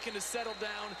 Trevon Boykin has settled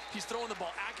down. He's throwing the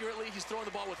ball accurately. He's throwing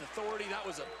the ball with authority. That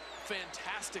was a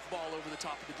fantastic ball over the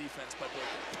top of the defense by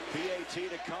Boykin. PAT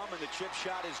to come, and the chip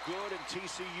shot is good, and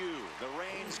TCU. The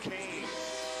rains came.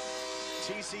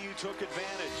 TCU took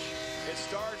advantage. It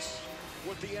starts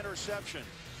with the interception.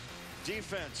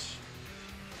 Defense.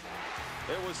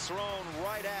 It was thrown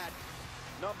right at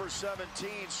number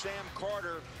 17, Sam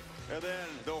Carter. And then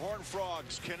the Horned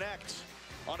Frogs connect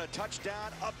on a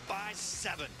touchdown, up by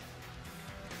 7.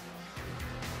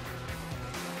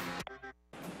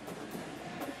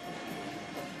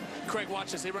 Craig,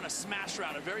 watch this. They run a smash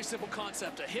route, a very simple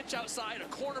concept. A hitch outside, a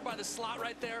corner by the slot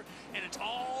right there, and it's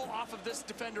all off of this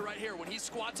defender right here. When he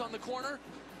squats on the corner,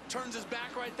 turns his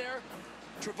back right there,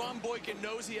 Trevon Boykin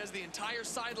knows he has the entire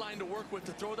sideline to work with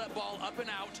to throw that ball up and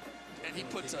out, and he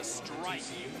puts a strike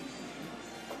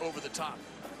over the top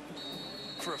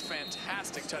for a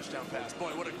fantastic touchdown pass.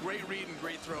 Boy, what a great read and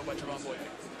great throw by Trevon Boykin.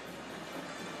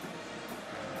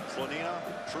 Slanina,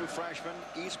 true freshman,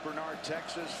 East Bernard,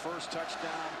 Texas, first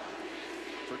touchdown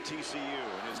for TCU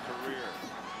in his career.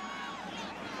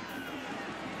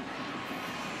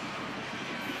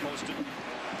 Posted.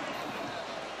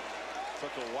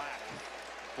 Took a whack.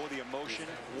 For the emotion,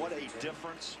 what a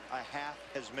difference a half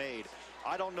has made.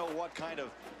 I don't know what kind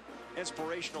of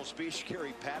inspirational speech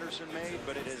Gary Patterson made,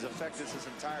 but it has affected his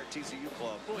entire TCU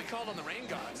club. Well, he called on the rain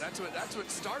gods. That's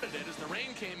what started it. As the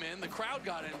rain came in, the crowd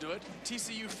got into it.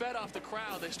 TCU fed off the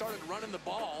crowd. They started running the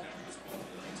ball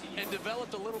and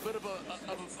developed a little bit of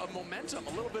a momentum,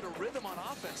 a little bit of rhythm on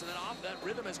offense, and then that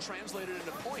rhythm has translated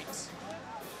into points.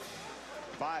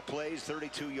 5 plays,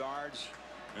 32 yards,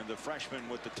 and the freshman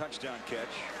with the touchdown catch.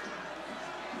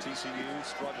 TCU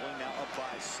struggling, now up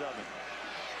by 7.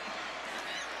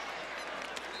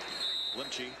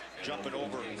 Limchi jumping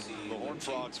over the Horned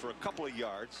Frogs for a couple of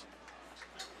yards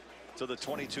to the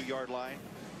 22-yard line.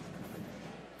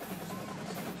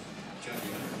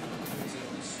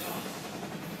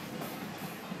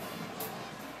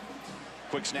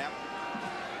 Quick snap.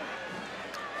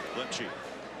 Limchi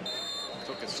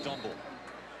took a stumble.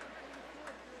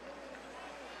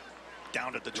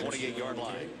 Down at the 28-yard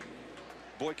line.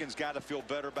 Boykin's got to feel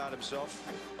better about himself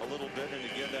a little bit, and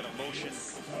again, that emotion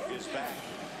is back.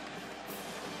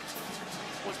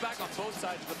 Well, it's back on both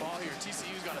sides of the ball here.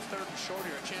 TCU's got a 3rd and short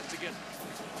here, a chance to get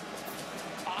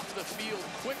off the field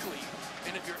quickly.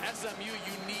 And if you're SMU,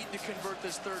 you need to convert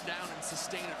this 3rd down and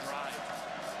sustain a drive.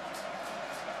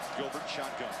 Gilbert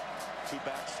shotgun. 2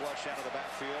 backs flush out of the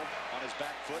backfield. On his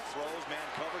back foot, throws, man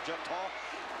coverage up tall.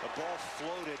 The ball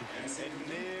floated and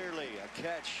nearly a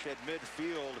catch at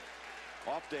midfield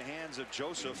off the hands of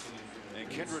Joseph. And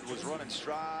Kindred was running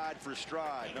stride for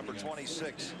stride, number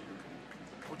 26.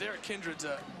 Well, Derek Kindred's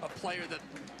a player that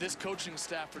this coaching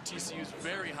staff for TCU is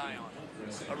very high on.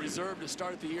 A reserve to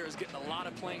start the year, is getting a lot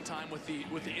of playing time with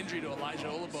the injury to Elijah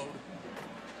Olabode.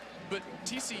 But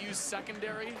TCU's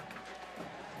secondary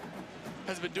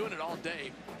has been doing it all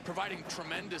day, providing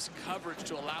tremendous coverage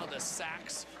to allow the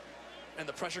sacks and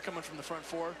the pressure coming from the front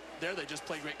 4. There they just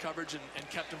played great coverage and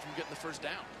kept him from getting the 1st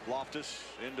down. Loftus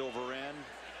end over end.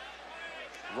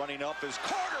 Running up is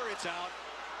Carter. It's out.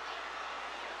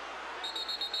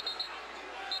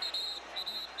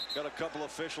 Got a couple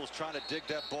officials trying to dig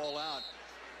that ball out.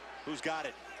 Who's got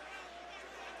it?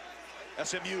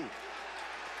 SMU.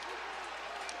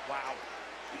 Wow.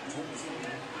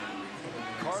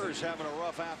 Carter's having a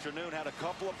rough afternoon. Had a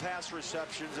couple of pass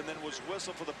receptions and then was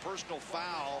whistled for the personal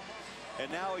foul. And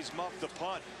now he's muffed the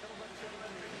punt.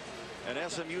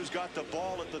 And SMU's got the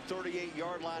ball at the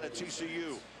 38-yard line at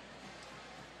TCU.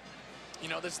 You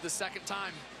know, this is the 2nd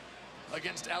time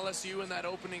against LSU in that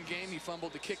opening game. He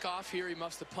fumbled the kickoff. Here he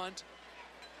muffs the punt.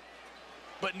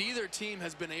 But neither team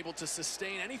has been able to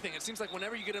sustain anything. It seems like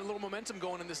whenever you get a little momentum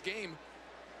going in this game,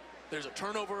 there's a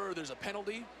turnover, there's a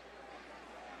penalty.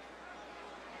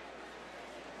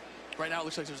 Right now it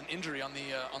looks like there's an injury on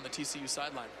the TCU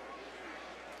sideline.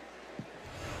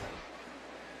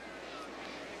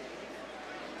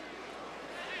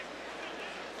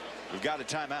 We've got a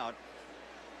timeout.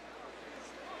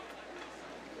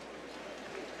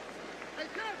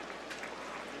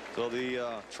 So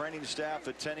the training staff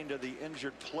attending to the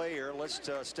injured player. Let's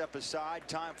step aside.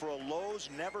 Time for a Lowe's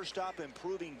Never Stop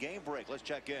Improving game break. Let's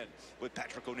check in with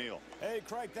Patrick O'Neill. Hey,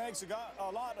 Craig, thanks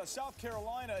a lot. South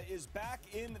Carolina is back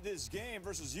in this game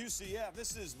versus UCF.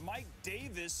 This is Mike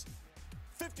Davis,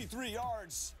 53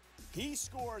 yards. He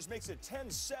scores, makes it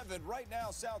 10-7. Right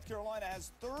now, South Carolina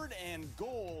has 3rd and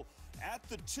goal at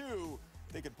the 2.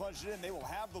 They can punch it in. They will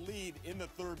have the lead in the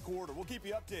 3rd quarter. We'll keep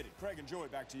you updated. Craig and Joey,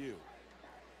 back to you.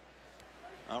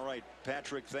 All right,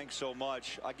 Patrick, thanks so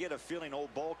much. I get a feeling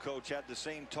old ball coach had the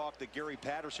same talk that Gary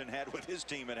Patterson had with his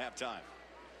team at halftime.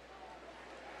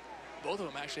 Both of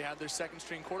them actually had their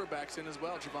 2nd-string quarterbacks in as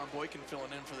well. Javon Boykin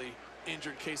filling in for the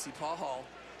injured Casey Paul.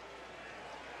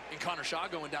 And Connor Shaw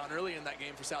going down early in that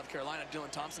game for South Carolina.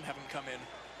 Dylan Thompson having come in.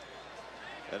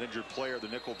 That injured player, the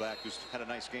nickelback, who's had a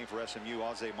nice game for SMU,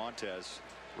 Ozzie Montez,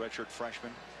 redshirt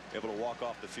freshman, able to walk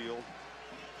off the field.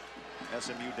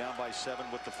 SMU down by 7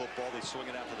 with the football. They swing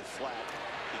it out to the flat.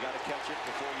 You got to catch it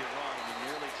before you run. You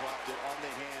nearly dropped it on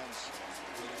the hands.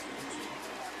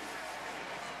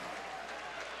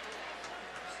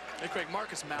 Hey, Craig,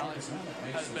 Marcus Mallet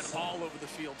has been all over the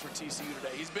field for TCU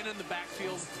today. He's been in the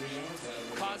backfield,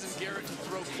 causing Garrett to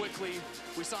throw quickly.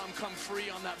 We saw him come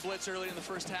free on that blitz early in the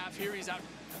 1st half. Here he's out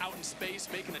in space,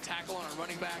 making a tackle on a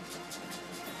running back.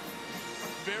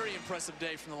 Very impressive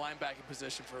day from the linebacking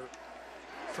position for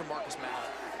Marcus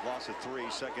Mallet. Loss of 3,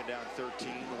 2nd down, 13.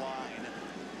 Line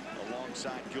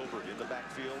alongside Gilbert in the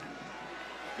backfield.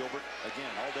 Gilbert,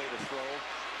 again, all day to throw.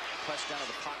 Pressed down to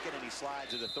the pocket, and he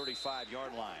slides to the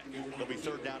 35-yard line. It'll be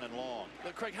 3rd down and long.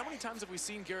 But Craig, how many times have we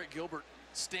seen Garrett Gilbert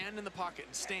stand in the pocket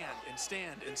and stand and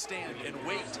stand and stand and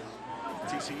wait?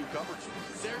 TCU coverage.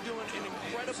 They're doing an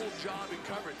incredible job in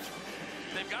coverage.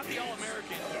 They've got the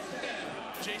All-American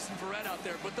Jason Verrett out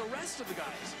there, but the rest of the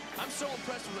guys, I'm so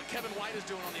impressed with what Kevin White is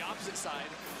doing on the opposite side.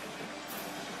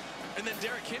 And then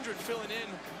Derek Kindred filling in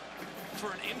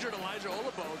for an injured Elijah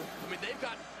Olabode. I mean, they've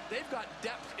got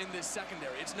depth in this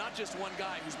secondary. It's not just one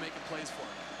guy who's making plays for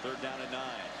them. Third down and 9.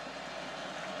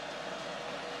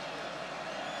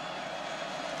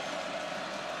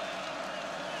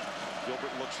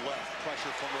 Gilbert looks left.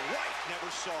 Pressure from the right. Never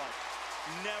saw it.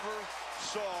 Never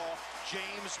saw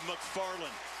James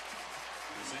McFarland.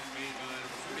 Sack made by number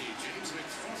 3, James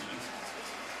McFarland.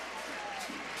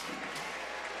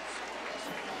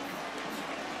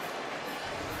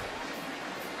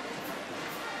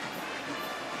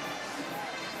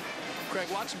 Craig,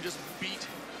 watch him just beat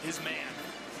his man.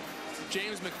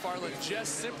 James McFarland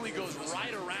just simply goes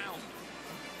right around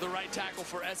the right tackle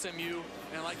for SMU.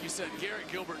 And like you said,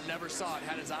 Garrett Gilbert never saw it.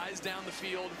 Had his eyes down the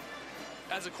field.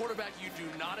 As a quarterback, you do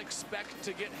not expect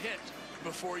to get hit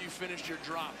before you finish your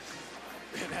drop.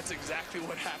 And that's exactly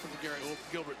what happened to Garrett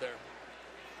Gilbert there.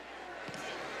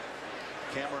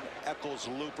 Cameron Eccles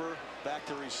Looper back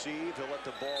to receive. He'll let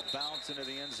the ball bounce into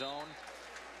the end zone.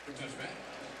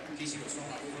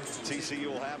 TCU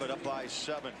will have it up by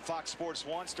 7. Fox Sports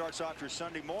 1 starts off your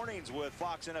Sunday mornings with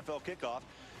Fox NFL Kickoff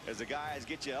as the guys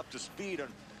get you up to speed on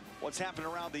what's happening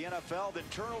around the NFL. Then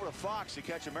turn over to Fox to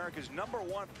catch America's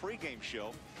 #1 pregame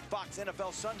show, Fox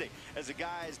NFL Sunday, as the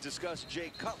guys discuss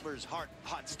Jay Cutler's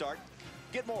hot start.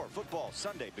 Get more football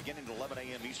Sunday beginning at 11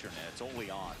 a.m. Eastern, and it's only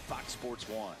on Fox Sports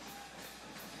 1.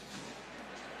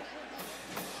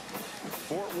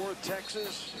 Fort Worth,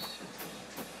 Texas.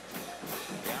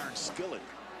 The Iron Skillet.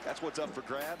 That's what's up for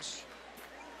grabs.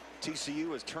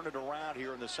 TCU has turned it around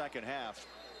here in the second half.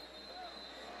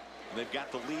 And they've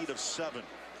got the lead of 7.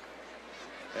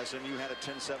 SMU had a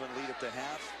 10-7 lead at the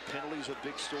half. Penalties a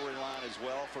big storyline as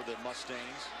well for the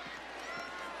Mustangs.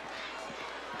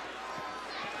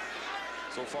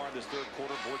 So far in this third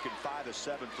quarter, Boykin 5 of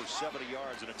 7 for 70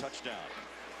 yards and a touchdown.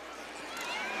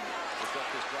 Just up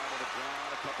this drive on the ground,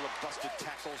 a couple of busted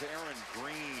tackles. Aaron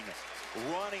Green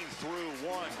running through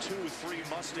 1, 2, 3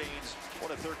 Mustangs.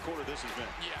 What a third quarter this has been.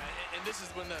 Yeah, and this is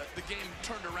when the game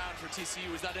turned around for TCU,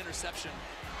 was that interception.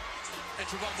 And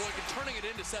Trevon Boykin turning it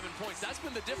into 7 points. That's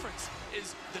been the difference,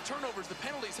 is the turnovers, the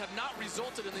penalties have not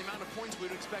resulted in the amount of points we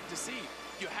would expect to see.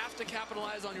 You have to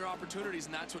capitalize on your opportunities,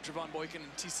 and that's what Trevon Boykin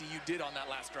and TCU did on that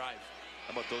last drive.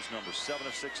 How about those numbers? 7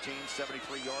 of 16,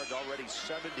 73 yards, already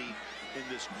 70 in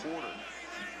this quarter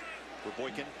for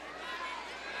Boykin.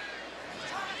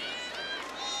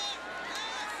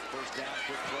 First down,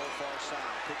 quick throw, far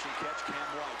side. Pitch and catch, Cam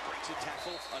White breaks a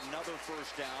tackle, another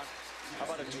first down. How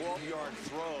about a 12-yard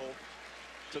throw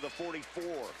to the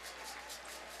 44?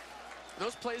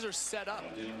 Those plays are set up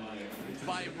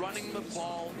by running the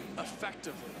ball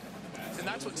effectively. And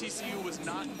that's what TCU was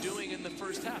not doing in the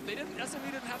first half. SMU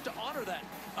didn't have to honor that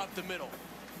up the middle.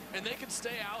 And they could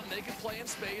stay out and they could play in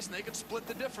space and they could split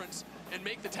the difference and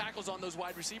make the tackles on those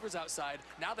wide receivers outside.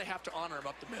 Now they have to honor them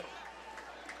up the middle.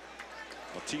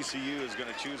 Well, TCU is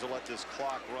going to choose to let this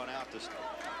clock run out as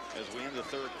we end the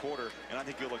third quarter, and I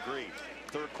think you'll agree.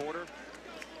 Third quarter,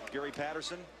 Gary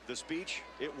Patterson, the speech,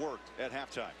 it worked at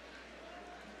halftime.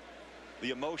 The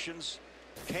emotions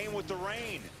came with the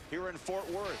rain here in Fort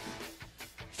Worth.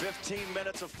 15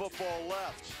 minutes of football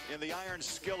left in the Iron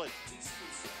Skillet.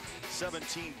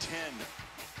 17-10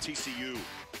 TCU.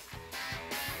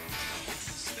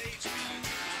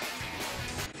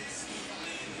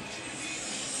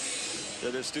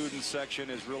 The student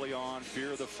section is really on.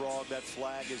 Fear of the Frog. That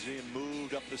flag is being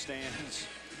moved up the stands.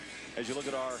 As you look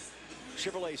at our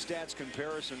Chevrolet stats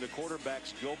comparison, the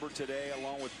quarterbacks, Gilbert today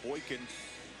along with Boykin,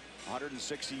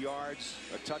 160 yards,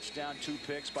 a touchdown, 2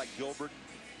 picks by Gilbert.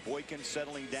 Boykin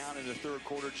settling down in the third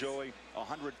quarter, Joey,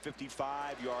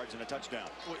 155 yards and a touchdown.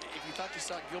 Well, if you thought you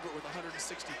saw Gilbert with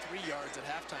 163 yards at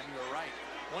halftime, you were right.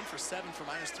 1 for 7 for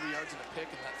 -3 yards and a pick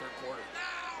in that third quarter.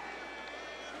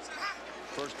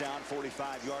 First down,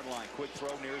 45-yard line. Quick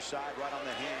throw near side, right on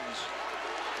the hands.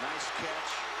 Nice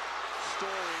catch.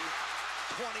 Story,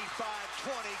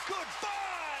 25-20.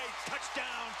 Goodbye!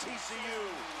 Touchdown, TCU.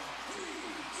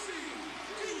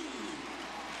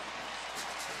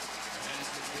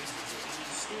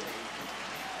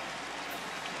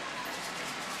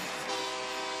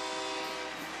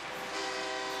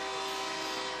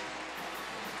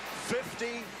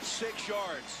 $56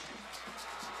 yards.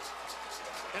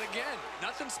 And again,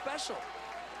 nothing special.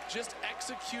 Just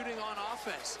executing on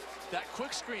offense. That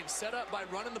quick screen set up by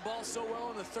running the ball so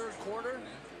well in the third quarter,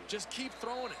 just keep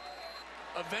throwing it.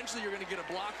 Eventually you're going to get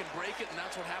a block and break it, and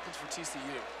that's what happens for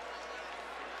TCU.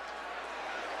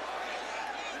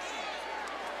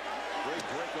 Great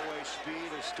breakaway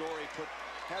speed as Story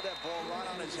had that ball right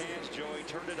on his hands, Joey.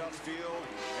 Turned it upfield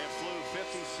and flew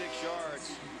 56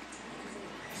 yards.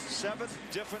 7th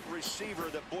different receiver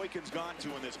that Boykin's gone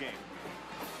to in this game.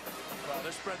 Well,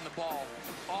 they're spreading the ball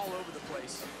all over the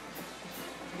place.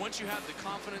 Once you have the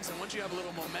confidence and once you have a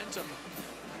little momentum,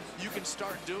 you can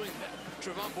start doing that.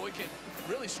 Trevon Boykin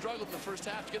really struggled in the first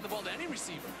half to get the ball to any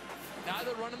receiver. Now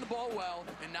they're running the ball well,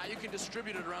 and now you can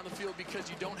distribute it around the field because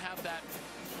you don't have that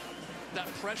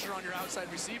pressure on your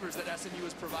outside receivers that SMU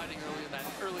was providing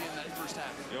early in that first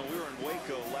half. You know, we were in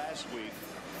Waco last week,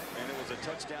 and it was a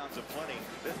touchdowns aplenty.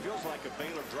 This feels like a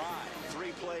Baylor drive.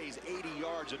 3 plays, 80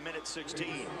 yards, a minute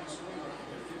 16.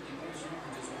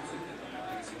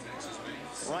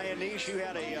 Ryan Nish, you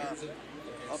had a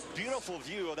beautiful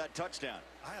view of that touchdown.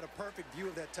 I had a perfect view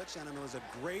of that touchdown, and it was a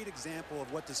great example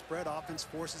of what the spread offense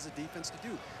forces the defense to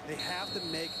do. They have to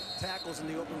make tackles in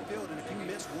the open field, and if you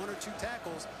miss 1 or 2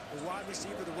 tackles, the wide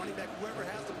receiver, the running back, whoever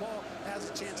has the ball has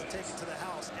a chance to take it to the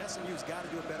house. SMU's got to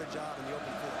do a better job in the open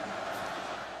field.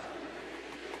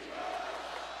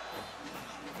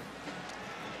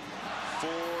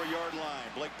 Four-yard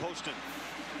line, Blake Poston.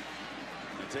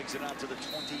 And takes it out to the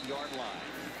 20-yard line.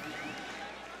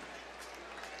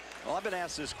 Well, I've been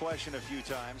asked this question a few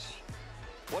times.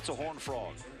 What's a horned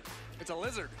frog? It's a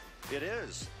lizard. It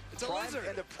is. It's a lizard.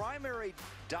 And the primary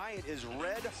diet is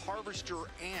red harvester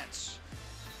ants.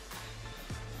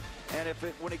 And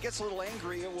when it gets a little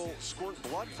angry, it will squirt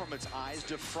blood from its eyes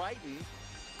to frighten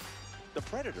the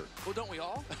predator. Well, don't we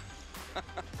all?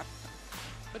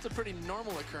 That's a pretty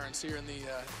normal occurrence here in the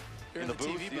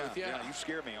TV booth. Yeah, you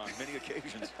scare me on many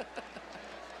occasions.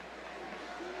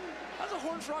 How's a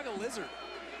horned frog a lizard?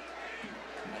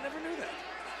 I never knew that.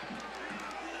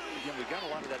 Again, we got a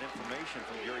lot of that information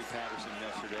from Gary Patterson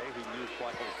yesterday, who knew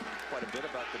quite a bit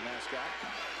about the mascot.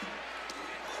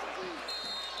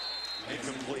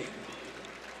 Incomplete.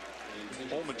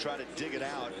 Holman tried to dig it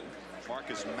out.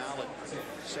 Marcus Mallet,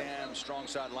 Sam, strong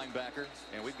side linebacker.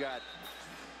 And we've got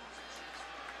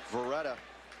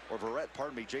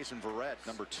Jason Verrett,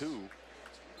 number 2,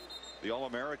 the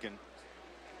All-American,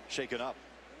 shaken up.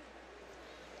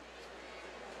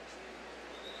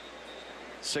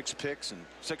 6 picks and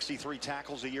 63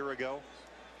 tackles a year ago.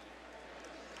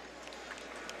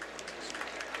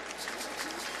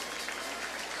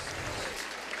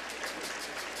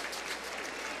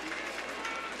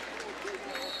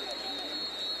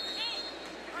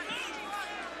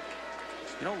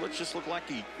 You know, let's just look like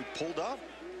he pulled up.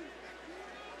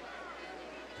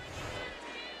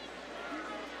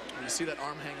 You see that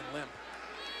arm hanging limp.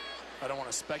 I don't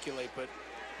want to speculate, but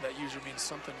that usually means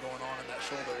something going on in that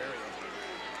shoulder area.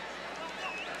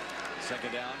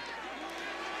 2nd down.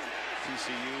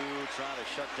 TCU trying to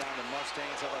shut down the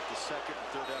Mustangs. How about the 2nd and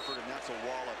 3rd effort, and that's a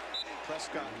wallop.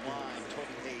 Prescott line took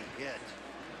a hit.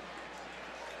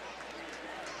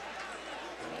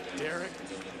 Derek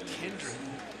Kindred.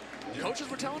 Coaches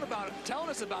were telling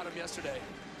us about him yesterday.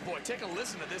 Boy, take a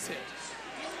listen to this hit.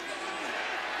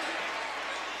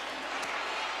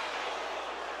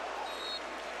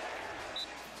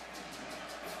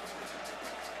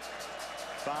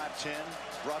 5'10",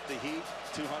 brought the heat,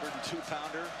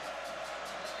 202-pounder.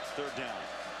 3rd down.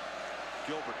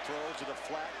 Gilbert throws to the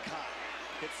flat, caught.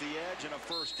 Hits the edge and a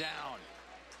 1st down.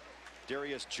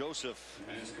 Darius Joseph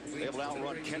able to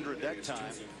outrun Kindred that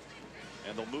time.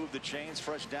 And they'll move the chains.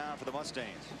 Fresh down for the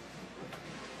Mustangs.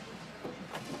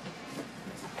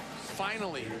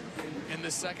 Finally, in the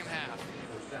 2nd half,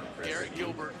 Garrett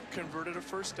Gilbert converted a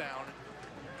 1st down.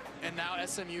 And now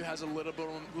SMU has a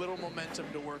little momentum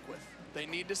to work with. They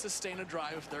need to sustain a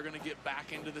drive if they're going to get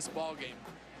back into this ball game.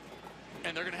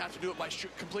 And they're going to have to do it by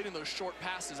completing those short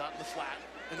passes out in the flat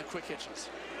and the quick hitches.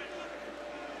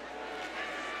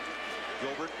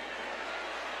 Gilbert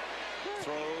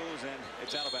throws, and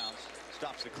it's out of bounds.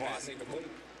 Stops the clock.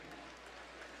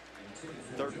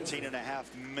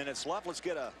 13.5 minutes left. Let's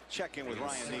get a check-in with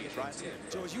Ryan Neese, right?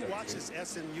 Joe, as you watch this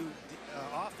SMU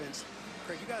offense,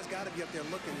 Craig, you guys got to be up there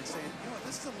looking and saying, you know what,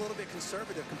 this is a little bit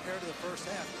conservative compared to the first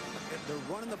half. They're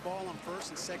running the ball on 1st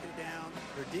and 2nd down.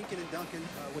 They're dinking and dunking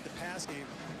with the pass game.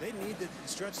 They need to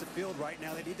stretch the field right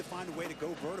now. They need to find a way to go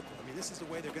vertical. I mean, this is the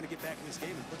way they're going to get back in this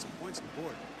game and put some points on the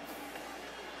board.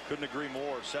 Couldn't agree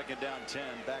more. 2nd down 10.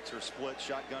 Backs are split.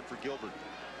 Shotgun for Gilbert.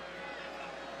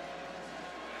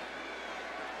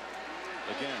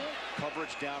 Again,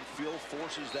 Coverage downfield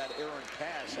forces that errant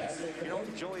pass. You know,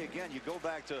 Joey, again, you go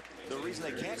back to the reason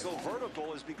they can't go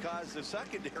vertical is because the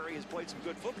secondary has played some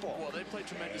good football. Well, they played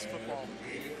tremendous football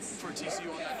for TCU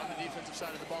on the defensive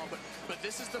side of the ball. But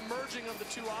this is the merging of the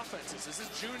two offenses. This is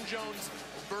June Jones'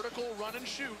 vertical run and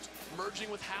shoot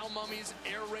merging with Hal Mummy's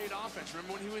air raid offense.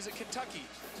 Remember when he was at Kentucky?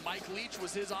 Mike Leach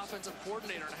was his offensive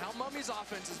coordinator. And Hal Mummy's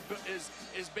offense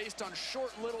is based on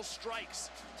short little strikes,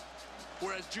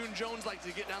 whereas June Jones likes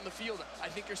to get down the field. I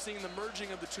think you're seeing the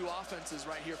merging of the two offenses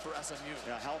right here for SMU.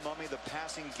 Yeah, Hal Mummy, the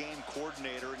passing game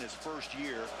coordinator in his first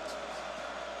year.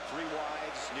 3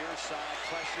 wides, near side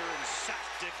pressure, and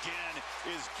sacked again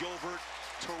is Gilbert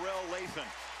Terrell Lathan.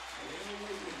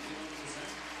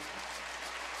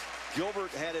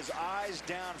 Gilbert had his eyes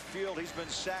downfield. He's been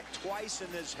sacked twice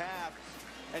in this half,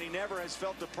 and he never has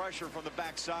felt the pressure from the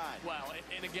backside. Wow,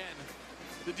 and again,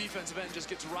 the defensive end just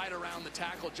gets right around the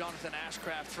tackle, Jonathan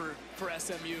Ashcraft for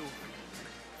SMU.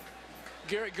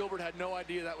 Garrett Gilbert had no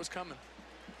idea that was coming.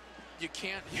 You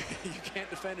can't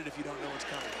defend it if you don't know it's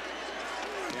coming.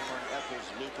 Cameron Eccles,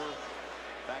 looper,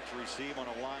 back to receive on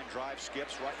a line drive,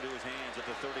 skips right into his hands at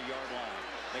the 30-yard line.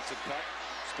 Makes a cut,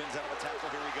 spins out of the tackle,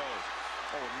 here he goes.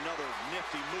 Oh, another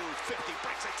nifty move, 50,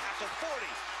 breaks a tackle, 40,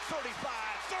 35,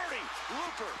 30,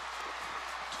 looper.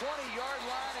 20-yard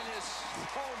line and is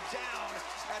thrown down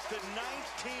at the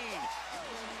 19.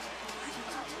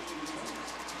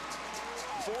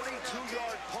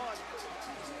 42-yard punt,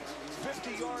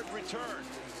 50-yard return.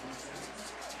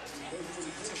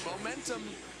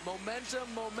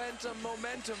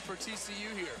 Momentum for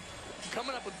TCU here.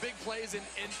 Coming up with big plays in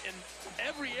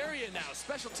every area now.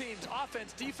 Special teams,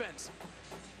 offense, defense.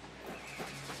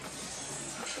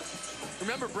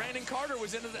 Remember, Brandon Carter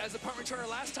was in as a punt returner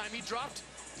last time. He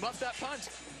muffed that punt.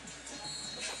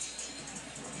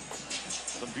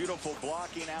 Some beautiful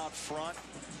blocking out front.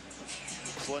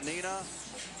 Slanina,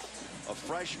 a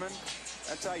freshman.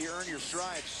 That's how you earn your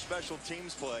stripes, special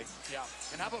teams play. Yeah,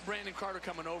 and how about Brandon Carter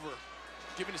coming over,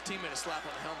 giving his teammate a slap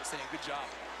on the helmet saying, good job.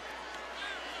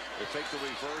 They take the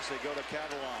reverse, they go to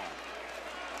Catalan.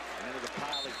 And into the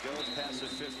pile it goes past the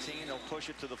 15. They'll push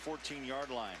it to the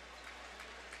 14-yard line.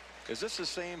 Is this the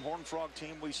same Horned Frog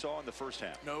team we saw in the first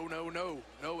half? No,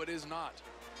 it is not.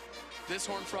 This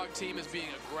Horned Frog team is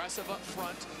being aggressive up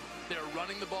front. They're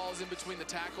running the balls in between the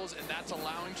tackles, and that's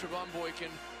allowing Trevon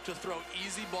Boykin to throw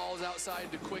easy balls outside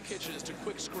to quick hitches, to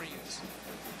quick screens,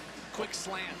 quick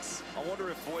slants. I wonder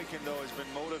if Boykin, though, has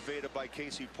been motivated by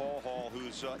Casey Paul Hall,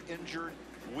 who's injured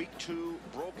week 2,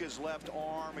 broke his left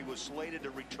arm. He was slated to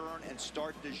return and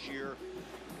start this year.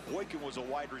 Boykin was a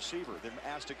wide receiver, then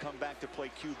asked to come back to play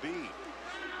QB.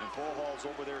 And Paul Hall's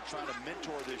over there trying to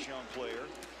mentor this young player.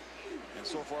 And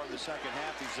so far in the second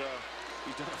half, he's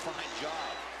done a fine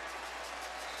job.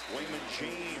 Wayman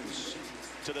James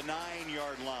to the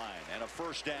 9-yard line and a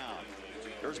first down.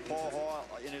 There's Paul Hall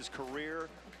in his career,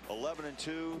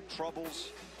 11-2,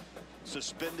 troubles,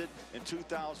 suspended in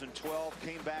 2012,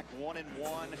 came back 1-1,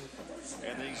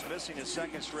 and then he's missing his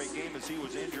second straight game as he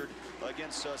was injured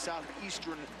against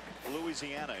Southeastern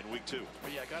Louisiana in week 2.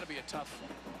 Well, yeah, got to be a tough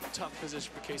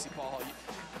position for Casey Paul Hall.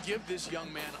 Give this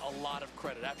young man a lot of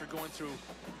credit after going through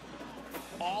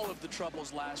all of the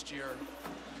troubles last year.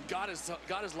 Got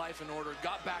his life in order,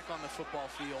 got back on the football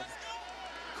field.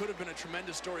 Could have been a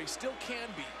tremendous story, still can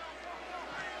be,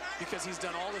 because he's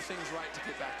done all the things right to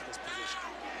get back to this position.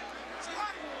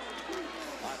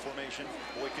 High formation,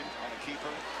 Boykin on a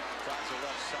keeper, tries the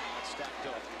left side, stacked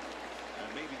up,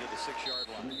 and maybe to the 6-yard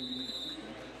line.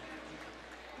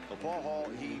 But Paul Hall,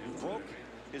 he broke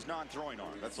his non-throwing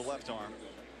arm. That's the left arm.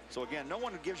 So again, no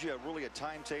one gives you really a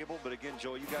timetable, but again,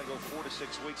 Joe, you got to go 4 to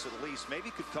 6 weeks at least. Maybe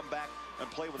he could come back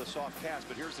and play with a soft cast,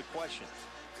 but here's the question.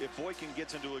 If Boykin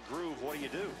gets into a groove, what do you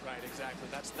do? Right, exactly.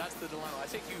 That's the dilemma. I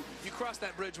think you cross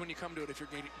that bridge when you come to it if you're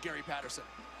Gary Patterson.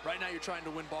 Right now you're trying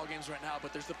to win ball games right now,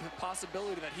 but there's the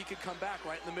possibility that he could come back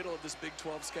right in the middle of this Big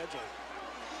 12 schedule.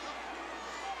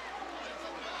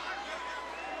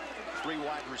 3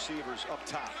 wide receivers up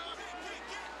top.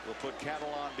 We'll put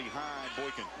Catalan behind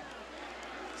Boykin.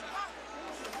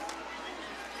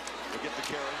 They get the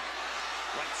carry.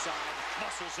 Right side,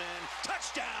 muscles in.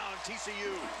 Touchdown,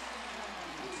 TCU.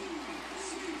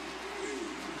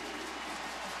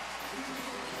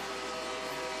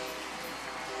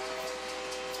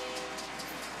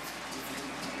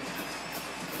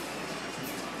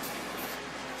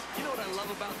 You know what I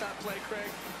love about that play,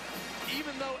 Craig?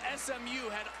 Even though SMU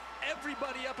had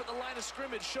everybody up at the line of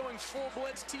scrimmage showing full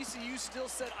blitz, TCU still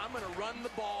said, I'm going to run the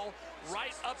ball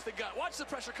right up the gut. Watch the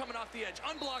pressure coming off the edge.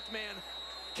 Unblocked man.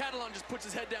 Catalan just puts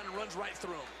his head down and runs right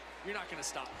through him. You're not going to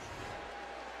stop.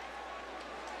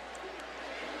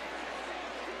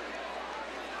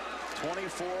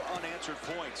 24 unanswered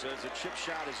points as the chip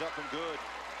shot is up and good.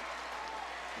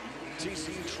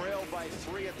 TCU trailed by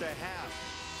 3 at the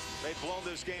half. They've blown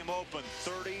this game open,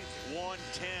 31-10.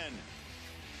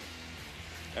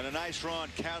 And a nice run.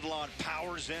 Catalan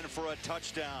powers in for a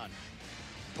touchdown.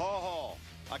 Paul Hall,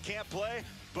 I can't play,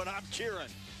 but I'm cheering.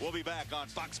 We'll be back on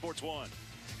Fox Sports 1.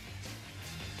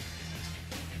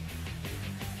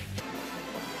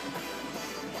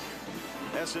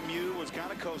 SMU was kind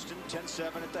of coasting,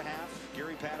 10-7 at the half.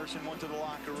 Gary Patterson went to the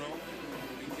locker room.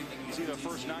 You see the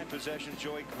first 9 possessions,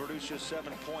 Joey produced just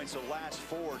 7 points. The last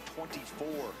 4, 24.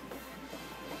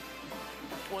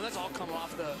 Well, that's all come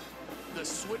off the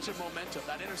switch of momentum,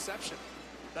 that interception.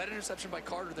 That interception by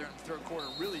Carter there in the third quarter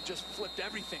really just flipped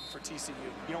everything for TCU.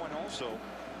 You know, and also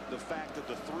the fact that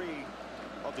the 3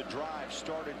 of the drive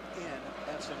started in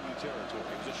SMU territory.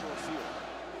 It was a short field.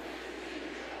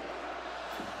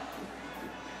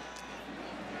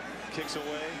 Kicks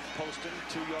away, Poston,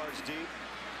 2 yards deep.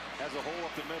 Has a hole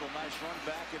up the middle. Nice run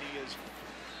back, and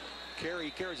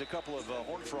he carries a couple of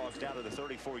Horned Frogs down to the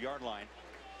 34-yard line.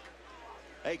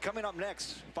 Hey, coming up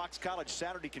next, Fox College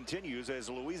Saturday continues as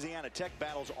Louisiana Tech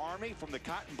battles Army from the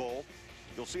Cotton Bowl.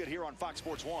 You'll see it here on Fox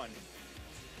Sports 1.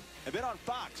 And then on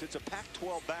Fox, it's a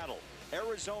Pac-12 battle.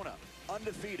 Arizona,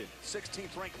 undefeated,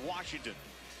 16th ranked Washington.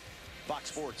 Fox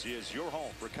Sports is your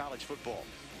home for college football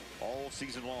all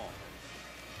season long.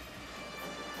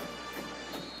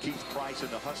 Keith Price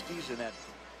and the Huskies in that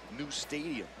new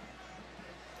stadium.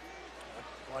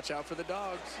 Watch out for the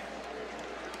dogs.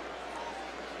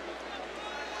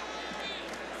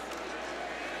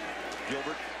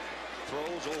 Gilbert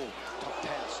throws, tough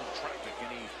pass in traffic,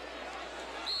 and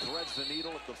he threads the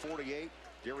needle at the 48.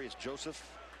 Darius Joseph.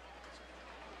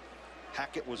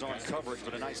 Hackett was on coverage,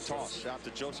 but a nice toss out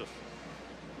to Joseph.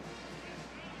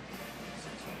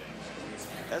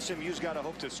 SMU's got to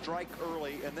hope to strike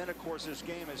early, and then of course this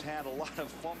game has had a lot of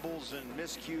fumbles and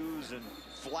miscues and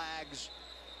flags,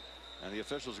 and the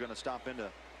official's going to stop into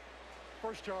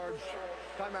First charge,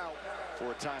 timeout.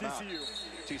 For a timeout. TCU.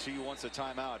 TCU wants a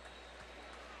timeout.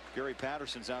 Gary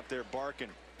Patterson's out there barking.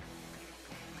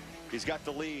 He's got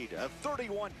the lead,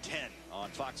 31-10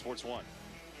 on Fox Sports 1.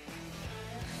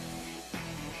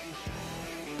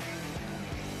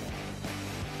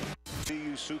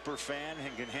 TCU super fan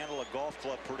and can handle a golf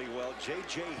club pretty well.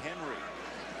 J.J. Henry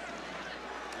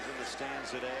is in the stands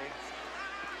today.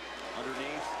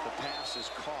 Underneath, the pass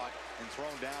is caught and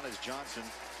thrown down as Johnson.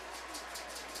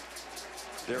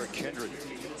 Derek Kendrick.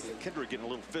 Kendrick getting a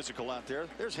little physical out there.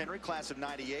 There's Henry, class of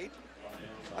 '98.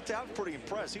 I was pretty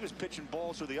impressed. He was pitching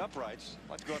balls through the uprights.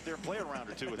 I'd like to go out there and play a round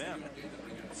or two with him.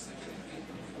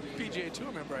 PGA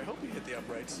Tour member, I hope he hit the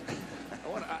uprights.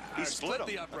 I split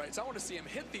the uprights. I want to see him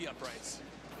hit the uprights.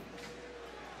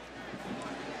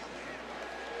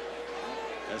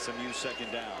 SMU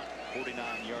second down,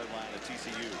 49-yard line of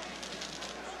TCU.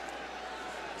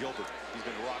 Gilbert, he's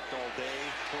been rocked all day,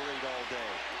 hurried all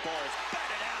day. Ball is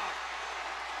batted out.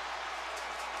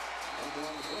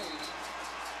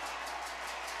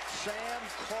 Sam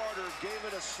Carter gave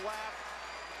it a slap.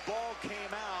 Ball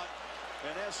came out,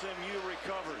 and SMU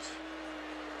recovers.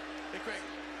 Hey, Craig,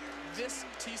 this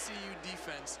TCU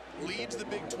defense leads the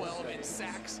Big 12 in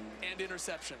sacks and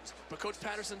interceptions. But Coach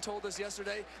Patterson told us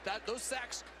yesterday that those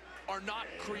sacks are not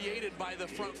created by the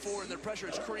front four and their pressure.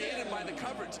 It's created by the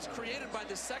coverage. It's created by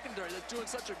the secondary that's doing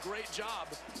such a great job.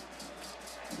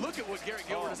 Look at what Garrett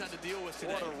Gilbert has had to deal with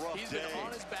today. What a rough He's day. been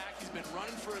on his back. He's been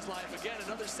running for his life. Again,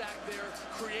 another sack there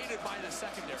created by the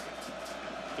secondary.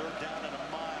 Third down and a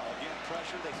mile. Again,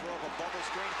 pressure. They throw up a bubble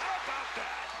screen. How about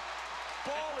that?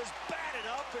 Ball is batted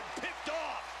up and picked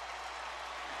off.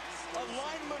 A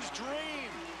lineman's dream.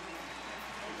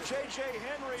 J.J.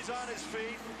 Henry's on his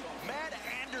feet. Matt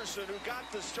Anderson, who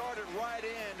got the start at right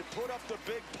end, put up the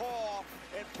big paw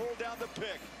and pulled down the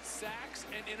pick. Sacks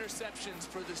and interceptions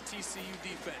for this TCU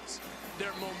defense.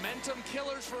 They're momentum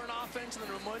killers for an offense, and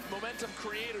they're momentum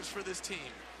creators for this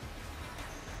team.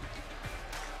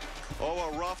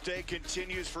 Oh, a rough day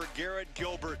continues for Garrett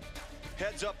Gilbert.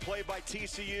 Heads up play by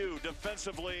TCU,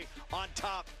 defensively on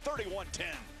top,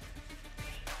 31-10.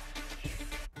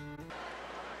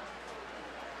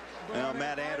 Now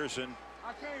Matt Anderson,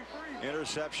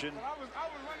 interception,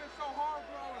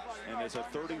 and it's a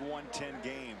 31-10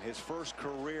 game. His first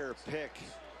career pick.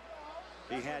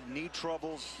 He had knee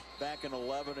troubles back in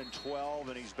 11 and 12,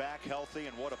 and he's back healthy,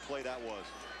 and what a play that was.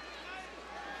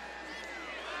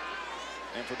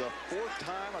 And for the fourth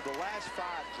time of the last 5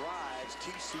 drives,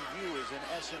 TCU is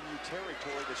in SMU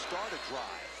territory to start a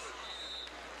drive.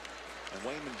 And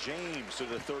Wayman James to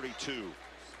the 32.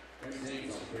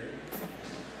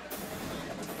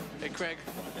 Hey, Craig,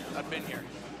 I've been here.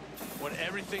 When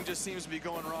everything just seems to be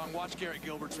going wrong, watch Garrett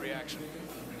Gilbert's reaction.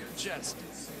 Just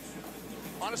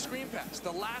on a screen pass,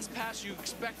 the last pass you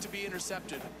expect to be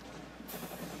intercepted,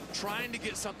 trying to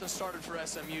get something started for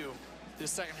SMU.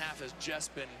 This second half has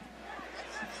just been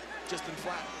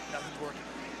flat. Nothing's working.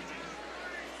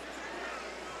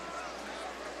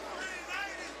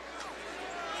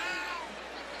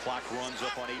 Clock runs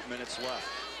up on 8 minutes left.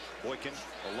 Boykin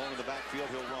alone in the backfield.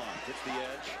 He'll run. Hits the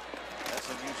edge.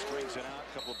 SMU strings it out.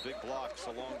 A couple of big blocks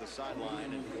along the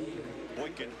sideline. And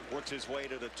Boykin works his way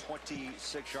to the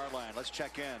 26-yard line. Let's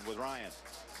check in with Ryan.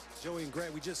 Joey and Greg,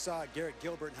 we just saw Garrett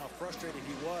Gilbert and how frustrated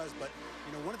he was, but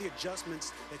you know, one of the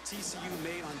adjustments that TCU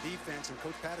made on defense, and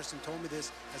Coach Patterson told me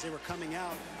this as they were coming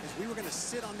out, is we were going to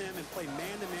sit on them and play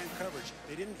man-to-man coverage.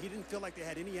 He didn't feel like they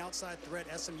had any outside threat.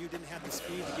 SMU didn't have the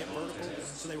speed to get vertical,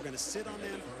 so they were going to sit on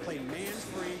them, play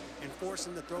man-free, and force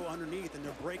them to throw underneath, and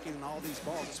they're breaking on all these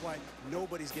balls. That's why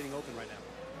nobody's getting open right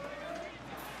now.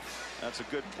 That's a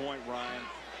good point, Ryan.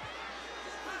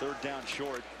 Third down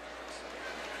short.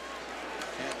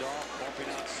 Handoff,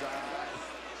 bumping outside.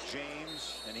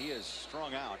 James, and he is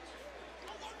strung out.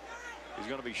 He's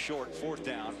going to be short. Fourth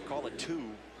down. Call it 2.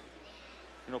 You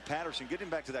know, Patterson, getting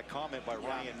back to that comment by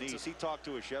Ryan Neese, he talked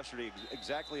to us yesterday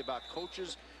exactly about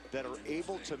coaches that are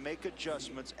able to make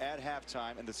adjustments at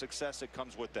halftime and the success that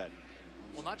comes with that.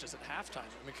 Well, not just at halftime.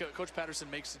 I mean, Coach Patterson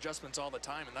makes adjustments all the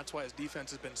time, and that's why his defense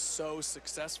has been so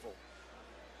successful.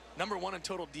 #1 in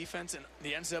total defense in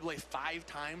the NCAA 5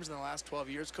 times in the last 12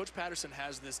 years. Coach Patterson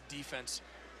has this defense.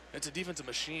 It's a defensive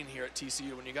machine here at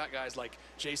TCU. When you got guys like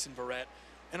Jason Verrett,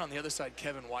 and on the other side,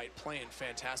 Kevin White playing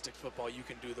fantastic football, you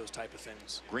can do those type of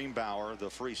things. Greenbauer, the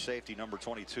free safety, number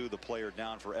 22, the player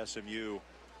down for SMU.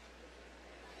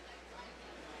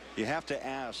 You have to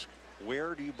ask,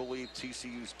 where do you believe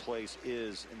TCU's place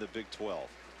is in the Big 12?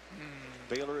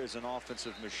 Baylor is an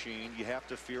offensive machine. You have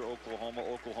to fear Oklahoma,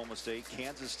 Oklahoma State,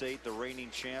 Kansas State, the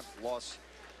reigning champ, lost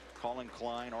Colin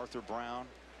Klein, Arthur Brown.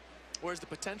 Where's the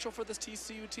potential for this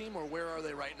TCU team, or where are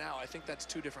they right now? I think that's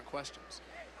 2 different questions.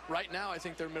 Right now, I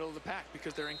think they're middle of the pack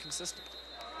because they're inconsistent.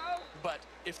 But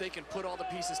if they can put all the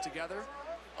pieces together,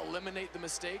 eliminate the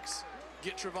mistakes,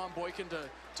 get Trevon Boykin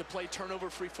to play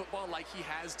turnover-free football like he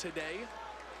has today,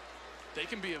 they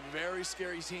can be a very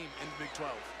scary team in the Big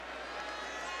 12.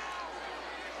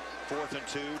 4th and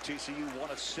 2. TCU 1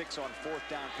 of 6 on 4th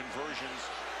down conversions.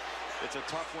 It's a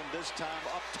tough one this time.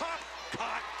 Up top,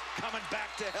 caught, coming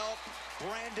back to help,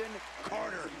 Brandon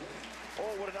Carter.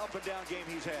 Oh, what an up and down game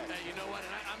he's had. Hey, you know what?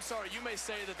 And I'm sorry, you may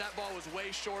say that ball was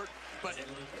way short, but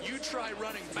you try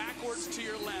running backwards to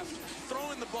your left,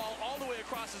 throwing the ball all the way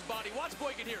across his body. Watch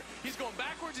Boykin here. He's going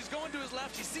backwards. He's going to his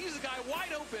left. He sees the guy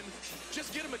wide open.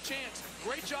 Just get him a chance.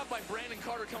 Great job by Brandon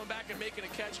Carter coming back and making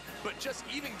a catch, but just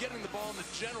even getting the ball in the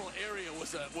general area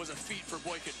was a feat for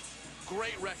Boykin.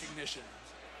 Great recognition.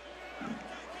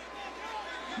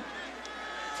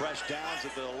 Fresh downs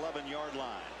at the 11-yard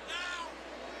line.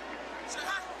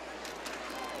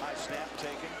 High snap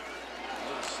taken. A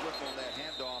little slip on that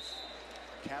handoff.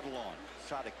 Catalon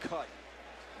tried to cut,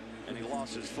 and he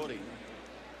lost his footing.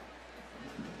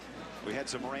 We had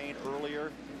some rain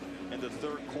earlier in the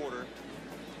 3rd quarter.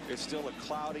 It's still a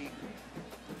cloudy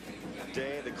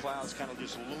day. The clouds kind of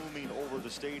just looming over the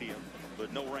stadium,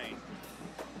 but no rain.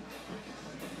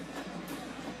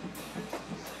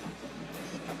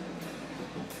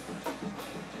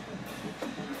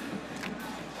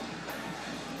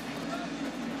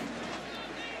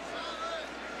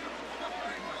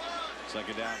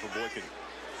 Second down for Boykin.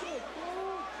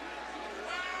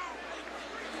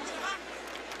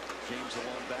 James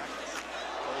alone back.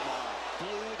 Oh my.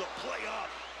 Blew the play up.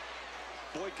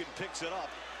 Boykin picks it up.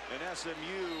 And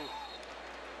SMU,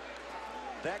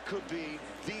 that could be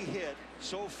the hit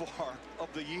so far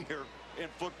of the year in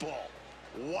football.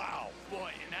 Wow.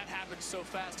 Boy, and that happened so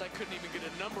fast, I couldn't even get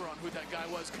a number on who that guy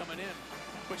was coming in.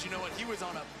 But you know what? He was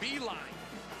on a beeline.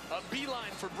 A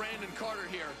beeline for Brandon Carter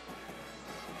here.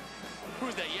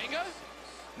 Who's that, Yenga?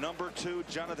 Number 2,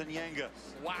 Jonathan Yenga.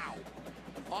 Wow.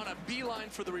 On a beeline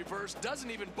for the reverse. Doesn't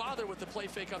even bother with the play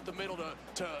fake up the middle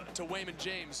to Wayman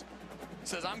James.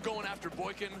 Says, I'm going after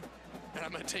Boykin, and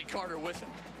I'm going to take Carter with him.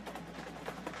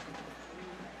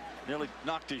 Nearly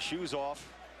knocked his shoes off.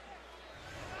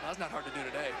 That's not hard to do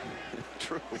today.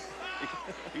 True.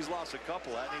 He's lost a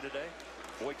couple, hasn't he, today?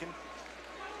 Boykin.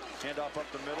 Handoff up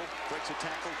the middle. Breaks a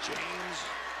tackle. James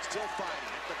still fighting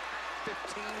at the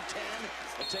 15, 10.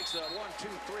 It takes a 1, 2,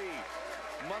 3.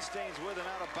 Mustangs with and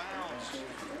out of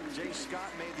bounds. Jay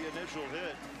Scott made the initial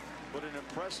hit, but an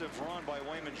impressive run by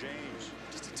Wayman James.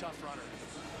 Just a tough runner.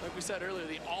 Like we said earlier,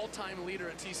 the all-time leader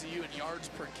at TCU in yards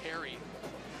per carry.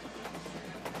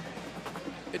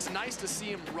 it's nice to see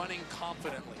him running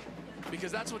confidently,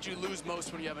 because that's what you lose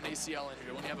most when you have an ACL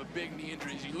injury, when you have a big knee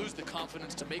injury. You lose the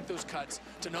confidence to make those cuts,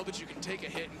 to know that you can take a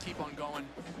hit and keep on going.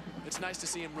 It's nice to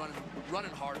see him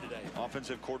running hard today.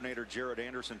 Offensive coordinator Jared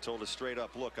Anderson told us straight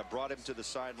up, look, I brought him to the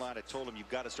sideline. I told him, you've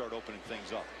got to start opening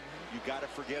things up. You got to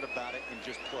forget about it and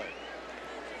just play.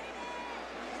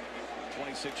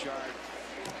 26-yard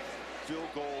field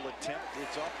goal attempt.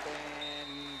 It's up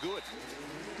and good.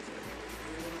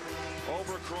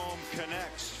 Overchrome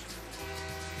connects.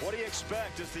 What do you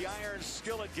expect? It's the iron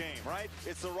skillet game, right?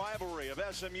 It's the rivalry of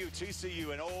SMU,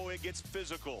 TCU, and oh, it gets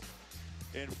physical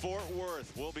in Fort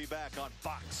Worth. We'll be back on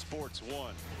Fox Sports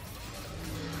 1.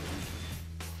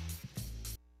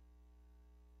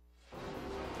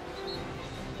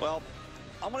 Well,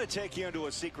 I'm going to take you into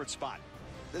a secret spot.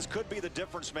 This could be the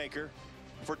difference maker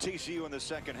for TCU in the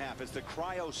second half. It's the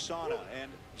cryo sauna. And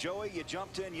Joey, you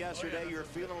jumped in yesterday. You're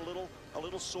feeling a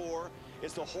little sore.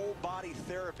 It's the whole body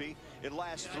therapy. It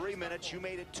lasts 3 minutes. You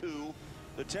made it 2.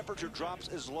 The temperature drops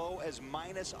as low as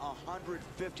minus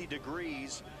 150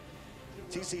 degrees.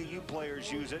 TCU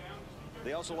players use it.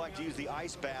 They also like to use the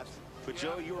ice bath. But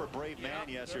Joe, you were a brave man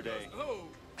yesterday.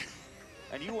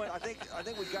 And you went, I think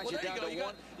we got you down to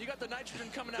one. You got the nitrogen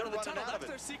coming out of the tunnel. That's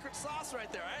their secret sauce right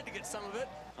there. I had to get some of it.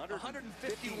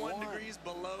 151 degrees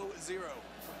below zero.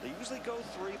 They usually go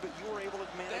 3, but you were able to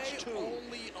manage 2. They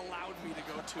only allowed me to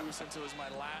go 2 since it was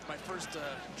my first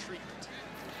treatment.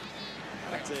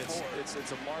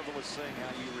 It's a marvelous thing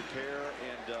how you repair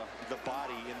and the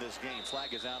body in this game.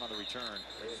 Flag is out on the return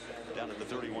down at the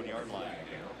 31-yard line.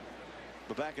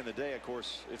 But back in the day, of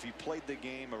course, if you played the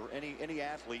game, or any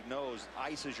athlete knows,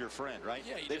 ice is your friend, right?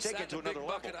 Yeah, you they just take sat it to in a big another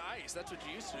level. bucket of ice. That's what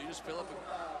you used to do. You just fill up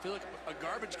a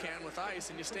garbage can with ice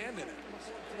and you stand in it.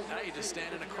 Now you just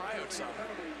stand in a cryo sauna.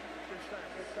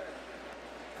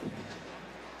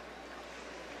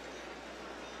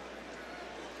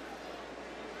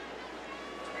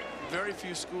 Very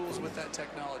few schools with that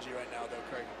technology right now, though,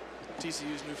 Craig.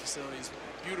 TCU's new facilities,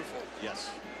 beautiful. Yes,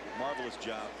 marvelous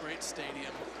job. Great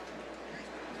stadium.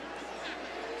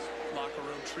 Locker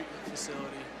room, treatment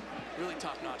facility. Really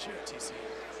top-notch here at TCU.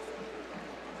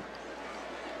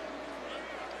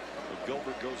 But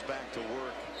Gilbert goes back to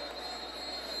work.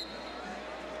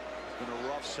 It's been a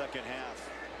rough second half.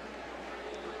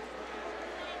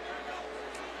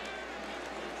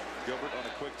 Gilbert on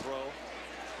a quick throw.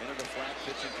 Into the flat,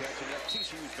 pitch and catch. And yet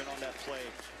TCU's been on that play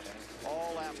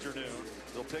all afternoon.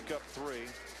 They'll pick up 3.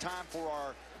 Time for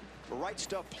our Right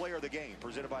Stuff Player of the Game,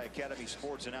 presented by Academy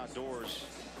Sports and Outdoors.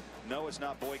 No, it's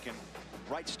not Boykin.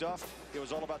 Right Stuff, it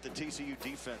was all about the TCU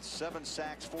defense. 7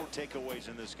 sacks, 4 takeaways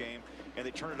in this game, and they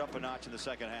turned it up a notch in the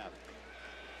second half.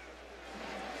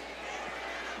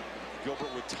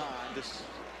 Gilbert with time. This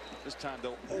time,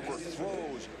 though,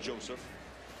 overthrows Joseph,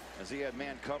 as he had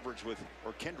man coverage with,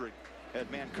 or Kendrick had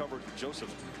man coverage with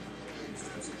Joseph.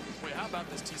 Wait, how about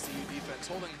this TCU defense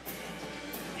holding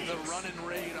the run and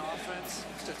raid offense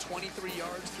to 23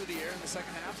 yards through the air in the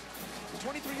second half?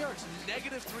 23 yards,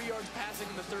 negative 3 yards passing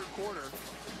in the third quarter.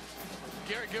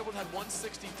 Garrett Gilbert had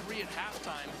 163 at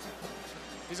halftime.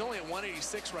 He's only at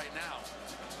 186 right now.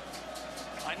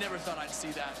 I never thought I'd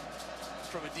see that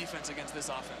from a defense against this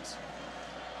offense.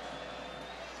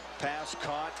 Pass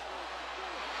caught.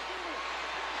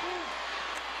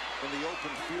 In the open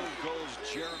field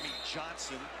goes Jeremy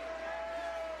Johnson.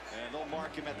 And they'll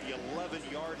mark him at the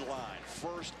 11-yard line.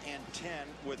 1st and 10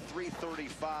 with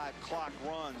 3:35 clock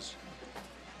runs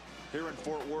here in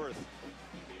Fort Worth.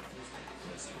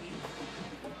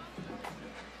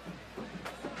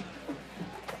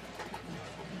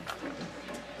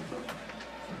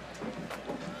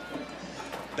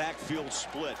 Backfield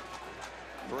split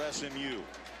for SMU.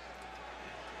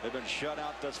 They've been shut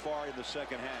out thus far in the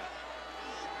second half.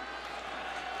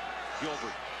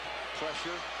 Gilbert,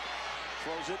 pressure,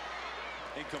 throws it,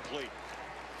 incomplete.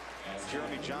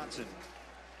 Jeremy Johnson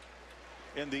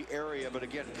in the area, but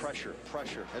again, pressure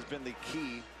has been the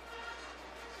key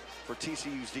for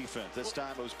TCU's defense. This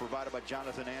time it was provided by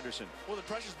Jonathan Anderson. Well, the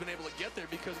pressure's been able to get there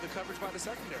because of the coverage by the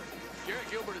secondary. Garrett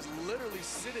Gilbert is literally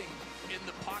sitting in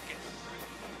the pocket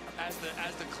as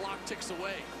the clock ticks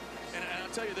away. And I'll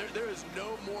tell you, there is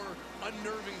no more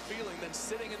unnerving feeling than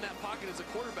sitting in that pocket as a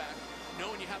quarterback,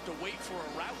 knowing you have to wait for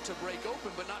a route to break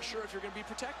open, but not sure if you're going to be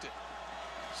protected.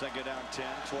 Second down 10,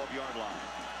 12-yard line.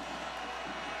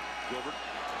 Gilbert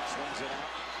slings it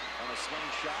out on a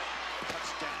slingshot.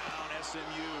 Touchdown,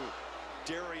 SMU.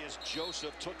 Darius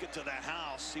Joseph took it to the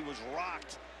house. He was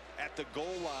rocked at the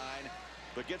goal line,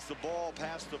 but gets the ball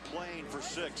past the plane for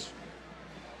 6.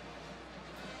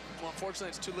 Well, unfortunately,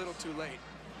 it's too little too late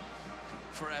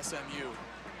for SMU.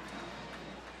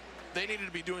 They needed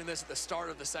to be doing this at the start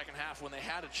of the second half when they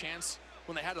had a chance,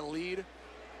 when they had a lead,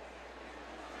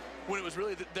 when it was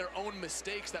really their own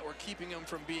mistakes that were keeping them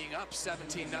from being up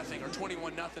 17-0 or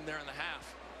 21-0 there in the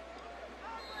half.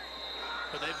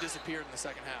 But they've disappeared in the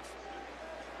second half.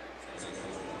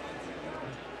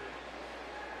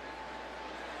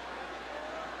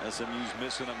 SMU's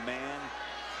missing a man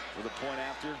for the point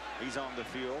after. He's on the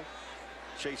field.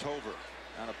 Chase Hover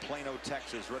out of Plano,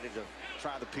 Texas, ready to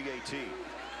try the PAT.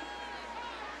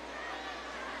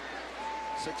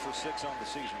 6 for 6 on the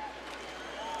season.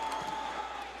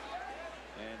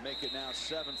 And make it now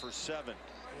 7 for 7.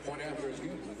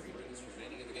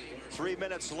 3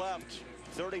 minutes left.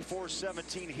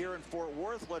 34-17 here in Fort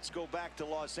Worth. Let's go back to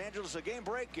Los Angeles. A game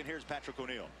break, and here's Patrick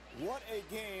O'Neill. What a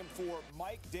game for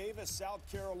Mike Davis, South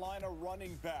Carolina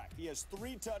running back. He has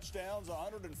 3 touchdowns,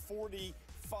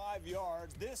 145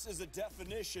 yards. This is a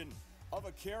definition of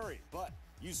a carry, but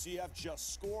UCF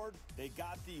just scored. They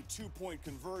got the 2-point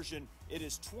conversion. It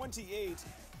is 28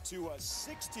 to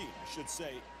 16, I should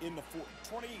say, in the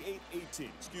 28-18,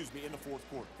 excuse me, in the fourth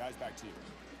quarter. Guys, back to you.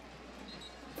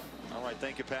 All right,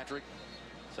 thank you, Patrick.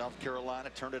 South Carolina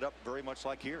turned it up very much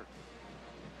like here.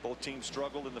 Both teams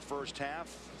struggled in the first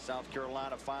half. South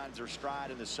Carolina finds their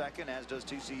stride in the second, as does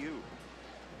TCU.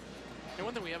 And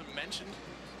one thing we haven't mentioned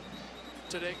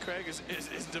today, Craig, is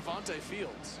Devontae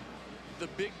Fields, the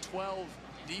Big 12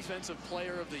 Defensive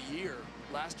Player of the Year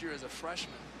last year as a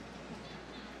freshman.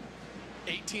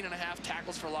 18.5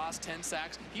 tackles for loss, 10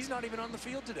 sacks. He's not even on the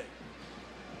field today.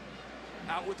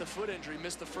 Out with a foot injury,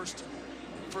 missed the first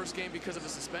game because of a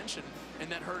suspension, and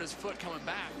then hurt his foot coming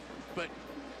back. But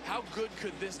how good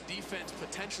could this defense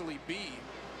potentially be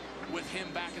with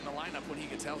him back in the lineup when he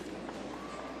gets healthy?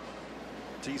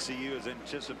 TCU is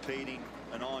anticipating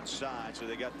an onside, so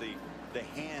they got the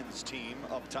hands team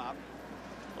up top,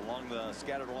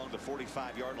 scattered along the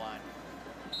 45-yard line.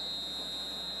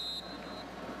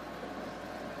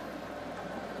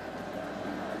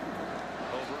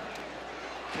 Over,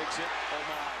 kicks it. Oh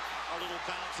my! A little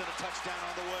bounce and a touchdown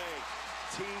on the way.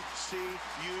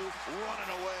 TCU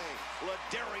running away.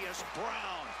 Ladarius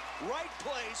Brown, right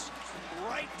place,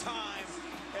 right time,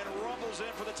 and rumbles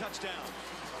in for the touchdown.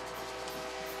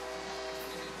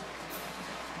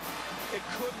 It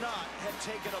could not have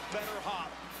taken a better hop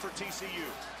for TCU.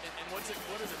 And what is it,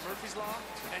 Murphy's Law?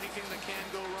 Anything that can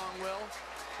go wrong will.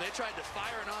 They tried to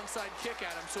fire an onside kick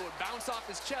at him so it bounced off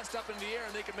his chest up in the air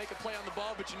and they could make a play on the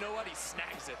ball, but you know what? He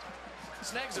snags it.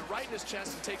 Snags it right in his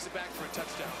chest and takes it back for a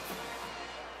touchdown.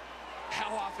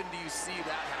 How often do you see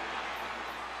that happen?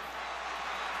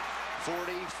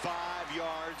 45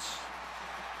 yards.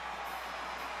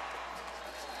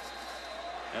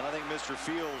 And I think Mr.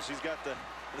 Fields, he's got the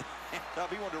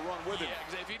he wanted to run with him.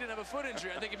 Yeah, if he didn't have a foot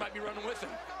injury, I think he might be running with him.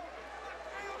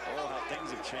 Oh, how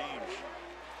things have changed.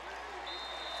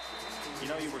 You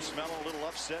know, you were smelling a little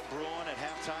upset brewing at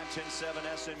halftime,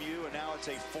 10-7 SMU, and now it's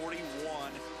a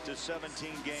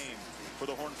 41-17 game for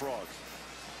the Horned Frogs.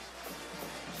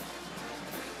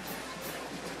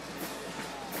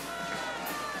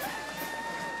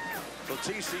 So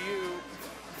TCU,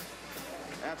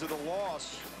 after the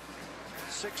loss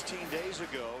 16 days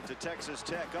ago to Texas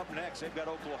Tech, up next they've got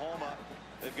Oklahoma.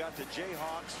 They've got the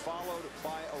Jayhawks, followed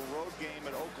by a road game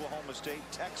at Oklahoma State.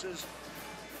 Texas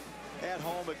at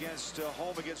home against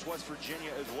West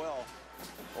Virginia as well.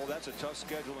 Oh, that's a tough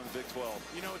schedule in the Big 12.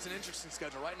 You know, it's an interesting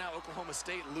schedule. Right now, Oklahoma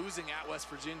State losing at West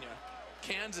Virginia.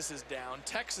 Kansas is down.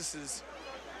 Texas is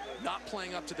not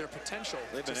playing up to their potential.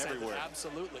 They've been everywhere.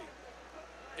 Absolutely.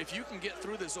 If you can get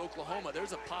through this Oklahoma,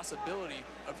 there's a possibility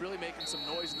of really making some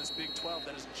noise in this Big 12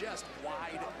 that is just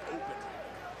wide open.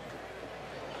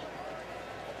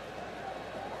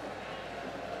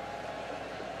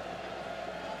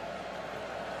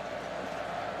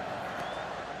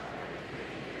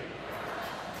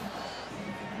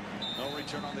 No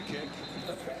return on the kick.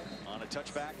 On a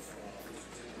touchback.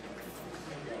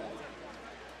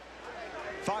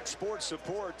 Fox Sports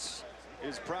Supports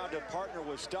is proud to partner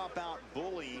with Stop Out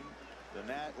Bullying, the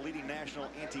leading national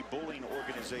anti-bullying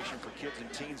organization for kids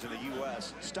and teens in the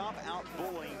U.S. Stop Out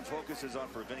Bullying focuses on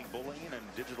preventing bullying and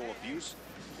digital abuse.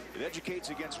 It educates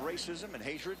against racism and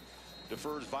hatred,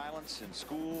 defers violence in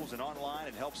schools and online,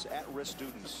 and helps at-risk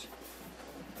students.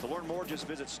 To learn more, just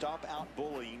visit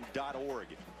stopoutbullying.org.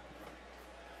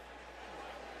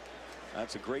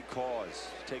 That's a great cause.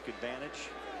 Take advantage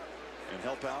and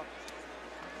help out.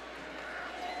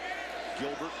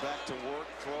 Gilbert back to work,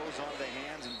 throws on the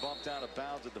hands and bumped out of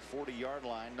bounds at the 40-yard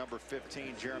line. Number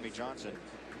 15, Jeremy Johnson.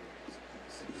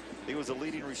 He was the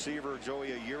leading receiver,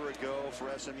 Joey, a year ago for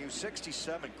SMU.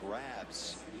 67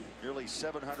 grabs Nearly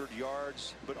 700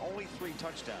 yards, but only 3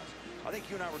 touchdowns. I think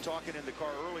you and I were talking in the car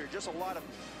earlier, just a lot of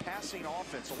passing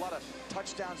offense, a lot of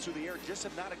touchdowns through the air just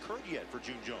have not occurred yet for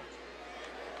June Jones.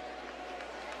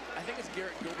 I think it's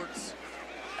Garrett Gilbert's,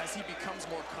 as he becomes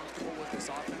more comfortable with this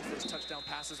offense, those touchdown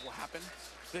passes will happen.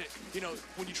 That, you know,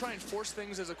 when you try and force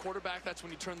things as a quarterback, that's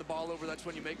when you turn the ball over, that's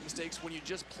when you make mistakes. When you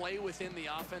just play within the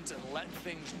offense and let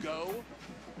things go,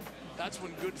 that's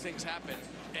when good things happen.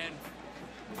 And,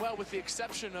 well, with the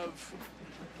exception of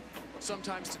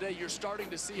sometimes today, you're starting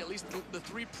to see, at least the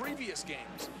 3 previous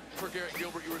games for Garrett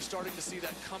Gilbert, you were starting to see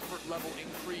that comfort level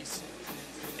increase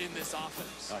in this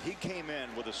offense. He came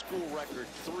in with a school record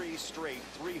 3 straight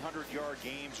 300-yard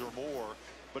games or more.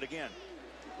 But again,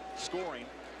 scoring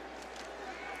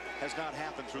has not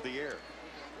happened through the air.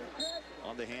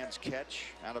 On the hands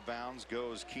catch, out of bounds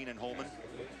goes Keenan Holman.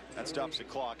 That stops the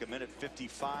clock.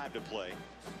 1:55 to play.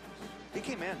 He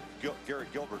came in,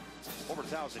 Garrett Gilbert, over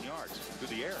 1,000 yards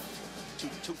through the air.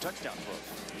 Two touchdown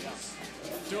throws. Yeah.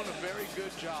 Doing a very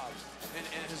good job and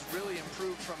has really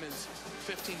improved from his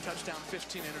 15 touchdown,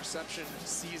 15 interception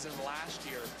season last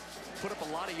year. Put up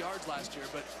a lot of yards last year,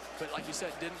 but like you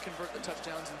said, didn't convert the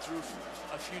touchdowns and threw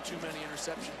a few too many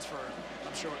interceptions for,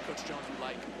 I'm sure, what Coach Jones would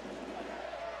like.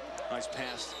 Nice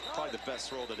pass, probably the best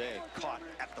throw of the day. Caught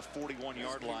at the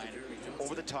 41-yard line,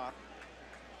 over the top,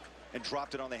 and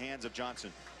dropped it on the hands of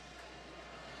Johnson.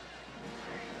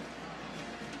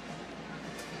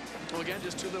 Well, again,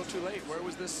 just too little too late. Where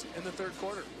was this in the 3rd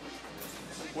quarter?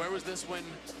 Where was this when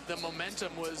the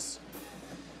momentum was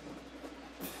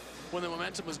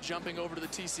jumping over to the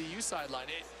TCU sideline?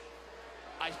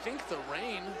 I think the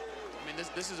rain, I mean,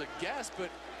 this is a guess, but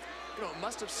you know, it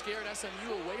must have scared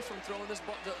SMU away from throwing this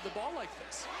ball, the ball like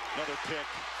this. Another pick.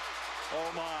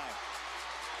 Oh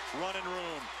my. Running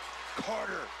room.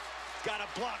 Carter got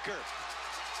a blocker.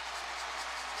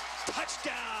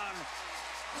 Touchdown.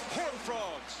 Horned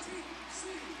Frogs.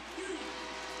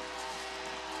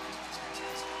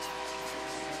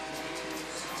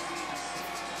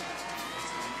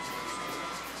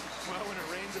 Well, when it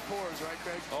rains, it pours, right,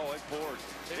 Craig? Oh, it poured.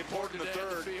 It poured in the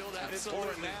 3rd. And it's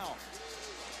pouring now.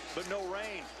 But no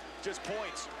rain, just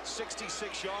points. 66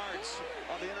 yards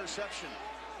on the interception.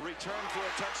 Return for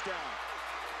a touchdown.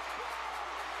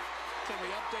 Can we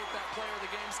update that player of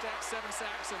the game stat? 7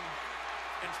 sacks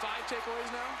and 5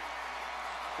 takeaways now?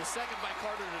 The second by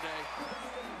Carter today.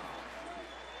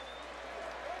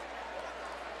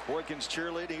 Boykins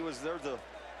cheerleading. He was there, the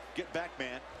get back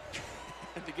man.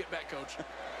 The get back coach.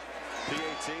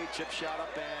 PAT, chip shot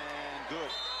up and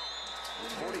good.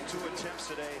 42 attempts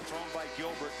today, thrown by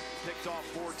Gilbert, picked off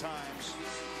 4 times.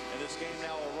 And this game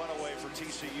now a runaway for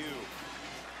TCU.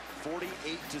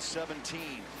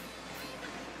 48-17.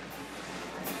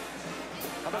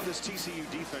 How about this TCU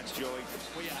defense, Joey?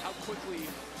 Well, yeah, how quickly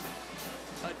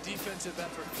a defensive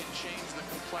effort can change the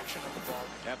complexion of the ball.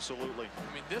 Absolutely.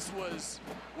 I mean, this was,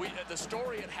 the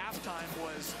story at halftime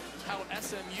was how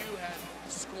SMU had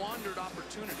squandered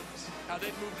opportunities, how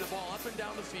they'd moved the ball up and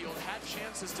down the field, had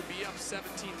chances to be up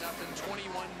 17-0,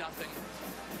 21-0,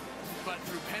 but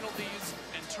through penalties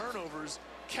and turnovers,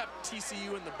 kept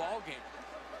TCU in the ball game.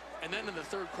 And then in the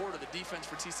 3rd quarter, the defense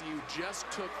for TCU just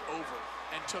took over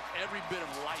and took every bit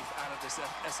of life out of this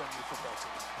SMU football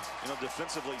team. You know,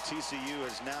 defensively, TCU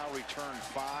has now returned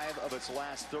 5 of its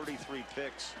last 33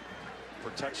 picks for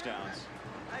touchdowns.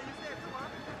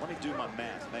 Let me do my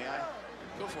math, may I?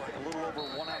 Go for it. A little over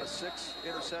 1 out of 6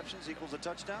 interceptions equals a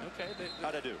touchdown. Okay.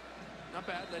 How'd I do? Not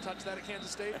bad. They touched that at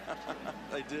Kansas State.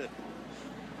 They did.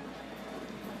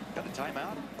 Got a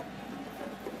timeout.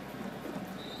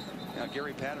 Now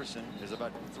Gary Patterson is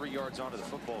about 3 yards onto the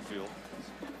football field.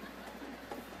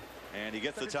 And he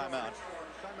gets the timeout.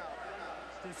 Timeout.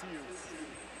 TCU.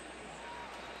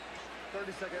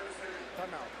 30-second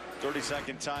timeout.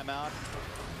 30-second timeout.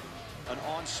 An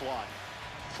onslaught.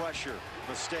 Pressure.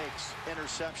 Mistakes.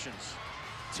 Interceptions.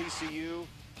 TCU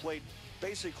played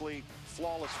basically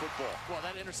flawless football. Well,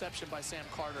 that interception by Sam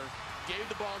Carter gave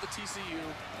the ball to TCU.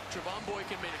 Trevon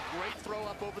Boykin made a great throw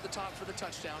up over the top for the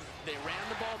touchdown. They ran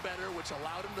the ball better, which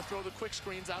allowed him to throw the quick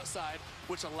screens outside,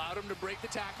 which allowed him to break the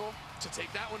tackle, to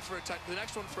take that one for the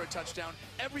next one for a touchdown.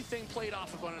 Everything played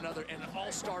off of one another, and it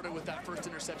all started with that first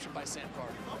interception by Sam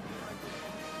Carter.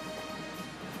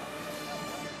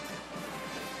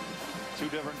 2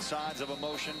 different sides of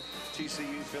emotion.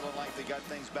 TCU feeling like they got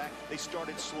things back. They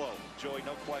started slow. Joey,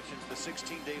 no questions. The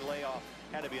 16-day layoff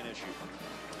had to be an issue.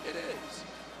 It is.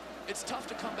 It's tough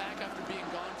to come back after being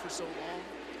gone for so long,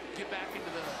 get back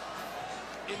into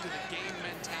the game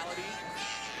mentality.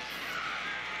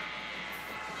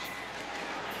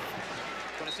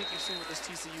 But I think you've seen what this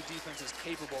TCU defense is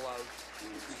capable of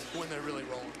when they're really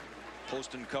rolling.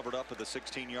 Poston covered up at the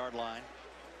 16-yard line.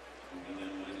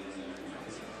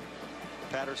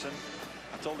 Patterson,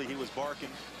 I told you he was barking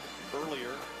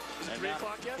earlier. Is it 3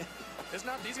 o'clock yet? It's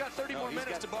not. He's got 30 more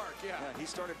minutes to bark. Yeah. He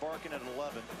started barking at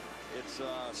 11. It's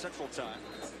Central Time.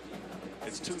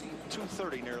 It's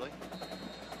 2:30 nearly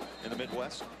in the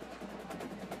Midwest.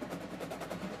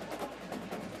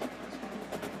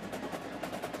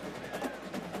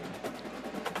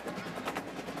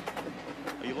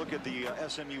 You look at the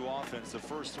SMU offense, the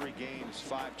first 3 games,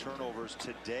 5 turnovers.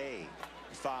 Today,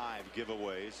 5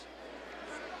 giveaways.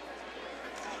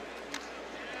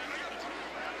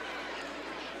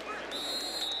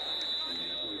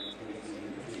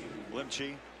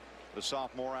 Limchi, the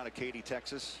sophomore out of Katy,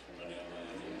 Texas.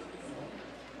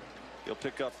 He'll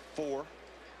pick up 4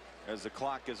 as the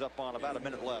clock is up on about a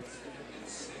minute left.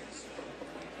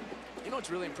 You know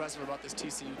what's really impressive about this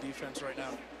TCU defense right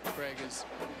now, Craig, is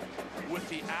with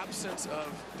the absence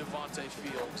of Devontae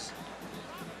Fields,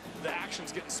 the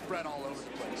action's getting spread all over the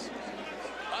place.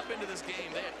 Up into this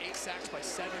game, they had 8 sacks by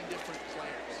 7 different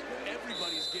players.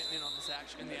 Everybody's getting in on this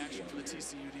action, for the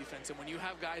TCU defense. And when you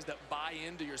have guys that buy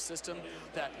into your system,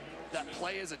 that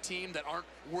play as a team, that aren't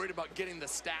worried about getting the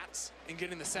stats and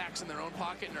getting the sacks in their own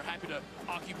pocket, and are happy to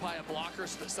occupy a blocker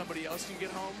so that somebody else can get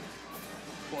home,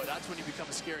 boy, that's when you become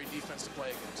a scary defense to play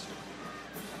against.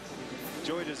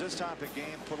 Joey, does this type of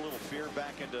game put a little fear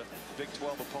back into Big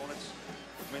 12 opponents?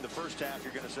 I mean, the first half,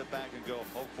 you're going to sit back and go,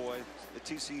 oh, boy, the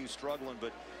TCU's struggling,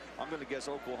 but I'm going to guess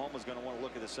Oklahoma's going to want to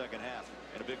look at the second half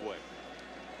in a big way.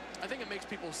 I think it makes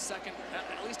people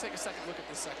at least take a second look at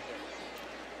the secondary.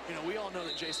 You know, we all know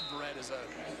that Jason Verrett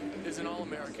is an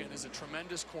All-American, is a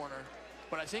tremendous corner,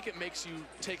 but I think it makes you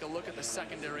take a look at the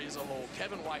secondary as a whole.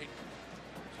 Kevin White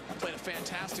played a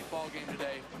fantastic ball game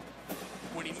today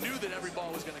when he knew that every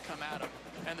ball was going to come at him.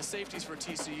 And the safeties for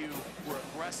TCU were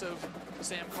aggressive.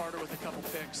 Sam Carter with a couple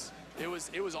picks. It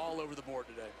was all over the board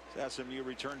today. SMU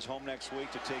returns home next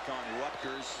week to take on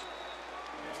Rutgers.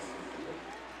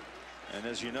 And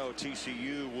as you know,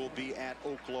 TCU will be at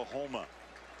Oklahoma.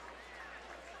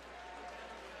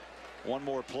 One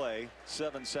more play,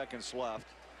 7 seconds left,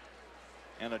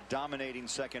 and a dominating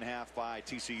second half by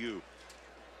TCU.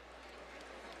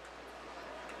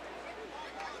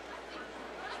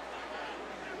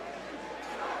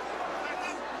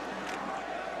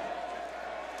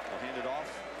 They'll hand it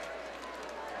off.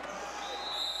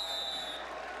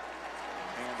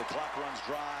 And the clock runs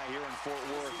dry here in Fort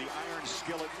Worth. The iron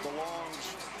skillet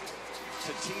belongs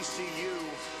to TCU.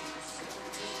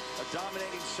 A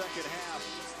dominating second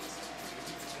half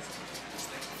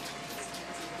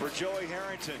for Joey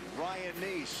Harrington, Ryan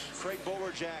Neese, Craig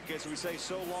Bolerjack, as we say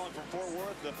so long from Fort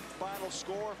Worth. The final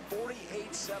score,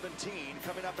 48-17.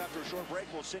 Coming up after a short break,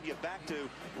 we'll send you back to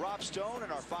Rob Stone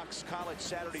in our Fox College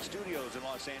Saturday studios in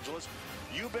Los Angeles.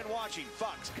 You've been watching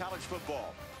Fox College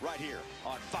Football right here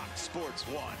on Fox Sports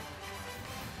 1.